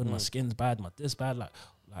feeling good. My skin's bad, my this bad. Like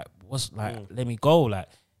what's like, let me go. Like,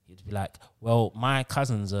 he'd be like, well, my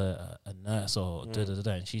cousin's a nurse or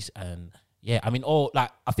da-da-da-da. And she's, and yeah, I mean, like,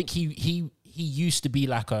 I think he used to be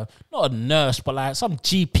like not a nurse, but like some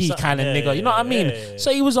GP kind of nigga. You know what I mean?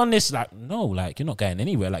 So he was on this, like, no, like, you're not going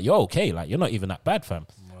anywhere. Like, you're okay. Like, you're not even that bad, fam.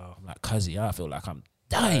 Wow. I'm like, cuzzy, I feel like I'm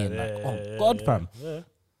dying. Like, oh God, fam.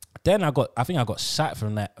 Then I think I got sacked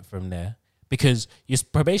from there. Because your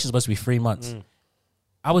probation is supposed to be 3 months.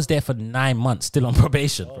 I was there for 9 months, still on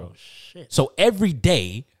probation, bro. Shit. So every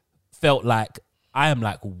day felt like I am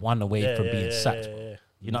like one away from being sacked.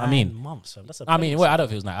 You know what I mean? 9 months. That's I don't think it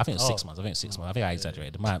was 9. I think it was 6 months. I think 6 months. I think I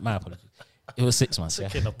exaggerated. My apologies. It was 6 months.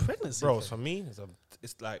 In a pregnancy, bro. For me,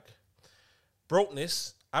 it's like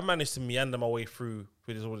brokenness. I managed to meander my way through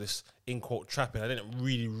with all this in quote trapping. I didn't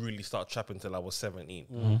really start trapping until I was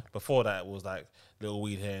 17. Before that, it was like little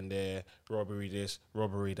weed here and there, robbery this,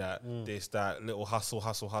 robbery that, this, that, little hustle.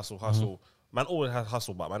 Man always had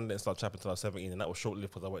hustle, but man didn't start trapping until I was 17, and that was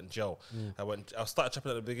short-lived because I went in jail. I started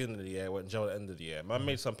trapping at the beginning of the year, went in jail at the end of the year. Man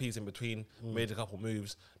made some peace in between, made a couple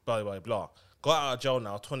moves, blah, blah, blah. Got out of jail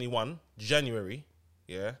now, 21, January,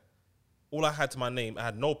 yeah. All I had to my name, I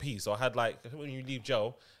had no peace. So I had like, when you leave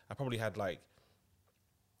jail, I probably had like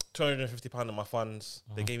 £250 in my funds.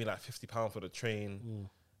 They gave me like £50 for the train.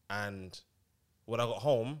 And when I got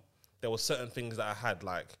home, there were certain things that I had,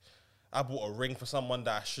 like, I bought a ring for someone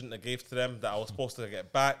that I shouldn't have gave to them that I was supposed to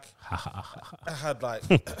get back. I had like,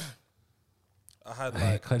 because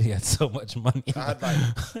he had so much money. I had like,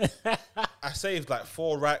 I saved like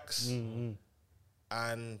 4 racks.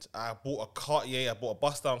 And I bought a Cartier. I bought a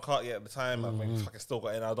bust-down Cartier at the time. I think I still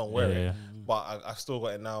got it now. I don't wear it. But I've still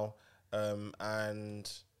got it now. And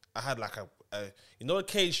I had like you know the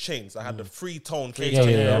cage chains? I had the 3-tone cage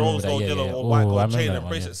chain. The rose gold, yellow, or white gold chain and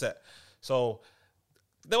bracelet set. So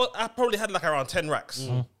I probably had like around 10 racks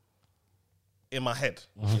in my head.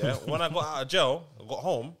 Yeah. When I got out of jail, I got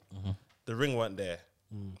home, the ring weren't there.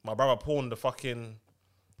 My brother pawned the fucking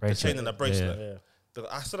the chain and the bracelet.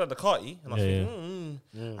 I still had the carty, and I was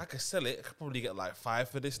thinking, I could sell it. I could probably get like 5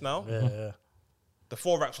 for this now. The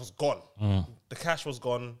 4 racks was gone. The cash was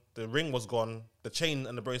gone. The ring was gone. The chain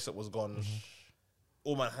and the bracelet was gone.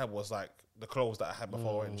 All man had was like the clothes that I had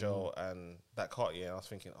before I went in jail and that carty. And I was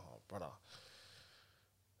thinking, oh, brother,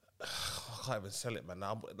 I can't even sell it, man.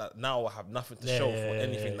 Now I have nothing to show for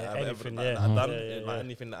anything that I've ever done, like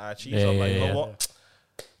anything that I achieved. So I'm like, you know what?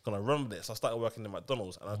 Gonna run with this. I started working in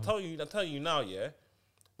McDonald's, and I tell you now, yeah,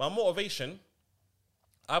 my motivation,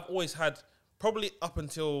 I've always had, probably up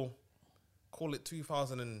until call it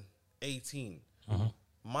 2018.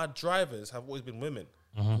 My drivers have always been women,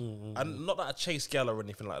 and not that I chase gal or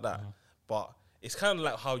anything like that, but it's kind of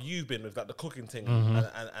like how you've been with like the cooking thing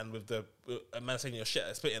and with the man saying your shit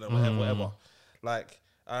at spitting and whatever. Like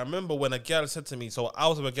I remember when a girl said to me, so I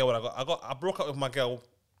was with a girl when I broke up with my girl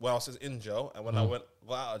when I was in jail, and when I got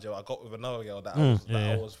out of jail, I got with another girl that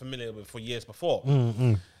I was familiar with for years before.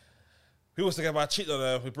 We was together, I cheated on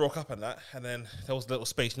her, we broke up and that, and then there was a little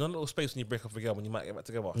space. You know, a little space when you break up with a girl when you might get back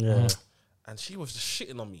together. And she was just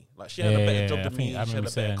shitting on me. Like she had a better job than me, she had a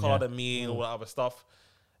better car than me, and all that other stuff.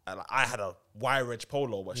 And like, I had a Y-Reg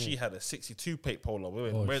Polo, but she had a 62 plate Polo.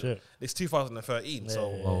 It's 2013,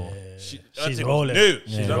 so she's rolling. New.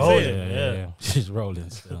 She's rolling. She's rolling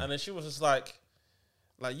still. And then she was just like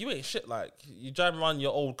you ain't shit. Like you drive around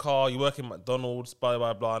your old car, you work in McDonald's, blah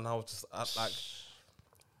blah blah. And I was just like,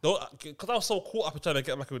 because I was so caught up in trying to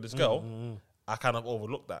get back with this girl, I kind of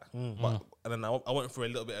overlooked that. But and then I went through a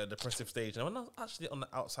little bit of a depressive stage, and when I was actually on the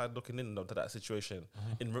outside looking in to that situation,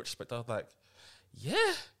 in retrospect, I was like,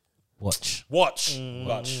 yeah, watch.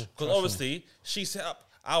 Because obviously she set up.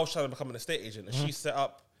 I was trying to become an estate agent, and she set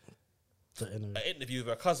up an interview with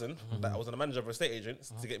her cousin that was a manager of an estate agent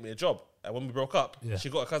to get me a job. And when we broke up, she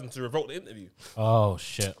got her cousin to revoke the interview. Oh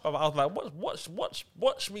shit! I was like,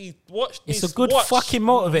 watch me. It's a good fucking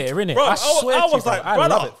motivator, innit? Bro, I swear I was like, I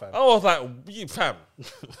love it, fam. I was like, you fam,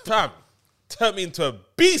 turn me into a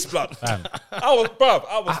beast, blood. I was,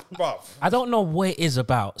 bruv. I don't know what it is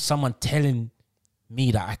about someone telling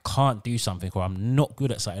me that I can't do something or I'm not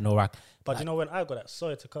good at something or But you know when I got that,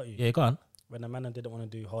 sorry to cut you. Yeah, go on. When the man didn't want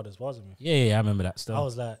to do hard as was with me. Yeah, I remember that still. I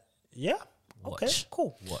was like, yeah, okay,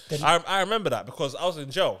 cool. I remember that because I was in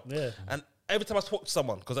jail. Yeah. And every time I spoke to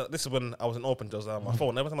someone, because this is when I was in open jails on my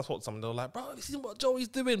phone, every time I spoke to someone, they were like, bro, you see what Joey's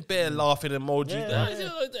doing? Bare laughing emojis.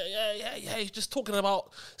 Yeah. He's just talking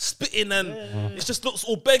about spitting and it just looks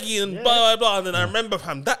all beggy and blah, blah, blah. And then I remember,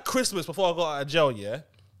 fam, that Christmas before I got out of jail,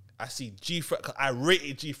 I see G-Fresh. I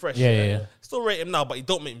rated G-Fresh. Yeah. Still rate him now, but he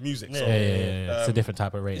don't make music. So, it's a different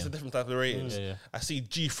type of rating. It's a different type of ratings. I see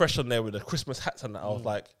G-Fresh on there with the Christmas hats on that. I was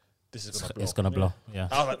like, this is gonna blow. It's gonna blow. Yeah.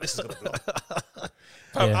 I was like, this is gonna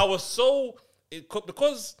blow. I was so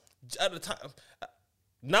because at the time,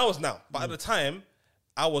 now is now, but at the time,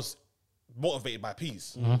 I was motivated by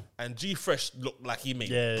peas, and G-Fresh looked like he made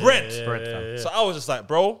bread. So I was just like,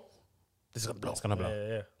 bro, this is gonna blow. It's gonna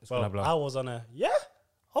blow. It's gonna blow. I was on a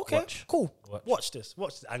okay, cool. Watch this.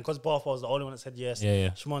 And because Barth was the only one that said yes,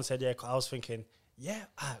 Shimon said yeah. I was thinking,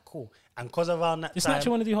 cool. And because around that it's time, not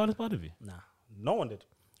you want to do hardest part of you? Nah, no one did.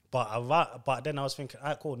 But then I was thinking,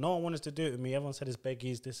 cool. No one wanted to do it with me. Everyone said it's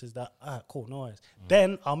beggies, this is that. Cool, no worries.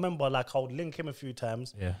 Then I remember like I would link him a few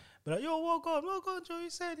times. Yeah. Be like, yo, what on, Joe? You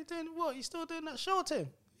said you doing what? You still doing that show thing?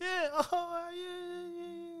 Yeah.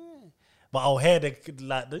 Yeah. But I'll hear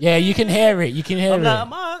you can hear it. You can hear it. I'm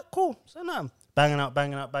like, alright, cool. So now I'm banging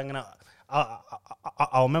out.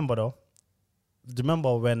 I remember though. Do you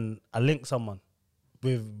remember when I linked someone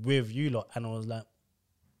with you lot and I was like,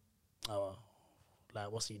 oh, like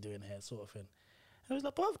what's he doing here, sort of thing. And I was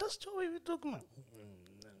like, bro, that's Joey we're talking about.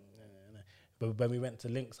 But when we went to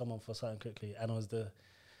link someone for something quickly, and it was the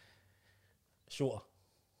shorter,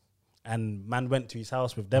 and man went to his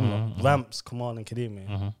house with them, Ramps, Kamal, and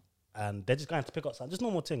Kadimi. And they're just going to pick up something, just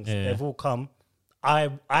normal things. They've all come. I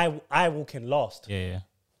walk in last.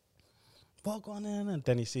 What going on? And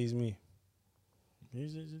then he sees me. Do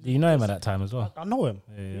you know him at that time as well? I know him.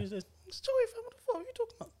 He's like, it's Joey, fam, what the fuck are you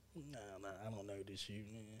talking about? Nah, I don't know this shit.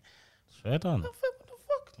 Fair done. What the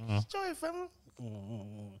fuck? It's Joey, fam.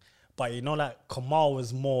 But you know, like Kamal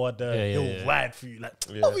was more he'll ride for you. Like,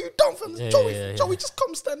 what have you done, fam? Joey, just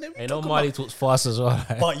come stand there. You know, Marley talks fast as well.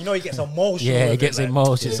 But you know, he gets emotional. He gets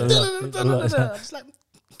emotional. It's like,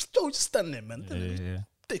 Joey, just stand there, man.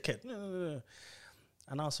 Dickhead.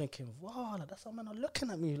 And I was thinking, wow, like, that's how man are looking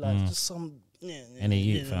at me, like just some any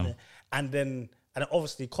youth, fam. And then And then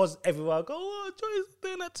obviously, because everywhere I go, oh, Joy's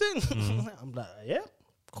doing that thing. I'm like, yeah,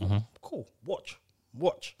 cool. Watch.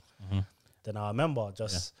 Then I remember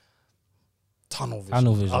just tunnel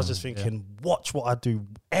vision. I was just thinking, watch what I do.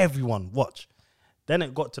 Everyone, watch. Then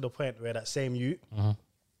it got to the point where that same you,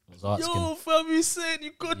 yo, fam, you said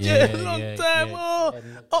you got long time.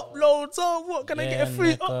 Uploads. Oh, what can I get a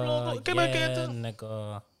free upload? What can I get?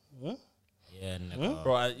 Nigga. Yeah, nigga.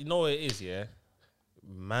 Bro, you know what it is, yeah?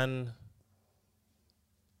 Man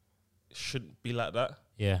shouldn't be like that.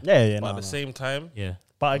 Yeah. But at the same time,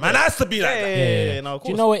 But man has to be like that. Yeah. No, of Do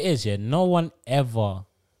you course. know what it is? Yeah, no one ever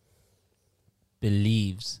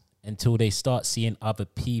believes until they start seeing other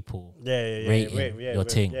people rating your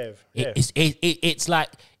thing. It's like,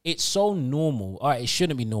 it's so normal. All right, it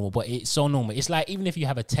shouldn't be normal, but it's so normal. It's like, even if you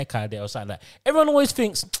have a tech idea or something like, everyone always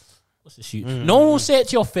thinks, what's the shoot? No one will say it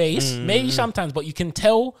to your face, maybe sometimes, but you can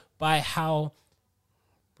tell by how,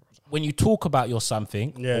 when you talk about your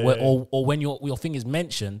something, or when your thing is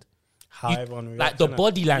mentioned, How everyone like the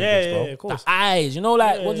body language, bro. of course. The eyes, you know,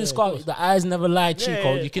 like what's this called? The eyes never lie,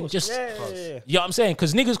 Chico. You can just, you know what I'm saying?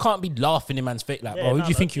 Because niggas can't be laughing in man's face, like, bro, who do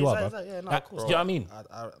you think you are, bro? of You know course. what I mean?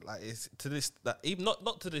 Like, it's to this, that even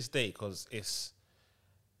not to this day, because it's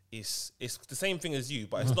the same thing as you,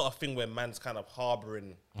 but it's not a thing where man's kind of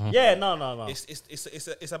harboring. No.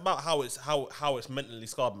 It's about how it's mentally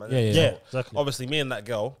scarred, man. Yeah, exactly. Obviously, me and that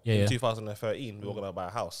girl in Yeah. 2013, we were gonna buy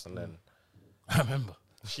a house, and then I remember.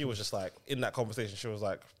 she was just like, in that conversation, she was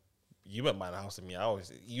like, "You weren't buying a house with me.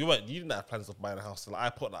 You didn't have plans of buying a house. Like, I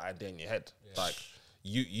put that idea in your head. Like,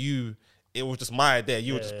 it was just my idea.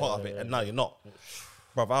 You were just part of it, and now you're not."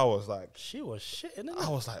 Brother, I was like, She was shitting. I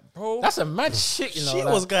was like, bro, That's a mad shit, you know. She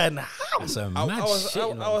like, was going ham. That's a I mad was shit.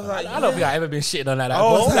 You know, I was like, I don't think I ever been shitting on that.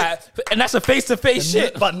 Oh. Like, and that's a face-to-face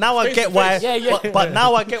shit. But now I get why. Yeah. But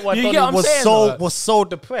now I get why You Donnie get what I'm was saying, so though? was so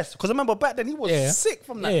depressed. Because remember back then he was sick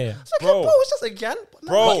from that. Yeah. It's like, Bro. bro, it's just a gal.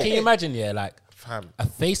 Bro. But can you imagine, like, fam, a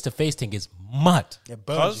face-to-face thing is mad. Yeah,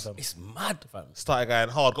 Cuz- It's mad, fam. started going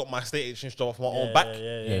hard, got my state exchange job off my own back.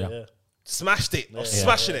 Yeah. Smashed it. I was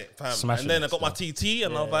smashing it, fam. Smashing and then it I got my TT,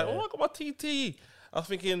 and I was like, oh, I got my TT. I was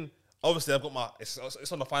thinking, obviously, I've got my,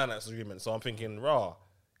 it's on the finance agreement, so I'm thinking, rah,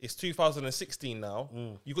 it's 2016 now.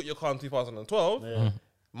 You got your car in 2012.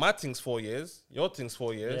 My thing's 4 years. Your thing's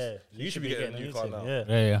 4 years. Yeah. You should be getting a new car now.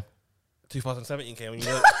 Yeah. 2017 came, and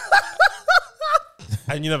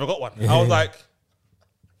and you never got one. I was like,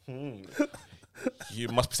 you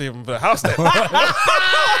must be saving for the house then.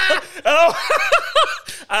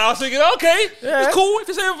 And I was thinking, okay, it's cool if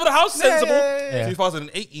you're saving for the house, sensible. Yeah.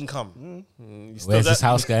 2018 come. You still Where's got- this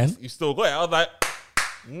house going? You still got it. I was like,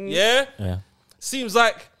 yeah. Yeah. Seems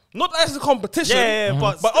like, not that it's a competition,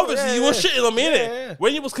 but but still, obviously you were shitting on me, innit? yeah.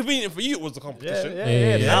 When it was convenient for you, it was a competition.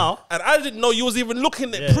 Yeah. Now. And I didn't know you was even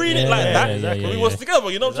looking at preening it like that exactly. when we was together.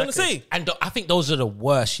 You know what I'm trying to say? And I think those are the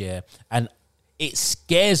worst, and it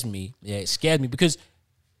scares me. Because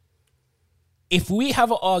if we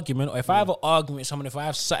have an argument, or if I have an argument with someone, if I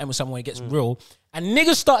have something with someone, it gets real, and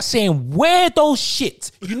niggas start saying, where those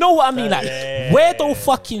shit? You know what I mean? Like, where those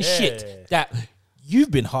fucking shit that you've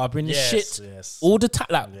been harboring this shit all the time?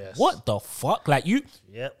 Like, what the fuck? Like, you...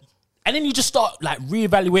 Yep. And then you just start like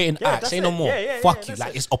reevaluating acts. that's Say no it. more. Yeah, fuck you. that's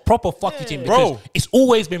Like it. it's a proper fuck you thing because Bro. it's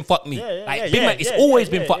always been fuck me. Like Big Man, it's always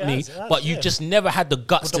been fuck me. it has, But you just never had the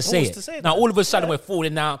guts the to say balls it. to say Now that. all of a sudden we're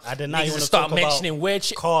falling out. And then now you Niggas want to start talk mentioning about weird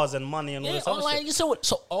shit. cars and money and all Yeah, this other like, shit.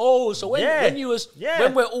 so when Yeah.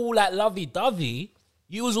 when we're all like lovey dovey,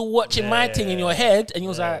 you was all watching my thing in your head and you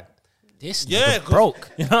was like, this Yeah, nigga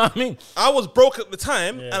broke. You know what I mean? I was broke at the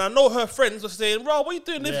time, and I know her friends were saying, "Bro, what are you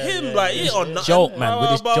doing with him? Like, he ain't on nothing." Joke, man,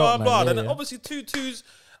 with this joke, man. Yeah, Then yeah. obviously 2-2s.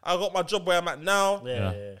 I got my job where I'm at now,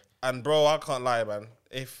 Yeah. and bro, I can't lie, man.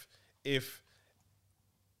 If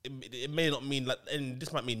it may not mean like, and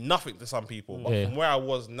this might mean nothing to some people, but Yeah. from where I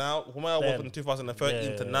was now, from where I was in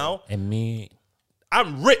 2013 to now, And me,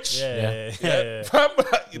 I'm rich. Yeah. That's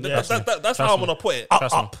how I'm gonna put it.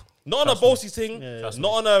 Up. Not on a bossy thing,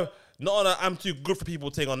 not on a I'm too good for people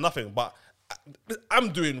thing or nothing, but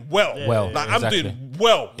I'm doing well. Well, like exactly. I'm doing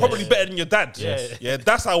well, probably better than your dad. Yes. Yeah,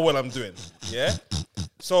 that's how well I'm doing. Yeah.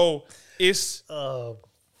 So it's Oh,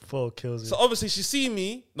 full kills me. so obviously she see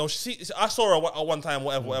me. No, I saw her at one time,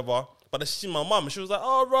 whatever. But then she see my mum, and she was like,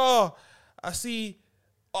 "Oh, raw, I see."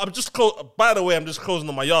 I'm just by the way, I'm just closing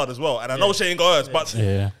on my yard as well, and I know she ain't got hers, but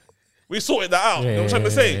we sorted that out. You know what I'm trying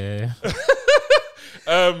to say?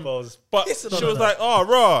 But she was like, "Oh,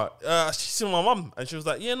 raw." She seen my mum, and she was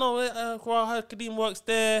like, "Yeah, no, Kadeem works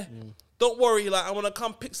there. Don't worry, like I want to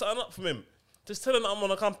come pick something up from him. Just tell him that I'm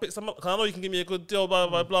gonna come pick something up. Cause I know you can give me a good deal." Blah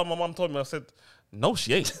blah blah. My mum told me. I said, No,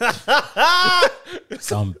 she ain't.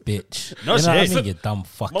 Dumb bitch. No, you she know what I ain't. mean? You dumb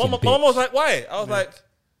fucking My bitch. mom was like, why? I was like,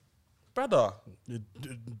 brother,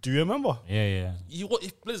 Do you remember? Yeah.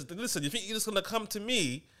 listen, you think you're just gonna come to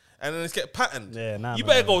me and then just get patterned? Yeah, nah, You nah,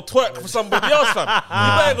 better go twerk for somebody else, fam.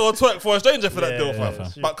 You better go twerk for a stranger for that deal, fam. yeah,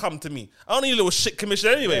 But come to me. I don't need a little shit commission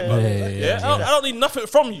anyway, Yeah, bro. yeah, I don't need nothing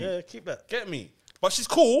from you. Yeah, keep that. Get me? But she's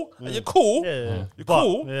cool, and you're cool. Yeah, You're but,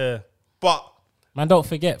 cool. Yeah. But Man, don't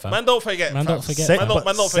forget, fam. man, don't forget. Man, fam. don't forget, Sa- fam. but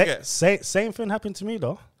Man, don't sa- forget. Same thing happened to me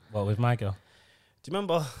though. What, with my girl? Do you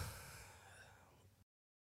remember?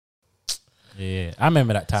 Yeah. I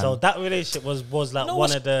remember that time. So that relationship was like know one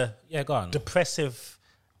what's- of the yeah, go on. depressive,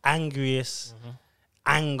 angriest,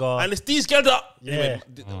 anger. And it's these girls that. Yeah. Anyway,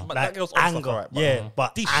 but that like girl's on anger, stuff, alright, but- yeah,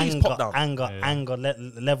 but These she's anger, popped down. anger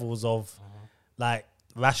levels of like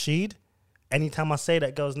Rashid. Anytime I say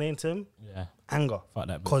that girl's name to him, Yeah. anger, Fuck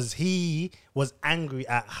that bitch. because he was angry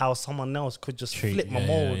at how someone else could just flip my yeah,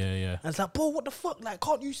 mold. yeah. And it's like, bro, what the fuck? Like,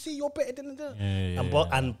 can't you see you're better than the? Yeah,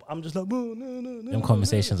 And I'm just like, no. Them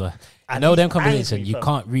conversations are. I And know he's them conversations. angry, You fam.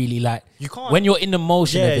 can't really like. You can't- when you're in the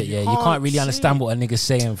motion Yeah, of it. you Yeah, you can't can't really see understand it. what a nigga's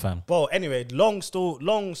saying, fam. Bro, anyway, long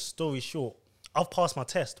story short, I've passed my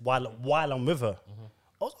test while I'm with her.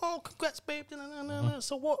 I was, oh, congrats, babe.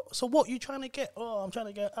 So what you trying to get? Oh, I'm trying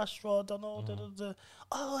to get Astra. Don't know. Oh,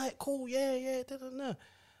 all right, cool. Yeah. So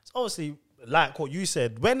obviously, like what you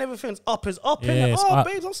said, when everything's up is up. Yeah, innit? it's Oh, up.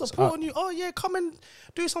 babes, I'm supporting you. Oh yeah, come and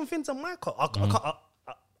do some things on my car.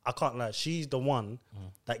 I can't lie. She's the one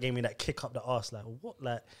that gave me that kick up the arse. Like what?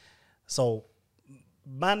 Like so.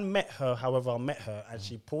 Man met her, however I met her, and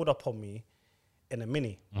she pulled up on me in a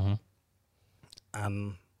Mini.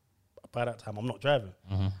 And by that time, I'm not driving.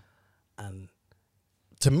 And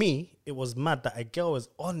to me, it was mad that a girl is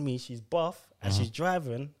on me, she's buff, and she's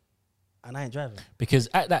driving, and I ain't driving. Because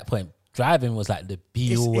at that point, driving was like the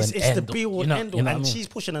be all and It's the end. be all you know, and end all. you know what And I mean? she's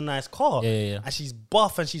pushing a nice car. Yeah. And she's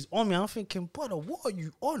buff and she's on me. I'm thinking, brother, what are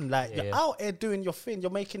you on? Like, you're Yeah. out here doing your thing,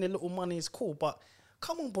 you're making a little money, it's cool, but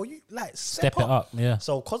come on, boy, you like Step it up, yeah.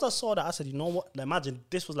 So, because I saw that, I said, you know what? Like, imagine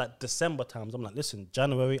this was like December times. I'm like, listen,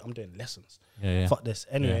 January, I'm doing lessons. Yeah. Fuck this.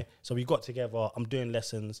 Anyway, Yeah. so we got together. I'm doing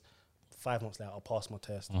lessons. 5 months later, I'll pass my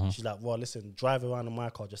test. She's like, well, listen, drive around in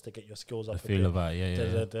my car just to get your skills up. I feel about it,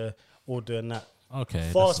 yeah. All doing that. Okay,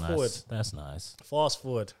 Fast that's forward. Nice. That's nice. Fast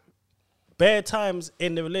forward. Bare times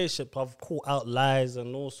in the relationship, I've caught out lies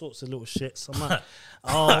and all sorts of little shit. So I'm like,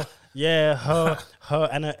 oh, yeah, her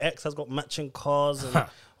and her ex has got matching cars and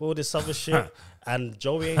all this other shit. And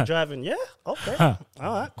Joey ain't driving. Yeah, okay.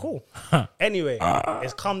 All right, cool. Anyway,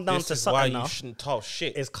 it's come down This to is why something you now. shouldn't talk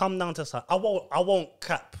shit. It's come down to something. I won't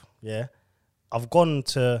cap, yeah. I've gone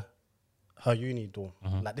to her uni dorm.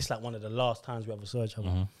 Like, this like one of the last times we ever saw each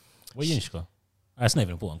other. What you go? That's not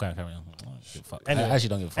even important. Carry on. I don't give a fuck. Anyway. I actually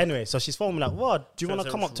don't give a fuck. Anyway, so she's phoning me like, what? Do you want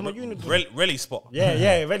to come up to my uni dorm? Really spot.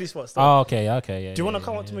 Yeah, ready spot stuff. Oh, okay, yeah. Do you want to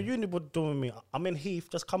come up to my uni dorm with me? I'm in Heath.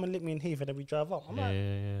 Just come and lick me in Heath, and then we drive up. I'm like,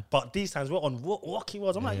 Yeah. but these times we're on rocky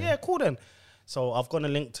roads. I'm like, yeah, cool then. So I've gone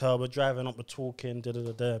and linked her. We're driving up, we're talking.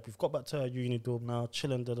 We've got back to her uni dorm now,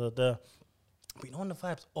 chilling. But you know when the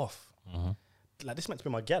vibe's off, like this meant to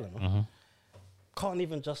be my gal, you know? Can't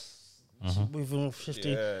even just within 50.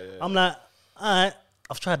 Yeah. I'm like, all right.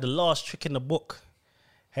 I've tried the last trick in the book.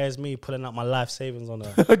 Here's me pulling out my life savings on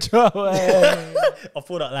her. I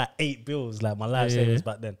pulled out like 8 bills, like my life savings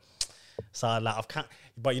back then. So like I've can't,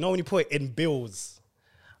 but you know when you put it in bills,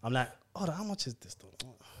 I'm like, oh, how much is this though?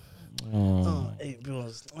 Oh, 8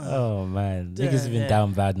 bills. Oh man, Yeah, niggas have been yeah.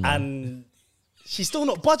 down bad, man. And she's still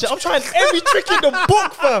not budging. I'm trying every trick in the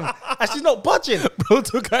book, fam, and she's not budging. Bro,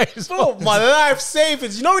 to guys, Bro, my life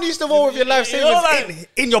savings. You know when you used to roll with your life You savings know, like-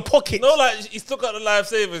 in your pocket? No, like he still got the life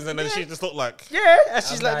savings, and then she just looked like Yeah, and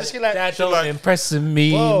she's like, that don't like- impress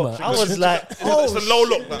me. bro, man. I was like, oh, it's a low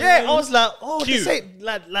look. Like. yeah, I was like, oh, Cute. this ain't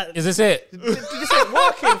like Is this it? this ain't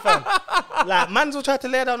working, fam. Like, man's will try to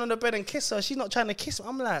lay her down on the bed and kiss her. She's not trying to kiss me.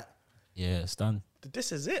 I'm like, Yeah, it's done.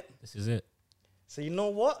 this is it. This is it. So you know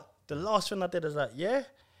what? The last thing I did is like, yeah.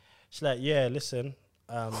 She's like, yeah, listen,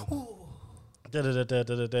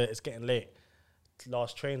 it's getting late.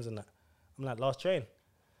 Last trains and that. I'm like, last train.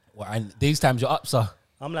 Well, and these times you're up, sir.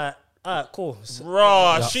 I'm like, all right, cool. So,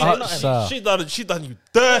 Bruh, Yeah, she done you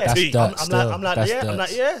dirty. That's dirt. I'm like, That's yeah, dirt. I'm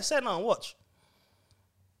like, yeah, say no, watch.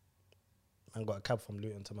 I got a cab from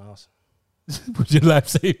Luton to my house With your life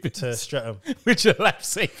savings. to Streatham. With your life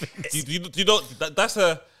savings. You don't. That's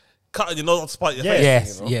a cut. You know not to spite your Yeah.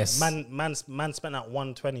 face. Yes, you know? yes. Man spent out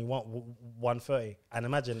 120, 130. And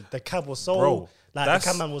imagine the cab was so Bro, like that's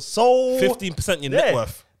the cabman was so 15% your net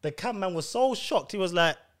worth. The cabman was so shocked. He was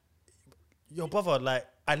like, "Yo, brother, like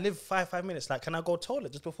I live 5 minutes. Like, can I go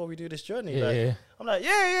toilet just before we do this journey? Yeah, Like, yeah. I'm like,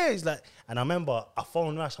 yeah. He's like, and I remember I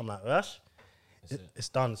phoned Rash. I'm like, Rash, it's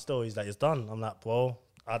done still. He's like, it's done. I'm like, bro,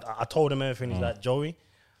 I told him everything. He's like, Joey,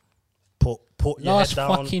 put your Last head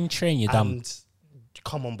down. fucking train, you dumb. And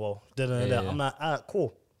come on, bro. Da-da-da-da. Yeah. I'm like, all right,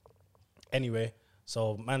 cool. Anyway,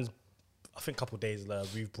 so man's, I think a couple of days later,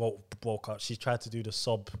 we broke up. She tried to do the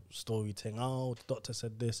sob story thing. Oh, the doctor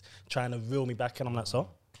said this, trying to reel me back in. I'm like, so?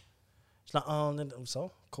 She's like, oh,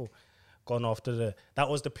 so? Cool. Gone after that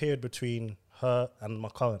was the period between her and my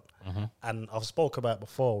current. And I've spoke about it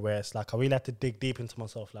before where it's like, I really had to dig deep into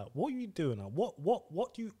myself. Like, what are you doing now?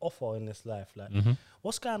 What do you offer in this life? Like,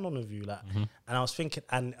 what's going on with you? Like, and I was thinking,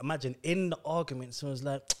 and imagine in the arguments, it was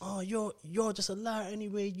like, oh, you're just a liar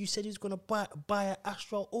anyway. You said you was going to buy an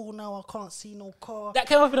Astra. Oh, now I can't see no car. That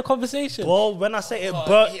came up in a conversation. Well, when I say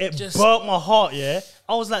it just- burnt my heart, yeah.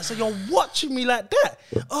 I was like, so you're watching me like that?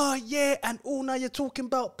 Oh, yeah, and now you're talking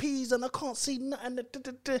about peas and I can't see nothing.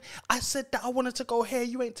 I said that I wanted to go here,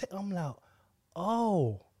 you ain't I'm like,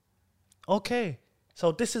 oh, okay.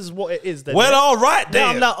 So this is what it is then. Well, all right Yeah,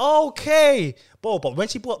 then. I'm like, okay. But when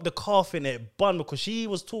she brought up the car thing, it bun because she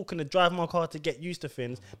was talking to drive my car to get used to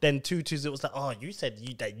things. Then Tutus, it was like, oh, you said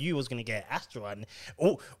that you was going to get Astra. And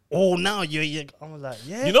now you I was like,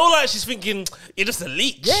 yeah. You know, like she's thinking, you're just a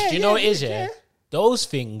leech. Yeah. Do you know what it is, yeah? Those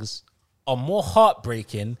things are more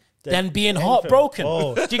heartbreaking than being heartbroken.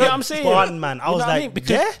 Oh. Do you get what I'm saying? Fun, man. I You was know what like, mean? Because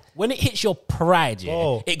yeah. when it hits your pride, yeah,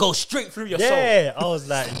 Oh. it goes straight through your soul. Yeah, I was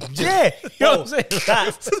like, yeah. You know what I'm saying?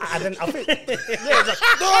 That, and then I think, yeah, it's like,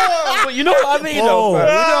 But you know what I mean, though, Oh. bro. You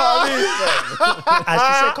know what I mean? and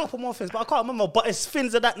she said a couple more things, but I can't remember. But it's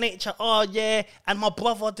things of that nature. Oh, yeah. And my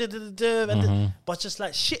brother did. But just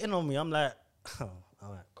like shitting on me. I'm like, oh,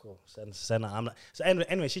 all right, cool. Send that. I'm like, so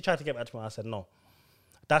anyway, she tried to get back to me. I said, no.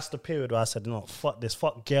 That's the period where I said, no, fuck this.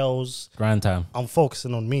 Fuck girls. Grand time. I'm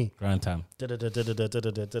focusing on me. Grand time. Then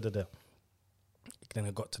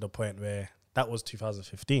it got to the point where that was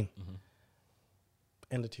 2015.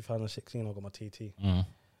 End of 2016, I got my TT.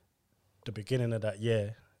 The beginning of that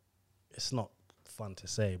year, it's not fun to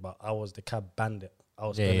say, but I was the cab bandit. I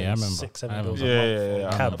was spending I remember. 6-7 I bills remember. a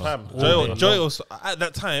month on cabs. remember. all day Joey long. was at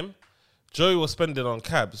that time. Joey was spending on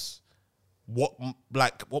cabs what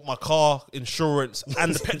my car insurance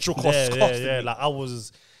and the petrol costs costing Yeah. me. Like I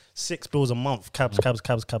was 6 bills a month, cabs.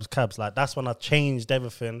 Like that's when I changed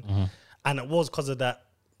everything, and it was because of that.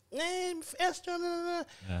 Yeah.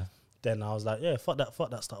 Then I was like, yeah, fuck that.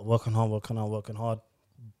 Started working hard.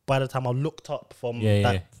 By the time I looked up from Yeah,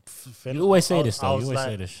 that yeah. thing, You always say I- this, I though. was You always like,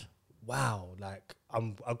 say this. wow, like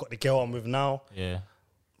I got the girl I'm with now. Yeah.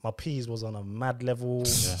 My P's was on a mad level.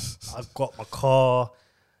 I got my car,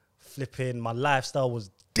 flipping. My lifestyle was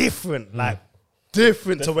different, like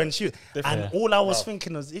different to when she. And all I was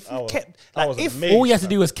thinking was, if you kept, like, if All you have to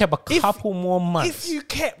do is keep a couple more months. if you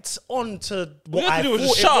kept on to you what have I to do is thought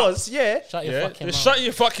just it shut up. was, yeah, Shut your Yeah, fucking just mouth. shut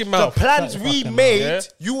your fucking the mouth. plans your we fucking made,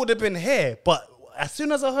 mouth. Yeah. you would have been here. But as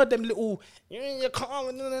soon as I heard them little, you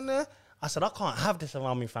can't, I said, I can't have this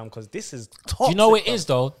around me, fam, because this is toxic. Do you know what it fam. is,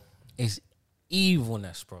 though? It's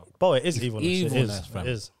evilness, bro. Bro, it is evilness. evilness, It fam.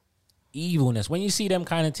 is. Evilness. When you see them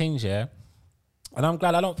kind of things, yeah, and I'm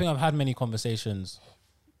glad I don't think I've had many conversations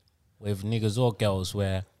with niggas or girls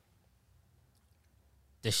where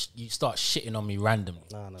you start shitting on me randomly.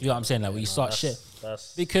 No, Do you know what I'm saying? Like, when you start shit.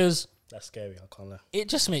 That's Because scary. I can't lie. it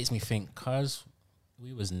just makes me think, cuz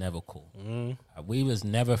we was never cool. We was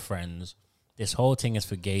never friends. This whole thing is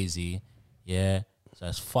for Gazy. Yeah. So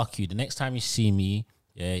it's fuck you. The next time you see me,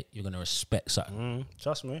 yeah, you're going to respect something.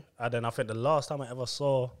 Trust me. And then I think the last time I ever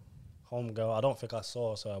saw homegirl, I don't think I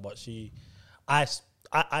saw her, but I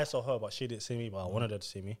saw her, but she didn't see me. But I wanted her to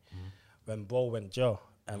see me. When bro went jail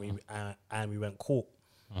and we went court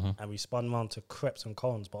and we spun round to Crepes and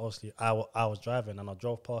Cones, but obviously I was driving and I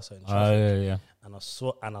drove past her in traffic Yeah. and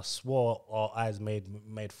I swore our eyes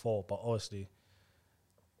made four, but obviously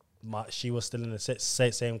she was still in the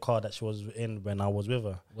same car that she was in when I was with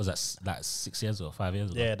her. Was that like 6 years or 5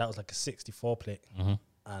 years ago? Yeah, that was like a 64 plate.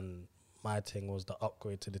 And my thing was the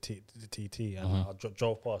upgrade to the TT. And I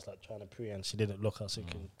drove past, like, trying to pre, and she didn't look. I was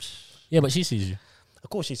thinking, Yeah, but she sees you. of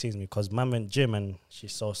course she sees me, because man went gym and she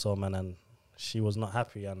saw man, and she was not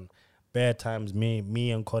happy. And bare times,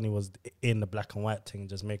 me and Connie was in the black and white thing,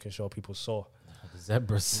 just making sure people saw.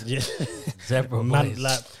 Zebras. Yeah. Zebra Man, boys.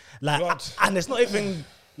 like, and it's not even...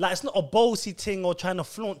 Like, it's not a bossy thing or trying to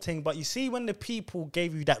flaunt thing, but you see when the people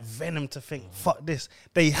gave you that venom to think, fuck this,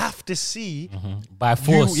 they have to see By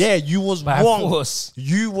force. you was By wrong. force.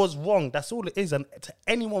 You was wrong. That's all it is. And to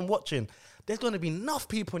anyone watching, there's going to be enough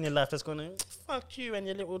people in your life that's going to fuck you and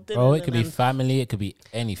your little dinner. Bro, it could be family, it could be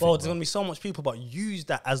anything. Bro, there's going to be so much people, but use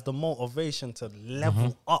that as the motivation to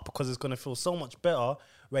level up, because it's going to feel so much better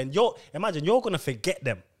when imagine you're going to forget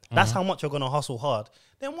them. That's how much you're going to hustle hard.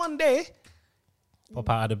 Then one day, Pop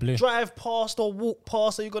out of the blue. drive past or walk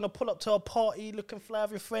past, or you're going to pull up to a party looking fly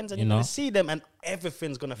with your friends, and you're going to see them, and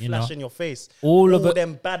everything's going to flash in your face. All of it.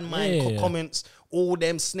 them bad mind comments, all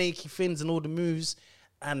them snaky things and all the moves,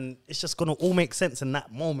 and it's just going to all make sense in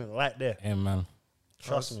that moment right there. Yeah, man.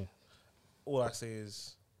 Trust me. All I say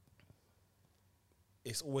is,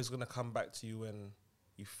 it's always gonna come back to you when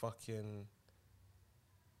you fucking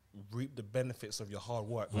reap the benefits of your hard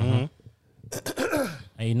work. And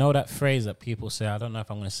you know that phrase that people say, I don't know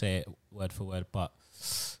if I'm going to say it word for word, but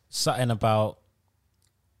something about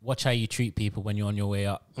watch how you treat people when you're on your way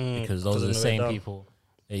up, because those are the same people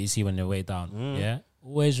that you see when they're way down. Yeah?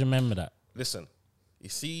 Always remember that. Listen, you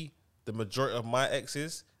see, the majority of my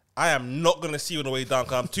exes, I am not going to see you on the way down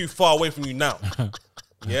because I'm too far away from you now.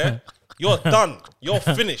 Yeah? You're done. You're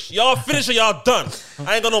finished. Y'all finished or y'all done.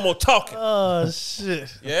 I ain't got no more talking. Oh,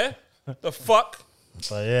 shit. Yeah? The fuck?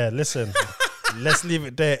 But yeah, listen, let's leave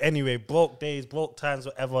it there. Anyway, broke days, broke times,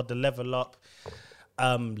 whatever, the level up,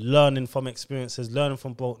 learning from experiences, learning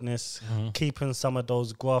from brokenness, keeping some of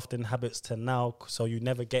those grafting habits to now, so you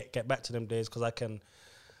never get back to them days, because I can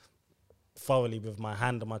thoroughly, with my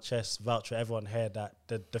hand on my chest, vouch for everyone here that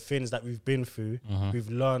the things that we've been through, we've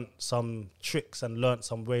learned some tricks and learned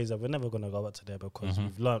some ways that we're never going to go back to there, because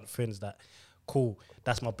we've learned things that, cool,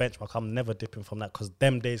 that's my benchmark. I'm never dipping from that, because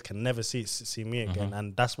them days can never see me again.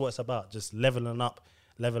 And that's what it's about, just leveling up.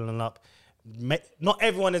 Not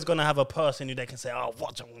everyone is going to have a person who they can say, oh,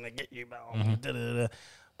 watch, I'm going to get you, man.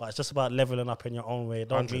 But it's just about leveling up in your own way.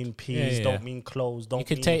 Don't mean peas, don't mean clothes. You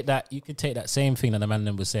could take that same thing that the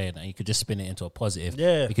man was saying, and you could just spin it into a positive.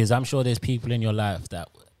 Yeah. Because I'm sure there's people in your life that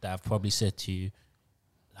have probably said to you,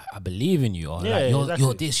 I believe in you, or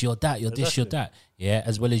you're this, you're that, you're this, you're that. Yeah,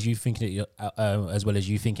 as well as you thinking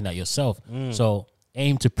that yourself. So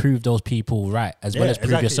aim to prove those people right, as well as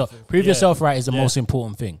prove yourself. Prove yourself right is the most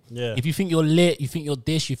important thing. Yeah. If you think you're lit, you think you're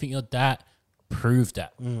this, you think you're that, prove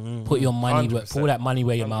that. Put your money, pull that money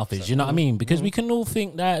where your mouth is. You know what I mean? Because we can all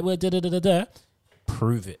think that we're da.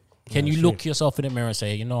 Prove it. Can you look yourself in the mirror and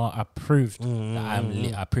say, you know what, I proved that I'm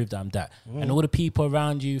lit, I proved that I'm that. And all the people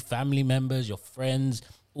around you, family members, your friends,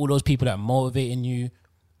 all those people that are motivating you,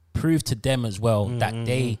 prove to them as well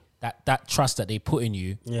that that trust that they put in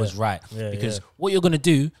you was right. Because what you're going to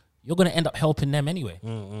do, you're going to end up helping them anyway.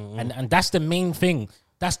 And that's the main thing.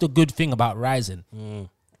 That's the good thing about rising.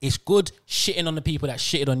 It's good shitting on the people that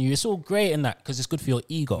shitted on you. It's all great in that, because it's good for your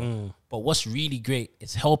ego. But what's really great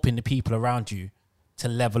is helping the people around you to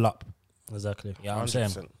level up. Exactly. Yeah, I'm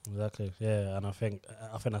saying. Exactly. Yeah, and I think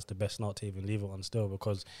that's the best note to even leave it on still,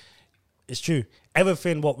 because it's true.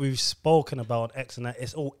 Everything what we've spoken about on X and that,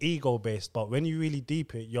 it's all ego based. But when you really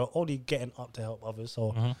deep it, you're only getting up to help others.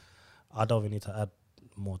 So I don't even need to add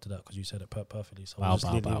more to that, because you said it perfectly. So we'll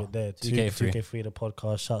just leave it there. 2K3 the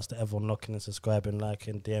podcast. Shouts to everyone looking and subscribing,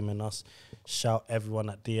 liking, DMing us. Shout everyone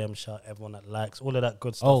that DM. Shout everyone that likes. All of that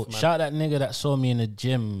good stuff. Oh, man. shout that nigga that saw me in the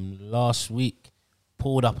gym last week.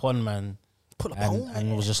 Pulled up on, man.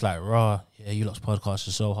 And was just like, raw, yeah, you lot's podcast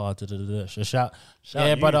is so hard. So shout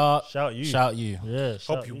yeah, you. brother. Shout you. Yeah.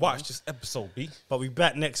 Hope you watch this episode, B. But we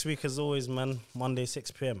back next week as always, man. Monday,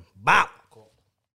 6 p.m. Bow.